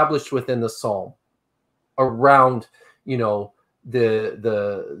established within the psalm around, you know,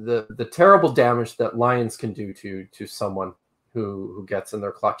 the terrible damage that lions can do to someone who gets in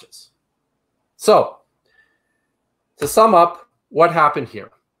their clutches. So, to sum up, what happened here?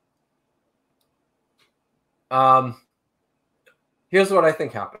 Here's what I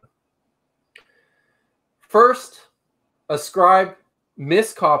think happened. First, a scribe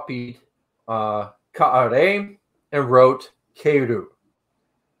miscopied ka'are and wrote keiru,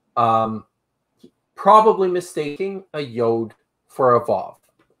 probably mistaking a yod for a vav.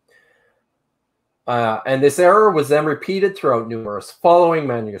 And this error was then repeated throughout numerous following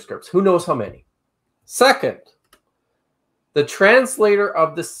manuscripts. Who knows how many? Second, the translator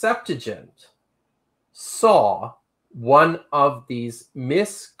of the Septuagint saw one of these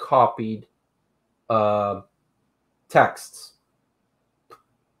miscopied texts.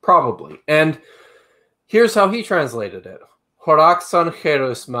 Probably. And here's how he translated it. Horaksan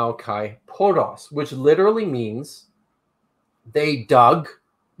cheros malkai podos, which literally means they dug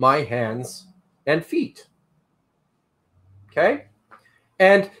my hands and feet. Okay?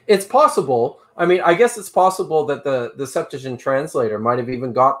 And it's possible, I mean, I guess it's possible that the Septuagint translator might have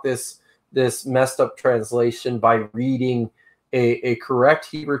even got this messed up translation by reading a correct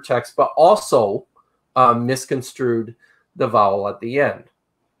Hebrew text, but also misconstrued the vowel at the end.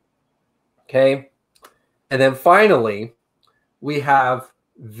 Okay? And then finally, we have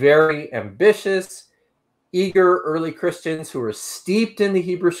very ambitious, eager early Christians who are steeped in the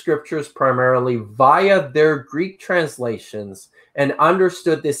Hebrew scriptures primarily via their Greek translations and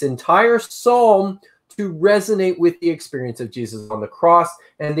understood this entire psalm to resonate with the experience of Jesus on the cross,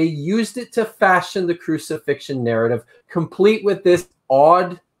 and they used it to fashion the crucifixion narrative, complete with this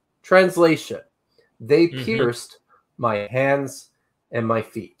odd translation. They pierced my hands and my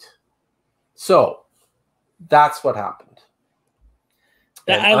feet. So that's what happened.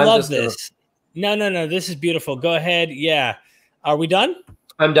 And I love this. No. This is beautiful. Go ahead. Yeah. Are we done?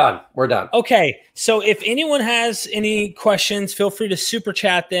 I'm done. We're done. Okay. So if anyone has any questions, feel free to super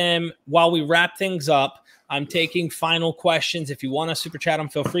chat them while we wrap things up. I'm taking final questions. If you want to super chat them,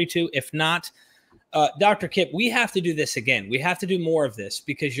 feel free to. If not, Dr. Kipp, we have to do this again. We have to do more of this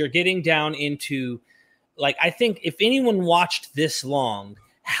because you're getting down into, like, I think if anyone watched this long,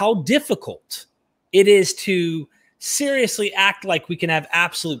 how difficult it is to seriously act like we can have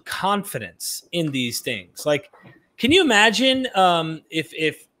absolute confidence in these things. Like, can you imagine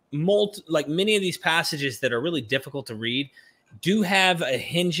if many of these passages that are really difficult to read do have a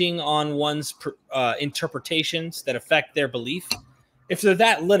hinging on one's interpretations that affect their belief? If they're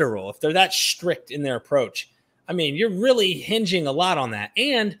that literal, if they're that strict in their approach, I mean, you're really hinging a lot on that.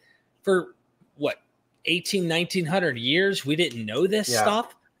 And for what, 1900 years, we didn't know this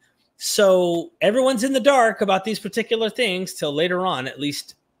stuff. So everyone's in the dark about these particular things till later on, at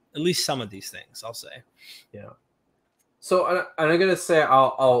least some of these things, I'll say. Yeah. So I'm going to say,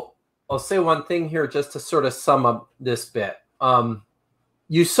 I'll say one thing here just to sort of sum up this bit.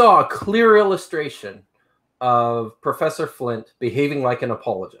 You saw a clear illustration of Professor Flint behaving like an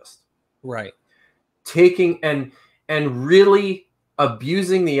apologist, right? Taking and really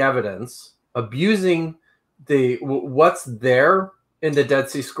abusing the evidence, abusing what's there in the Dead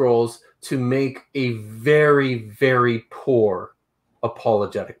Sea Scrolls to make a very, very poor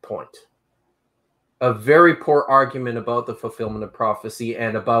apologetic point, a very poor argument about the fulfillment of prophecy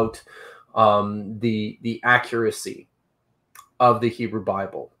and about the accuracy of the Hebrew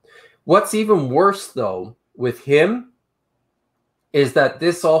Bible. What's even worse, though, with him is that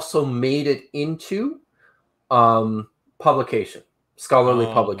this also made it into publication, scholarly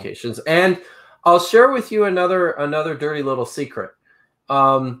publications. And I'll share with you another dirty little secret.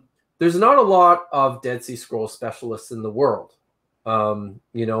 There's not a lot of Dead Sea Scrolls specialists in the world. You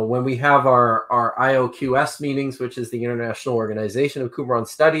know, when we have our IOQS meetings, which is the International Organization of Qumran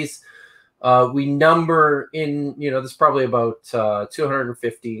Studies, we number in, you know, there's probably about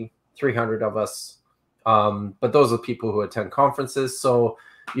 250, 300 of us. But those are people who attend conferences. So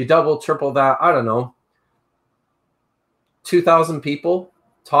you double, triple that, I don't know, 2,000 people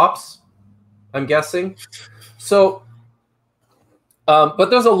tops, I'm guessing. So, but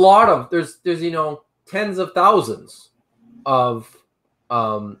there's a lot of, there's, you know, tens of thousands of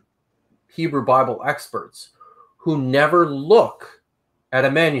Hebrew Bible experts who never look at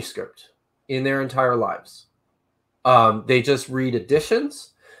a manuscript in their entire lives. They just read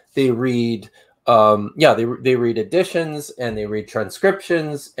editions. They read, they read editions and they read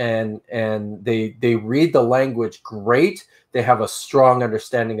transcriptions and they read the language great. They have a strong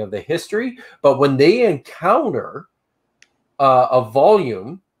understanding of the history. But when they encounter a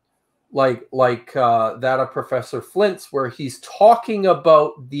volume like that of Professor Flint's, where he's talking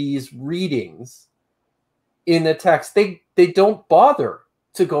about these readings in the text, they don't bother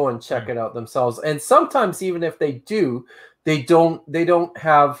to go and check it out themselves. And sometimes even if they do, they don't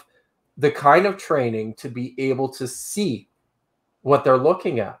have the kind of training to be able to see what they're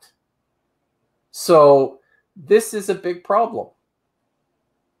looking at. So this is a big problem.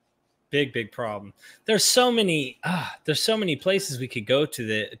 Big problem. There's so many places we could go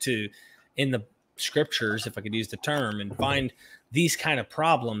to in the scriptures, if I could use the term, and find these kind of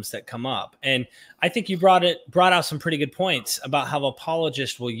problems that come up. And I think you brought out some pretty good points about how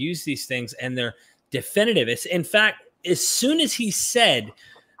apologists will use these things and they're definitive. It's, in fact, as soon as he said,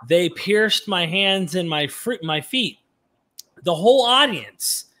 "They pierced my hands and my feet," the whole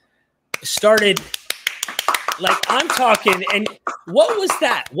audience started, like, I'm talking. And what was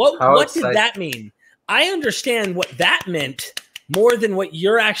that? What did that mean? I understand what that meant more than what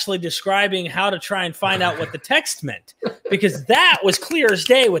you're actually describing, how to try and find out what the text meant, because that was clear as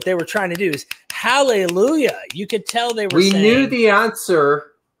day. What they were trying to do is hallelujah. You could tell they were saying, knew the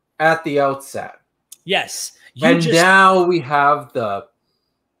answer at the outset. Yes. Now we have the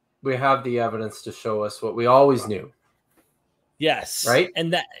evidence to show us what we always knew. Yes. Right?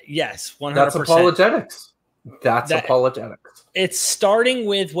 And that, yes, 100%. That's apologetics. That's apologetics. It's starting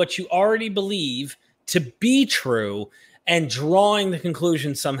with what you already believe to be true and drawing the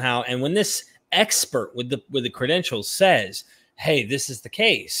conclusion somehow. And when this expert with the credentials says, "Hey, this is the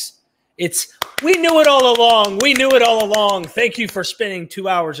case," it's, we knew it all along. We knew it all along. Thank you for spending 2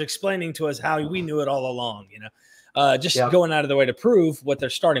 hours explaining to us how we knew it all along. You know, going out of the way to prove what they're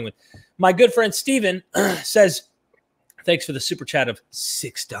starting with. My good friend Steven says, thanks for the super chat of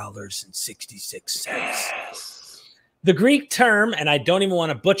 $6.66. Yes. The Greek term, and I don't even want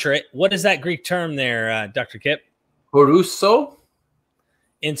to butcher it. What is that Greek term there, Dr. Kipp? Horuso.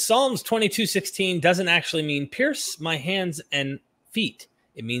 In Psalms 22:16 doesn't actually mean pierce my hands and feet.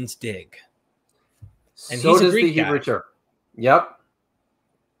 It means dig. And so he's does a Greek the Hebrew guy. term. Yep.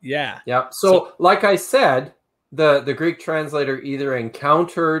 Yeah. Yep. So like I said, the Greek translator either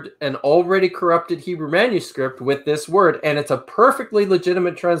encountered an already corrupted Hebrew manuscript with this word, and it's a perfectly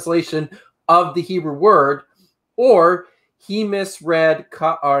legitimate translation of the Hebrew word, or he misread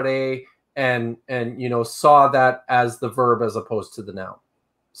ka'are and saw that as the verb as opposed to the noun.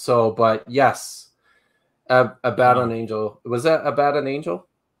 So, but yes, about an angel. Was that about an angel?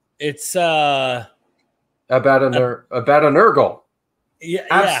 It's about an ergo. Yeah,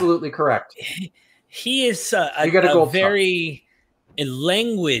 absolutely correct. He is a very in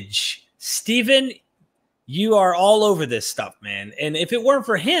language. Stephen, you are all over this stuff, man. And if it weren't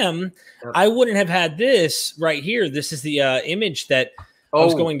for him, I wouldn't have had this right here. This is the image that I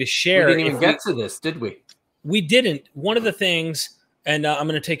was going to share. We didn't even get to this, did we? We didn't. One of the things, and I'm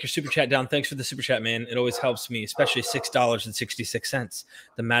going to take your super chat down. Thanks for the super chat, man. It always helps me, especially $6.66,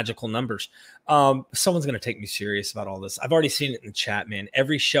 the magical numbers. Someone's going to take me serious about all this. I've already seen it in the chat, man.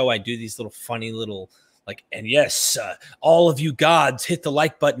 Every show I do these little funny little, like, and yes, all of you gods hit the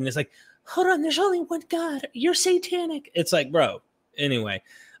like button. It's like, hold on, there's only one God. You're satanic. It's like, bro. Anyway,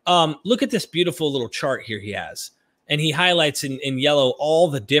 look at this beautiful little chart here he has. And he highlights in yellow all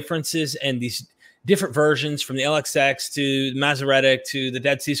the differences and these different versions from the LXX to the Masoretic to the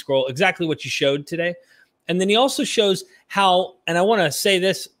Dead Sea Scroll, exactly what you showed today. And then he also shows how, and I want to say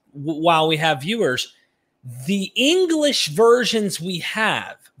this while we have viewers, the English versions we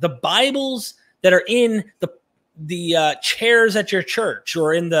have, the Bibles that are in the chairs at your church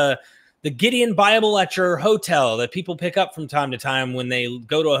or in the Gideon Bible at your hotel that people pick up from time to time when they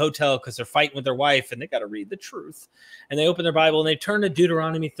go to a hotel because they're fighting with their wife and they got to read the truth. And they open their Bible and they turn to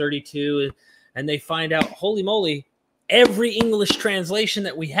Deuteronomy 32 and they find out, holy moly, every English translation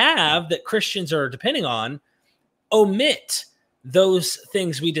that we have that Christians are depending on omit those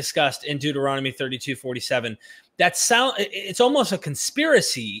things we discussed in Deuteronomy 32:47. It's almost a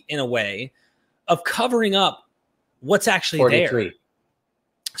conspiracy in a way of covering up what's actually 43. There.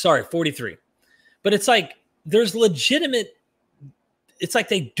 Sorry, 43. But it's like there's legitimate, it's like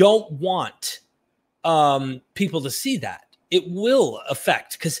they don't want people to see that. It will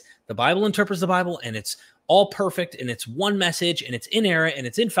affect, because the Bible interprets the Bible and it's all perfect and it's one message and it's inerrant and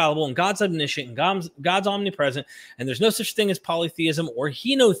it's infallible and God's omniscient and God's omnipresent and there's no such thing as polytheism or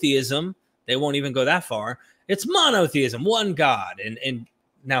henotheism. They won't even go that far. It's monotheism, one God. And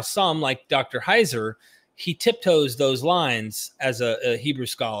now some, like Dr. Heiser, he tiptoes those lines as a Hebrew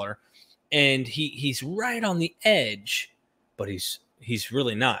scholar, and he's right on the edge, but he's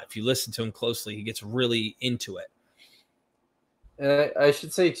really not. If you listen to him closely, he gets really into it. And I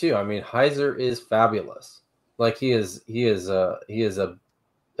should say too, I mean, Heiser is fabulous. Like he is a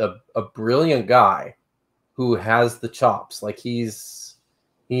brilliant guy who has the chops. Like he is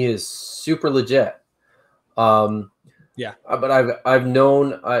super legit. Yeah. But I've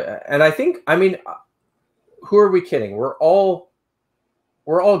known, and I think, I mean, who are we kidding? We're all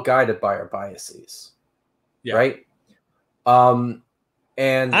guided by our biases, right?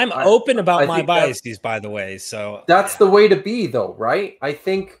 And I'm open about my biases, by the way. So that's the way to be, though, right? I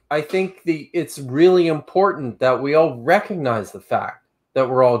think it's really important that we all recognize the fact that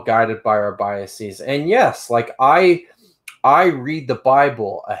we're all guided by our biases. And yes, like I read the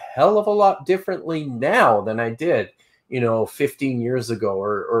Bible a hell of a lot differently now than I did, 15 years ago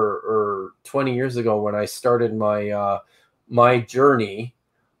or 20 years ago when I started my my journey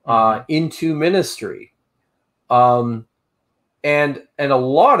into ministry. And a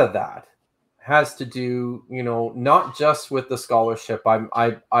lot of that has to do, not just with the scholarship.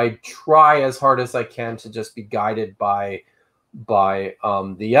 I try as hard as I can to just be guided by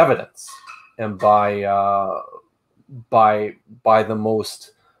the evidence and by the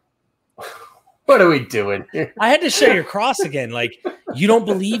most. What are we doing here? I had to show your cross again. Like, you don't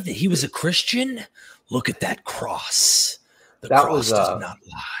believe that he was a Christian? Look at that cross. The cross does not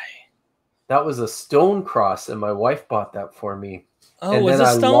lie. That was a stone cross, and my wife bought that for me. Oh, and was then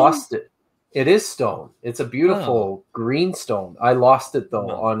it stone? I lost it. It is stone. It's a beautiful green stone. I lost it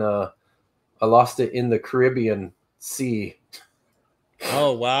though I lost it in the Caribbean Sea.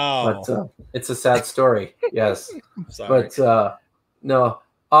 Oh wow! But it's a sad story. Yes, sorry. But no.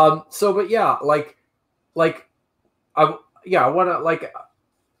 But yeah, I want to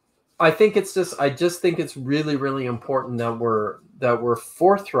I just think it's really, really important that we're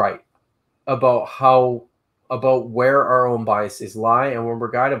forthright about where our own biases lie and when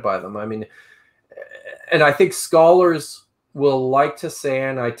we're guided by them. I mean, and I think scholars will like to say,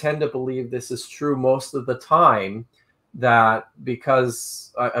 and I tend to believe this is true most of the time, that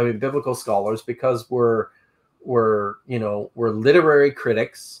because biblical scholars, because we're literary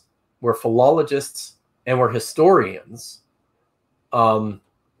critics, we're philologists, and we're historians.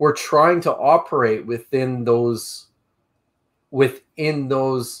 We're trying to operate within the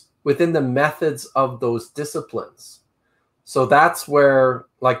methods of those disciplines. So that's where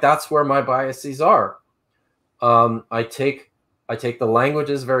my biases are. I take the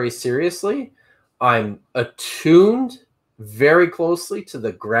languages very seriously. I'm attuned very closely to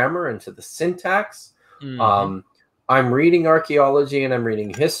the grammar and to the syntax. I'm reading archaeology and I'm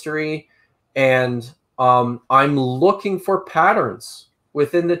reading history, and I'm looking for patterns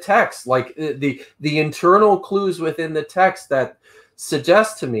within the text, like the internal clues within the text that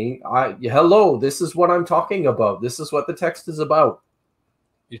suggest to me, hello, this is what I'm talking about. This is what the text is about.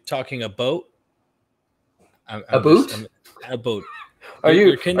 You're talking a boat? A boot? A boat. Are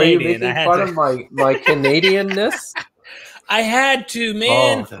you Canadian? making fun of my Canadianness? I had to,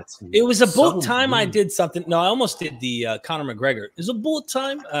 man. Oh, it was about so time mean. I did something. No, I almost did the Conor McGregor. Is it about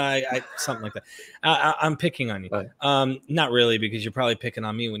time? Something like that. I'm picking on you. Right. Not really, because you're probably picking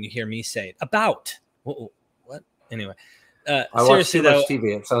on me when you hear me say it. About. What? Anyway. I watch too much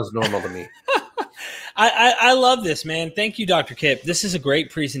TV. It sounds normal to me. I love this, man. Thank you, Dr. Kipp. This is a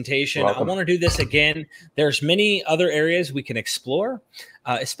great presentation. Welcome. I want to do this again. There's many other areas we can explore,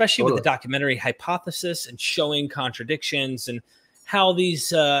 especially with the documentary hypothesis and showing contradictions and how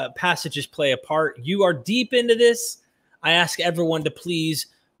these passages play a part. You are deep into this. I ask everyone to please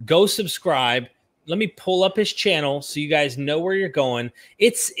go subscribe. Let me pull up his channel so you guys know where you're going.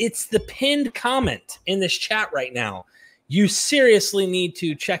 It's the pinned comment in this chat right now. You seriously need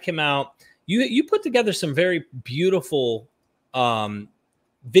to check him out. You put together some very beautiful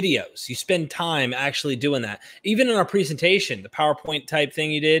videos. You spend time actually doing that. Even in our presentation, the PowerPoint type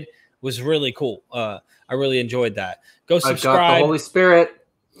thing you did was really cool. I really enjoyed that. Go subscribe. I've got the Holy Spirit.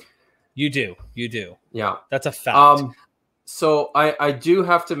 You do. Yeah. That's a fact. So I do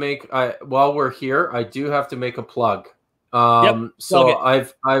have to make, while we're here, I do have to make a plug. So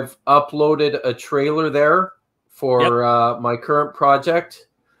I've uploaded a trailer there for my current project.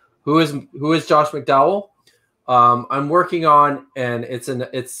 Who is Josh McDowell? I'm working on, and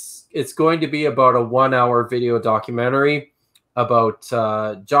it's going to be about a 1-hour video documentary about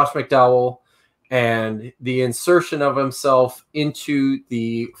Josh McDowell and the insertion of himself into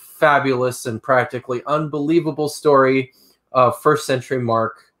the fabulous and practically unbelievable story of first century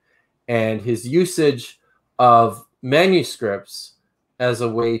Mark and his usage of manuscripts as a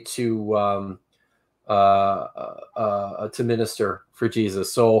way to minister for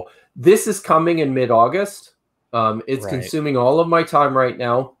Jesus. So this is coming in mid-August. It's consuming all of my time right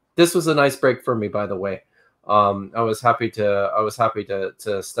now. This was a nice break for me, by the way. I was happy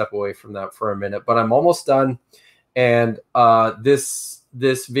to step away from that for a minute, but I'm almost done. And this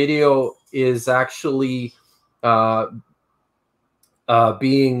video is actually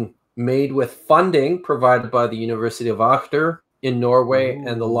being made with funding provided by the University of Agder in Norway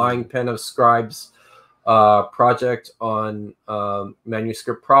and the Lying Pen of Scribes project on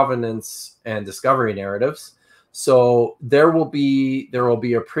manuscript provenance and discovery narratives. So there will be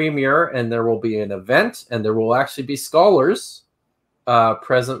a premiere, and there will be an event, and there will actually be scholars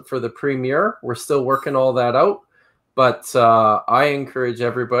present for the premiere. We're still working all that out, but I encourage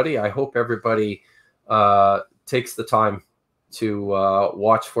everybody. I hope everybody takes the time to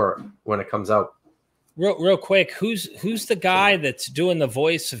watch for it when it comes out. Real quick, who's the guy that's doing the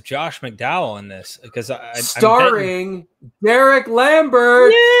voice of Josh McDowell in this? Because starring Derek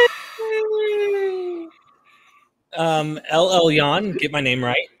Lambert. LL Yan, get my name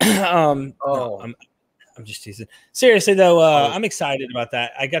right. No, I'm just teasing. Seriously though, I'm excited about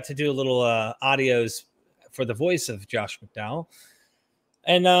that. I got to do a little audios for the voice of Josh McDowell,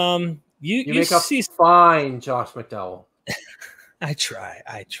 and you make a fine Josh McDowell. I try.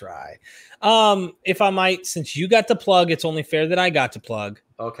 If I might, since you got the plug, it's only fair that I got to plug.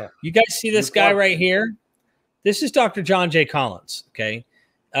 Okay. You guys see this guy right here? This is Dr. John J. Collins. Okay.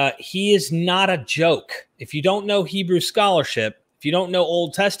 He is not a joke. If you don't know Hebrew scholarship, if you don't know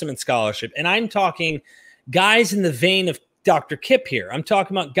Old Testament scholarship, and I'm talking guys in the vein of Dr. Kipp here. I'm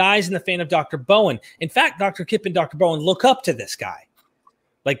talking about guys in the vein of Dr. Bowen. In fact, Dr. Kipp and Dr. Bowen look up to this guy.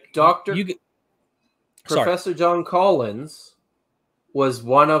 Like Professor John Collins was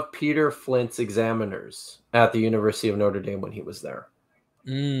one of Peter Flint's examiners at the University of Notre Dame when he was there.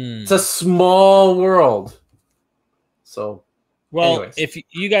 It's a small world. So, well, anyways. If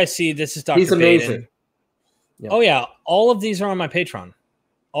you guys see, this is Dr. He's amazing. Yeah. Oh, yeah. All of these are on my Patreon.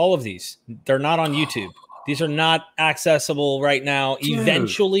 All of these. They're not on YouTube. These are not accessible right now. Dude.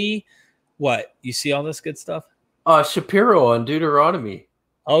 Eventually, what? You see all this good stuff? Shapiro on Deuteronomy.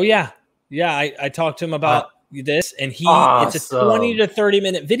 Oh, yeah. Yeah, I talked to him about this, and it's a 20 to 30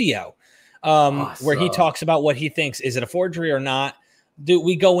 minute video where he talks about what he thinks. Is it a forgery or not? Do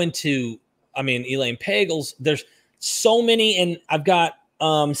we go into, Elaine Pagels, there's so many, and I've got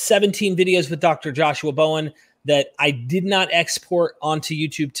 17 videos with Dr. Joshua Bowen. that I did not export onto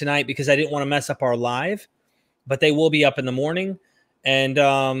YouTube tonight because I didn't want to mess up our live, but they will be up in the morning, and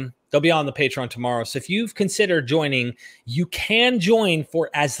they'll be on the Patreon tomorrow. So if you've considered joining, you can join for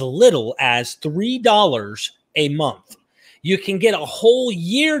as little as $3 a month. You can get a whole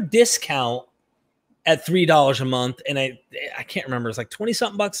year discount at $3 a month. And I can't remember. It's like 20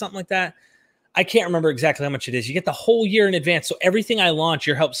 something bucks, something like that. I can't remember exactly how much it is. You get the whole year in advance. So everything I launch,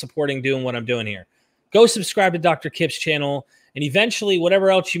 you're help supporting doing what I'm doing here. Go subscribe to Dr. Kipp's channel. And eventually,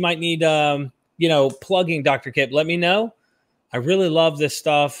 whatever else you might need, you know, plugging Dr. Kipp, let me know. I really love this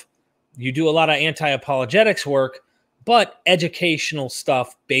stuff. You do a lot of anti-apologetics work, but educational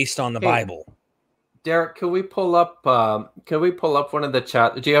stuff based on the Bible. Derek, can we pull up one of the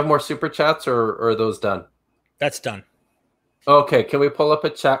chat? Do you have more super chats, or are those done? That's done. Okay, can we pull up a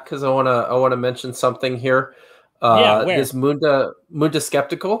chat, because I wanna mention something here. Yeah, where? This Munda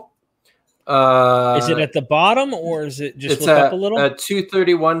Skeptical. Is it at the bottom, or is it just look up a little? At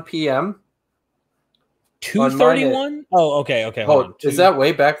 2:31 p.m. 2:31? Oh, okay. Hold on. Is that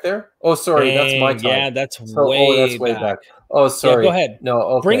way back there? Oh, sorry, that's my time. Yeah, that's way back. Oh, sorry. Yeah, go ahead. No,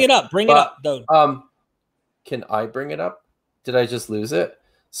 okay. Bring it up. Bring it up, though. Can I bring it up? Did I just lose it?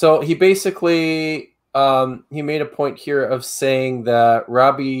 So he basically he made a point here of saying that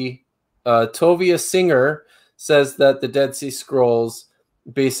Rabbi Tovia Singer says that the Dead Sea Scrolls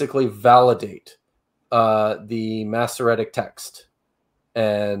basically validate the Masoretic text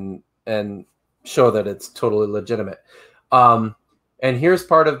and show that it's totally legitimate. And here's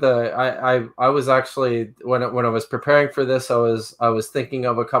part of the I was actually when I was preparing for this, I was thinking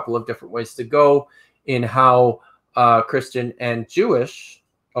of a couple of different ways to go in how Christian and Jewish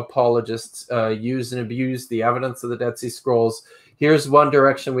apologists use and abuse the evidence of the Dead Sea Scrolls. Here's one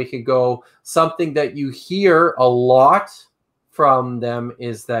direction we could go. Something that you hear a lot from them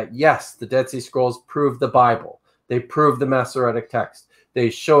is that, yes, the Dead Sea Scrolls prove the Bible. They prove the Masoretic text. They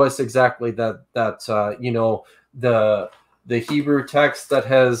show us exactly that you know, the Hebrew text that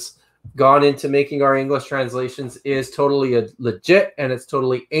has gone into making our English translations is totally legit, and it's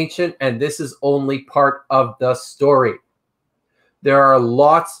totally ancient, and this is only part of the story. There are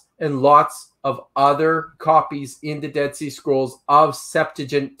lots and lots of other copies in the Dead Sea Scrolls of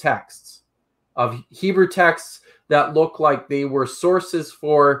Septuagint texts, of Hebrew texts that look like they were sources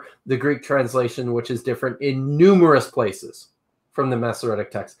for the Greek translation, which is different in numerous places from the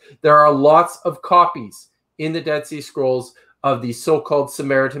Masoretic text. There are lots of copies in the Dead Sea Scrolls of the so-called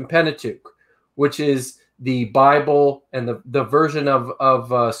Samaritan Pentateuch, which is the Bible and the version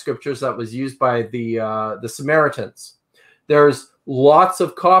of scriptures that was used by the Samaritans. There's lots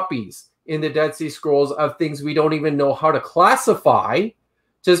of copies in the Dead Sea Scrolls of things we don't even know how to classify,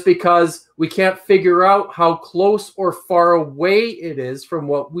 just because we can't figure out how close or far away it is from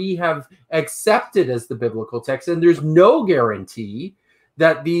what we have accepted as the biblical text. And there's no guarantee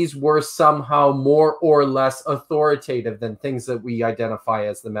that these were somehow more or less authoritative than things that we identify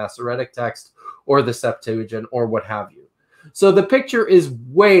as the Masoretic text or the Septuagint or what have you. So the picture is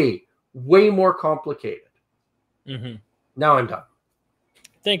way, way more complicated. Mm-hmm. Now I'm done.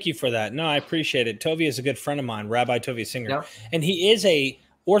 Thank you for that. No, I appreciate it. Tovia is a good friend of mine, Rabbi Tovia Singer. Yeah. And he is a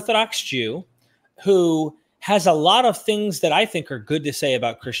Orthodox Jew who has a lot of things that I think are good to say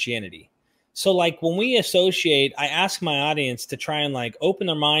about Christianity. So like when we associate, I ask my audience to try and like open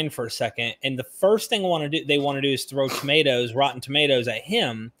their mind for a second. And the first thing they want to do is throw rotten tomatoes at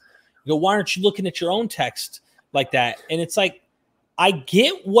him. You go, why aren't you looking at your own text like that? And it's like, I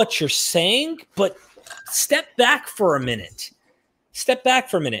get what you're saying, but step back for a minute. Step back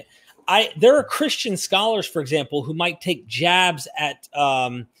for a minute. There are Christian scholars, for example, who might take jabs at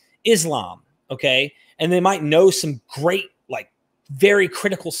Islam, okay? And they might know some great, like, very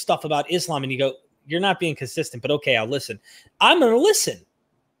critical stuff about Islam. And you go, you're not being consistent, but okay, I'll listen. I'm going to listen.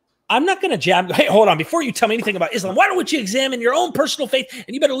 I'm not going to jab. Hey, hold on. Before you tell me anything about Islam, why don't you examine your own personal faith?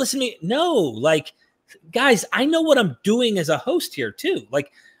 And you better listen to me. No, like, guys, I know what I'm doing as a host here, too.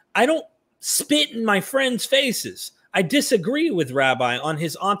 Like, I don't spit in my friends' faces. I disagree with Rabbi on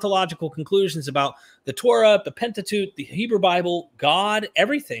his ontological conclusions about the Torah, the Pentateuch, the Hebrew Bible, God,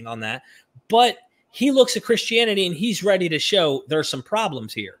 everything on that. But he looks at Christianity and he's ready to show there are some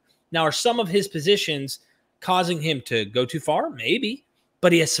problems here. Now, are some of his positions causing him to go too far? Maybe.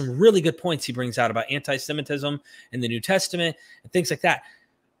 But he has some really good points he brings out about anti-Semitism in the New Testament and things like that.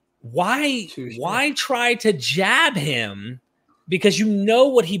 Why try to jab him? Because you know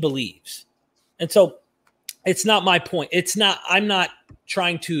what he believes. And so it's not my point. I'm not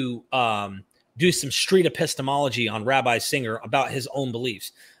trying to do some street epistemology on Rabbi Singer about his own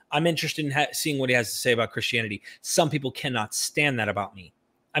beliefs. I'm interested in seeing what he has to say about Christianity. Some people cannot stand that about me.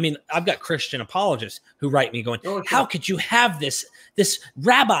 I mean, I've got Christian apologists who write me going, how could you have this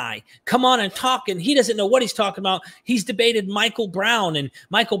rabbi come on and talk, and he doesn't know what he's talking about. He's debated Michael Brown, and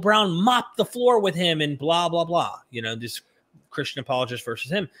Michael Brown mopped the floor with him and blah, blah, blah. You know, this Christian apologist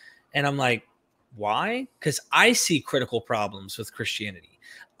versus him. And I'm like, why? Because I see critical problems with Christianity.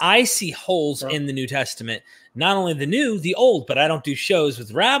 I see holes in the New Testament, not only the new, the old, but I don't do shows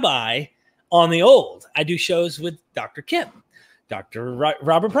with rabbi on the old. I do shows with Dr. Kipp, Dr.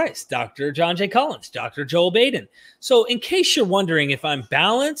 Robert Price, Dr. John J. Collins, Dr. Joel Baden. So in case you're wondering if I'm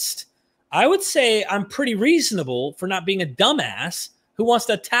balanced, I would say I'm pretty reasonable for not being a dumbass who wants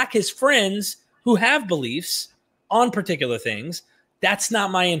to attack his friends who have beliefs on particular things. That's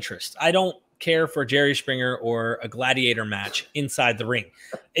not my interest. I don't care for Jerry Springer or a gladiator match inside the ring.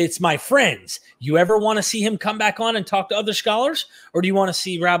 It's my friends. You ever want to see him come back on and talk to other scholars? Or do you want to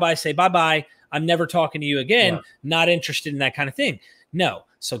see Rabbi say, bye-bye, I'm never talking to you again, not interested in that kind of thing? No.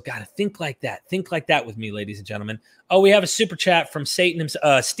 So got to think like that. Think like that with me, ladies and gentlemen. Oh, we have a super chat from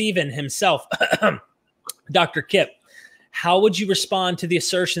Stephen himself. Dr. Kipp, how would you respond to the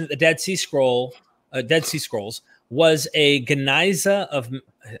assertion that the Dead Sea Scrolls was a Geniza of,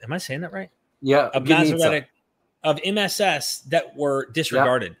 am I saying that right? Yeah, of Masoretic, of MSS that were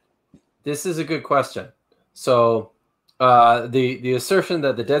disregarded. Yeah. This is a good question. So the assertion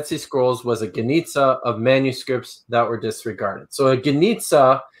that the Dead Sea Scrolls was a Geniza of manuscripts that were disregarded. So a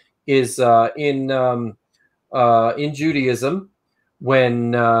Geniza is in Judaism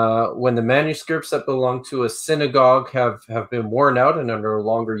when the manuscripts that belong to a synagogue have been worn out and are no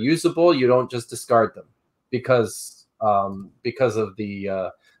longer usable. You don't just discard them because of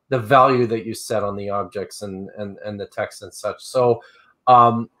the value that you set on the objects and the text and such. So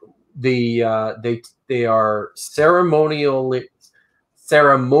they are ceremonially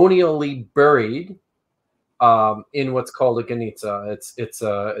buried in what's called a Geniza. It's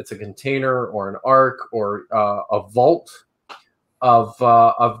a container or an ark or a vault of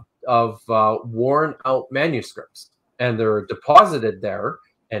worn out manuscripts, and they're deposited there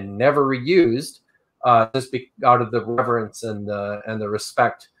and never reused, just out of the reverence and the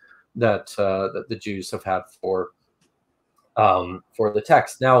respect that the Jews have had for the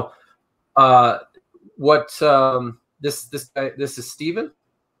text. Now, this is Stephen?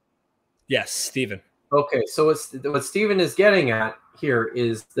 Yes, Stephen. Okay, so what Stephen is getting at here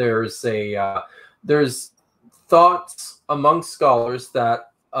is there's thoughts among scholars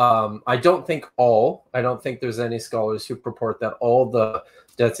that I don't think there's any scholars who purport that all the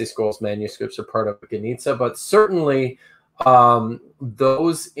Dead Sea Scrolls manuscripts are part of a Geniza, but certainly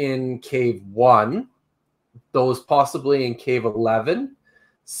those in Cave 1, those possibly in Cave 11,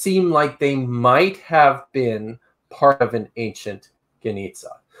 seem like they might have been part of an ancient Geniza.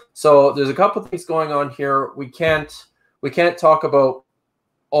 So there's a couple things going on here. We can't talk about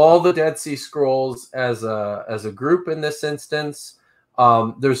all the Dead Sea Scrolls as a group in this instance.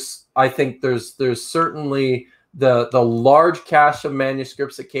 I think there's certainly the large cache of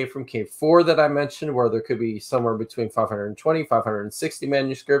manuscripts that came from Cave 4 that I mentioned, where there could be somewhere between 520, 560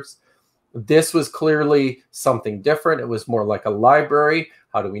 manuscripts. This was clearly something different. It was more like a library.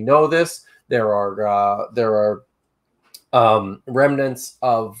 How do we know this? There are remnants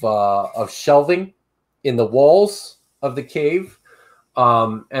of shelving in the walls of the cave,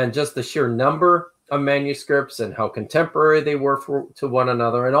 and just the sheer number of manuscripts and how contemporary they were to one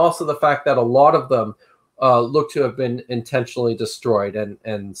another, and also the fact that a lot of them look to have been intentionally destroyed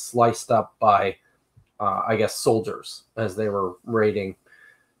and sliced up by, I guess, soldiers as they were raiding,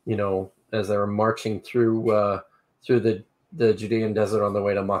 as they were marching through the Judean desert on the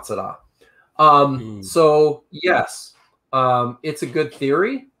way to Matzah. So yes, it's a good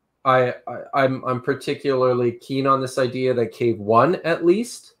theory. I'm particularly keen on this idea that Cave 1, at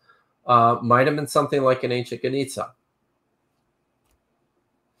least, might have been something like an ancient Geniza.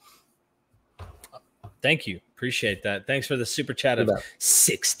 Thank you. Appreciate that. Thanks for the super chat of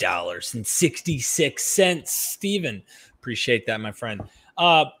 $6.66, Stephen. Appreciate that, my friend.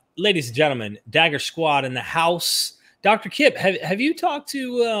 Ladies and gentlemen, Dagger Squad in the house. Dr. Kipp, have you talked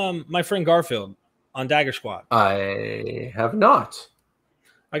to my friend Garfield on Dagger Squad? I have not.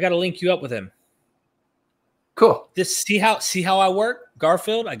 I got to link you up with him. Cool. See how I work,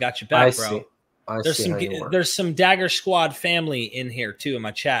 Garfield? I got you back, bro. There's some Dagger Squad family in here too in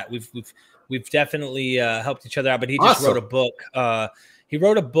my chat. We've definitely helped each other out. But he just wrote a book. He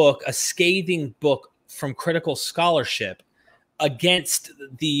wrote a book, a scathing book from critical scholarship against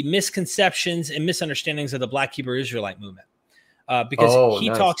the misconceptions and misunderstandings of the Black Hebrew Israelite movement. Because he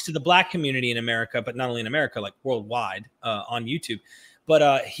talks to the Black community in America, but not only in America, like worldwide on YouTube.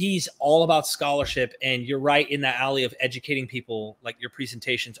 But he's all about scholarship, and you're right in that alley of educating people. Like, your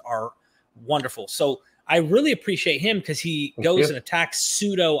presentations are wonderful. So I really appreciate him because he goes and attacks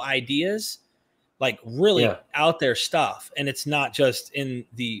pseudo ideas, like really out there stuff. And it's not just in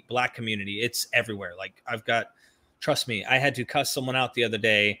the Black community, it's everywhere. Like, trust me, I had to cuss someone out the other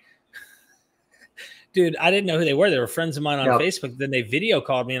day. Dude, I didn't know who they were. They were friends of mine on Facebook. Then they video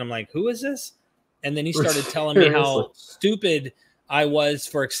called me and I'm like, who is this? And then he started telling me how stupid I was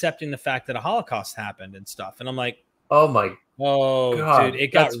for accepting the fact that a Holocaust happened and stuff. And I'm like, oh God, dude,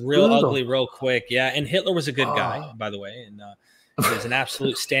 it got real ugly real quick. Yeah. And Hitler was a good guy, by the way. And he was an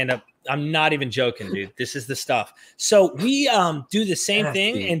absolute stand-up. I'm not even joking, dude. This is the stuff. So we do the same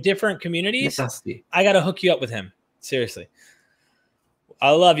thing in different communities. I got to hook you up with him. Seriously. I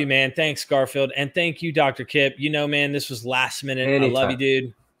love you, man. Thanks, Garfield. And thank you, Dr. Kipp. You know, man, this was last minute. Anytime. I love you,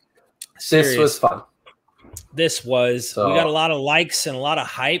 dude. This was fun. This was, we got a lot of likes and a lot of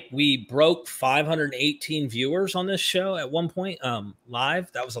hype. We broke 518 viewers on this show at one point,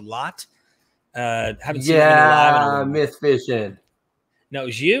 live. That was a lot. Haven't seen live in MythVision. No, it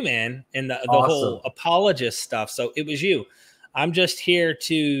was you, man, and the whole apologist stuff. So it was you. I'm just here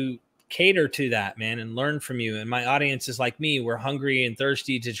to cater to that, man, and learn from you. And my audience is like me. We're hungry and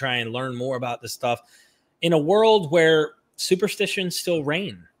thirsty to try and learn more about this stuff in a world where superstitions still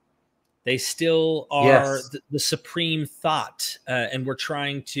reign. They still are the supreme thought, and we're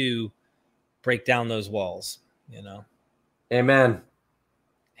trying to break down those walls, you know? Amen.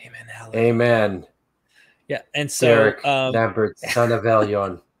 Amen. Hallelujah. Amen. Yeah, and so Derek, Lambert, son of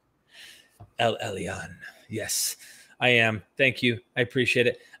Elion. Elion. Yes, I am. Thank you. I appreciate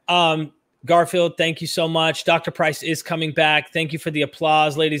it. Garfield, thank you so much. Dr. Price is coming back. Thank you for the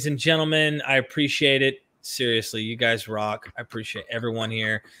applause, ladies and gentlemen. I appreciate it. Seriously, you guys rock. I appreciate everyone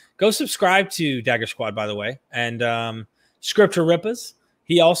here. Go subscribe to Dagger Squad, by the way, and Scripture Rippas.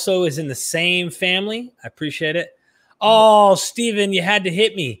 He also is in the same family. I appreciate it. Oh, Steven, you had to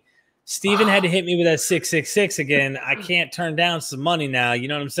hit me. Steven had to hit me with that 666 again. I can't turn down some money now. You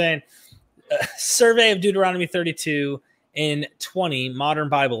know what I'm saying? Survey of Deuteronomy 32 in 20 modern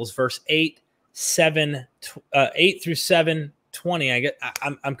Bibles, verse 8 through 7:20.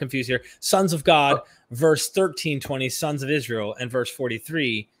 I'm confused here. Sons of God, verse 13:20, sons of Israel, and verse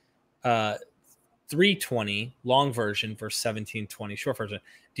 43, 3:20, long version, verse 17:20, short version.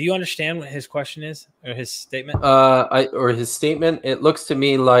 Do you understand what his question is, or his statement? His statement. It looks to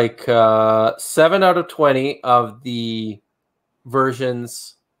me like 7 out of 20 of the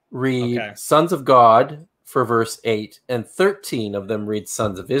versions read "sons of God" for verse 8, and 13 of them read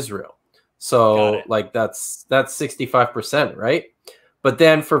 "sons of Israel." So, like that's 65%, right? But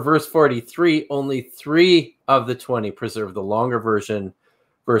then for verse 43, only 3 of the 20 preserve the longer version,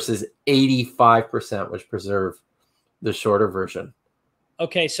 versus 85% which preserve the shorter version.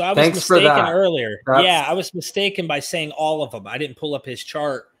 Okay, so I was mistaken earlier. Yeah, I was mistaken by saying all of them. I didn't pull up his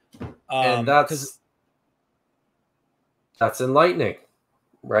chart. And that's enlightening,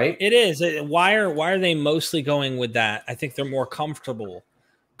 right? It is. Why are they mostly going with that? I think they're more comfortable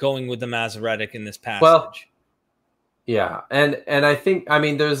going with the Masoretic in this passage. Well, yeah, and I think, I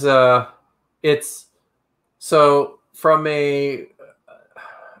mean, there's it's so from a,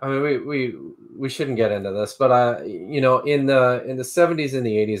 I mean, we shouldn't get into this, but you know, in the 70s and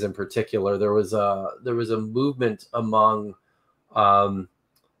the 80s in particular, there was a movement among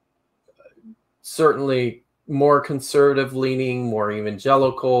certainly more conservative leaning, more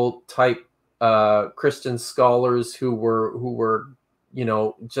evangelical type Christian scholars who were you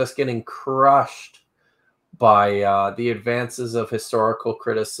know, just getting crushed by the advances of historical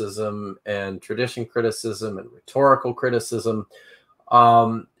criticism and tradition criticism and rhetorical criticism,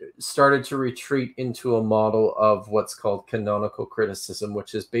 started to retreat into a model of what's called canonical criticism,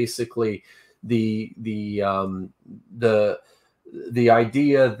 which is basically the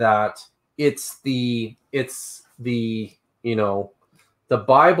idea that it's the you know, the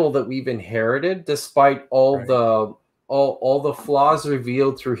Bible that we've inherited, despite all the flaws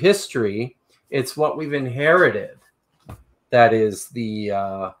revealed through history. It's what we've inherited that is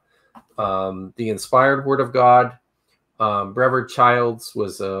the inspired Word of God. Brevard Childs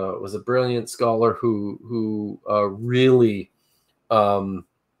was a brilliant scholar who really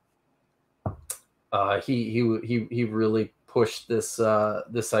he really pushed this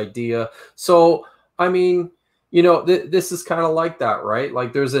idea. So I mean, you know, this is kind of like that, right?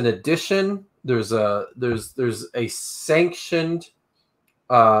 Like there's an addition, there's a sanctioned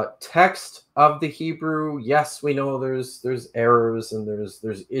text of the Hebrew. Yes, we know there's errors and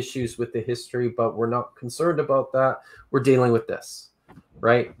there's issues with the history, but we're not concerned about that. We're dealing with this,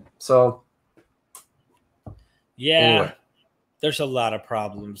 right? So yeah. Anyway. there's a lot of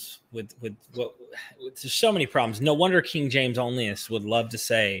problems with there's so many problems. No wonder King James onlyists would love to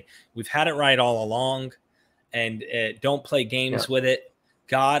say we've had it right all along, and don't play games with it.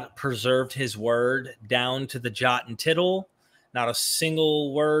 God preserved his word down to the jot and tittle. Not a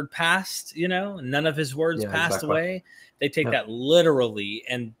single word passed, none of his words passed away. They take that literally,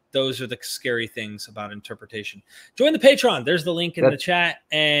 and those are the scary things about interpretation. Join the Patreon. There's the link in the chat.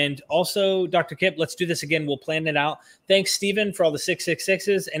 And also, Dr. Kipp, let's do this again. We'll plan it out. Thanks, Stephen, for all the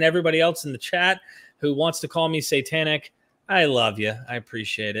 666s and everybody else in the chat who wants to call me satanic. I love you. I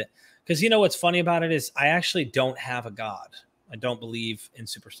appreciate it. Because you know what's funny about it is I actually don't have a God. I don't believe in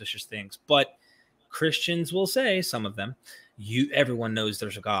superstitious things. But Christians will say, some of them, everyone knows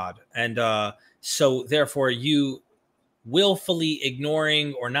there's a God. And so therefore you willfully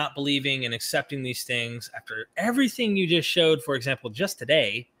ignoring or not believing and accepting these things after everything you just showed, for example, just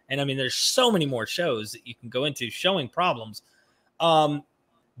today. And I mean, there's so many more shows that you can go into showing problems.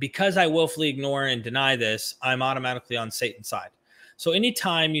 Because I willfully ignore and deny this, I'm automatically on Satan's side. So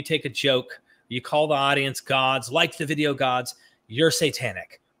anytime you take a joke, you call the audience gods, like the video gods, you're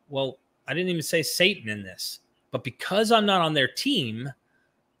satanic. Well, I didn't even say Satan in this, but because I'm not on their team,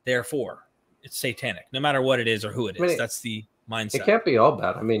 therefore it's satanic, no matter what it is or who it is. That's the mindset. It can't be all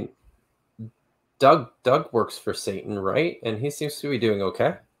bad. I mean, Doug works for Satan, right? And he seems to be doing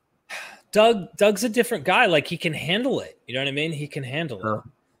okay. Doug's a different guy. Like, he can handle it. You know what I mean? He can handle it.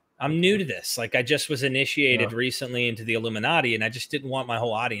 I'm new to this. Like, I just was initiated recently into the Illuminati, and I just didn't want my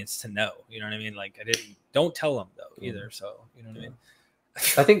whole audience to know. You know what I mean? Like, don't tell them though either. So, you know what I mean?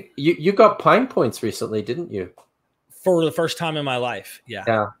 I think you got Pine Points recently, didn't you? For the first time in my life. Yeah.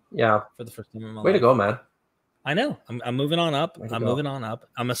 For the first time in my life. Way to go, man. I know. I'm moving on up. Moving on up.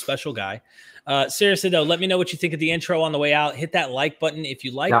 I'm a special guy. Seriously, though, let me know what you think of the intro on the way out. Hit that like button if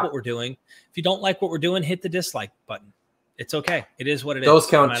you like what we're doing. If you don't like what we're doing, hit the dislike button. It's okay. It is what it is. Those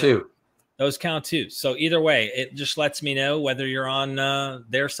count too. Those count too. So either way, it just lets me know whether you're on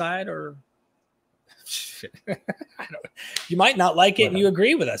their side or you might not like it and you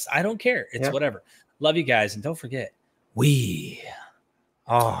agree with us. I don't care. It's whatever. Love you guys. And don't forget, we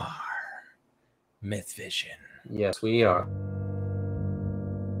are MythVision. Yes, we are.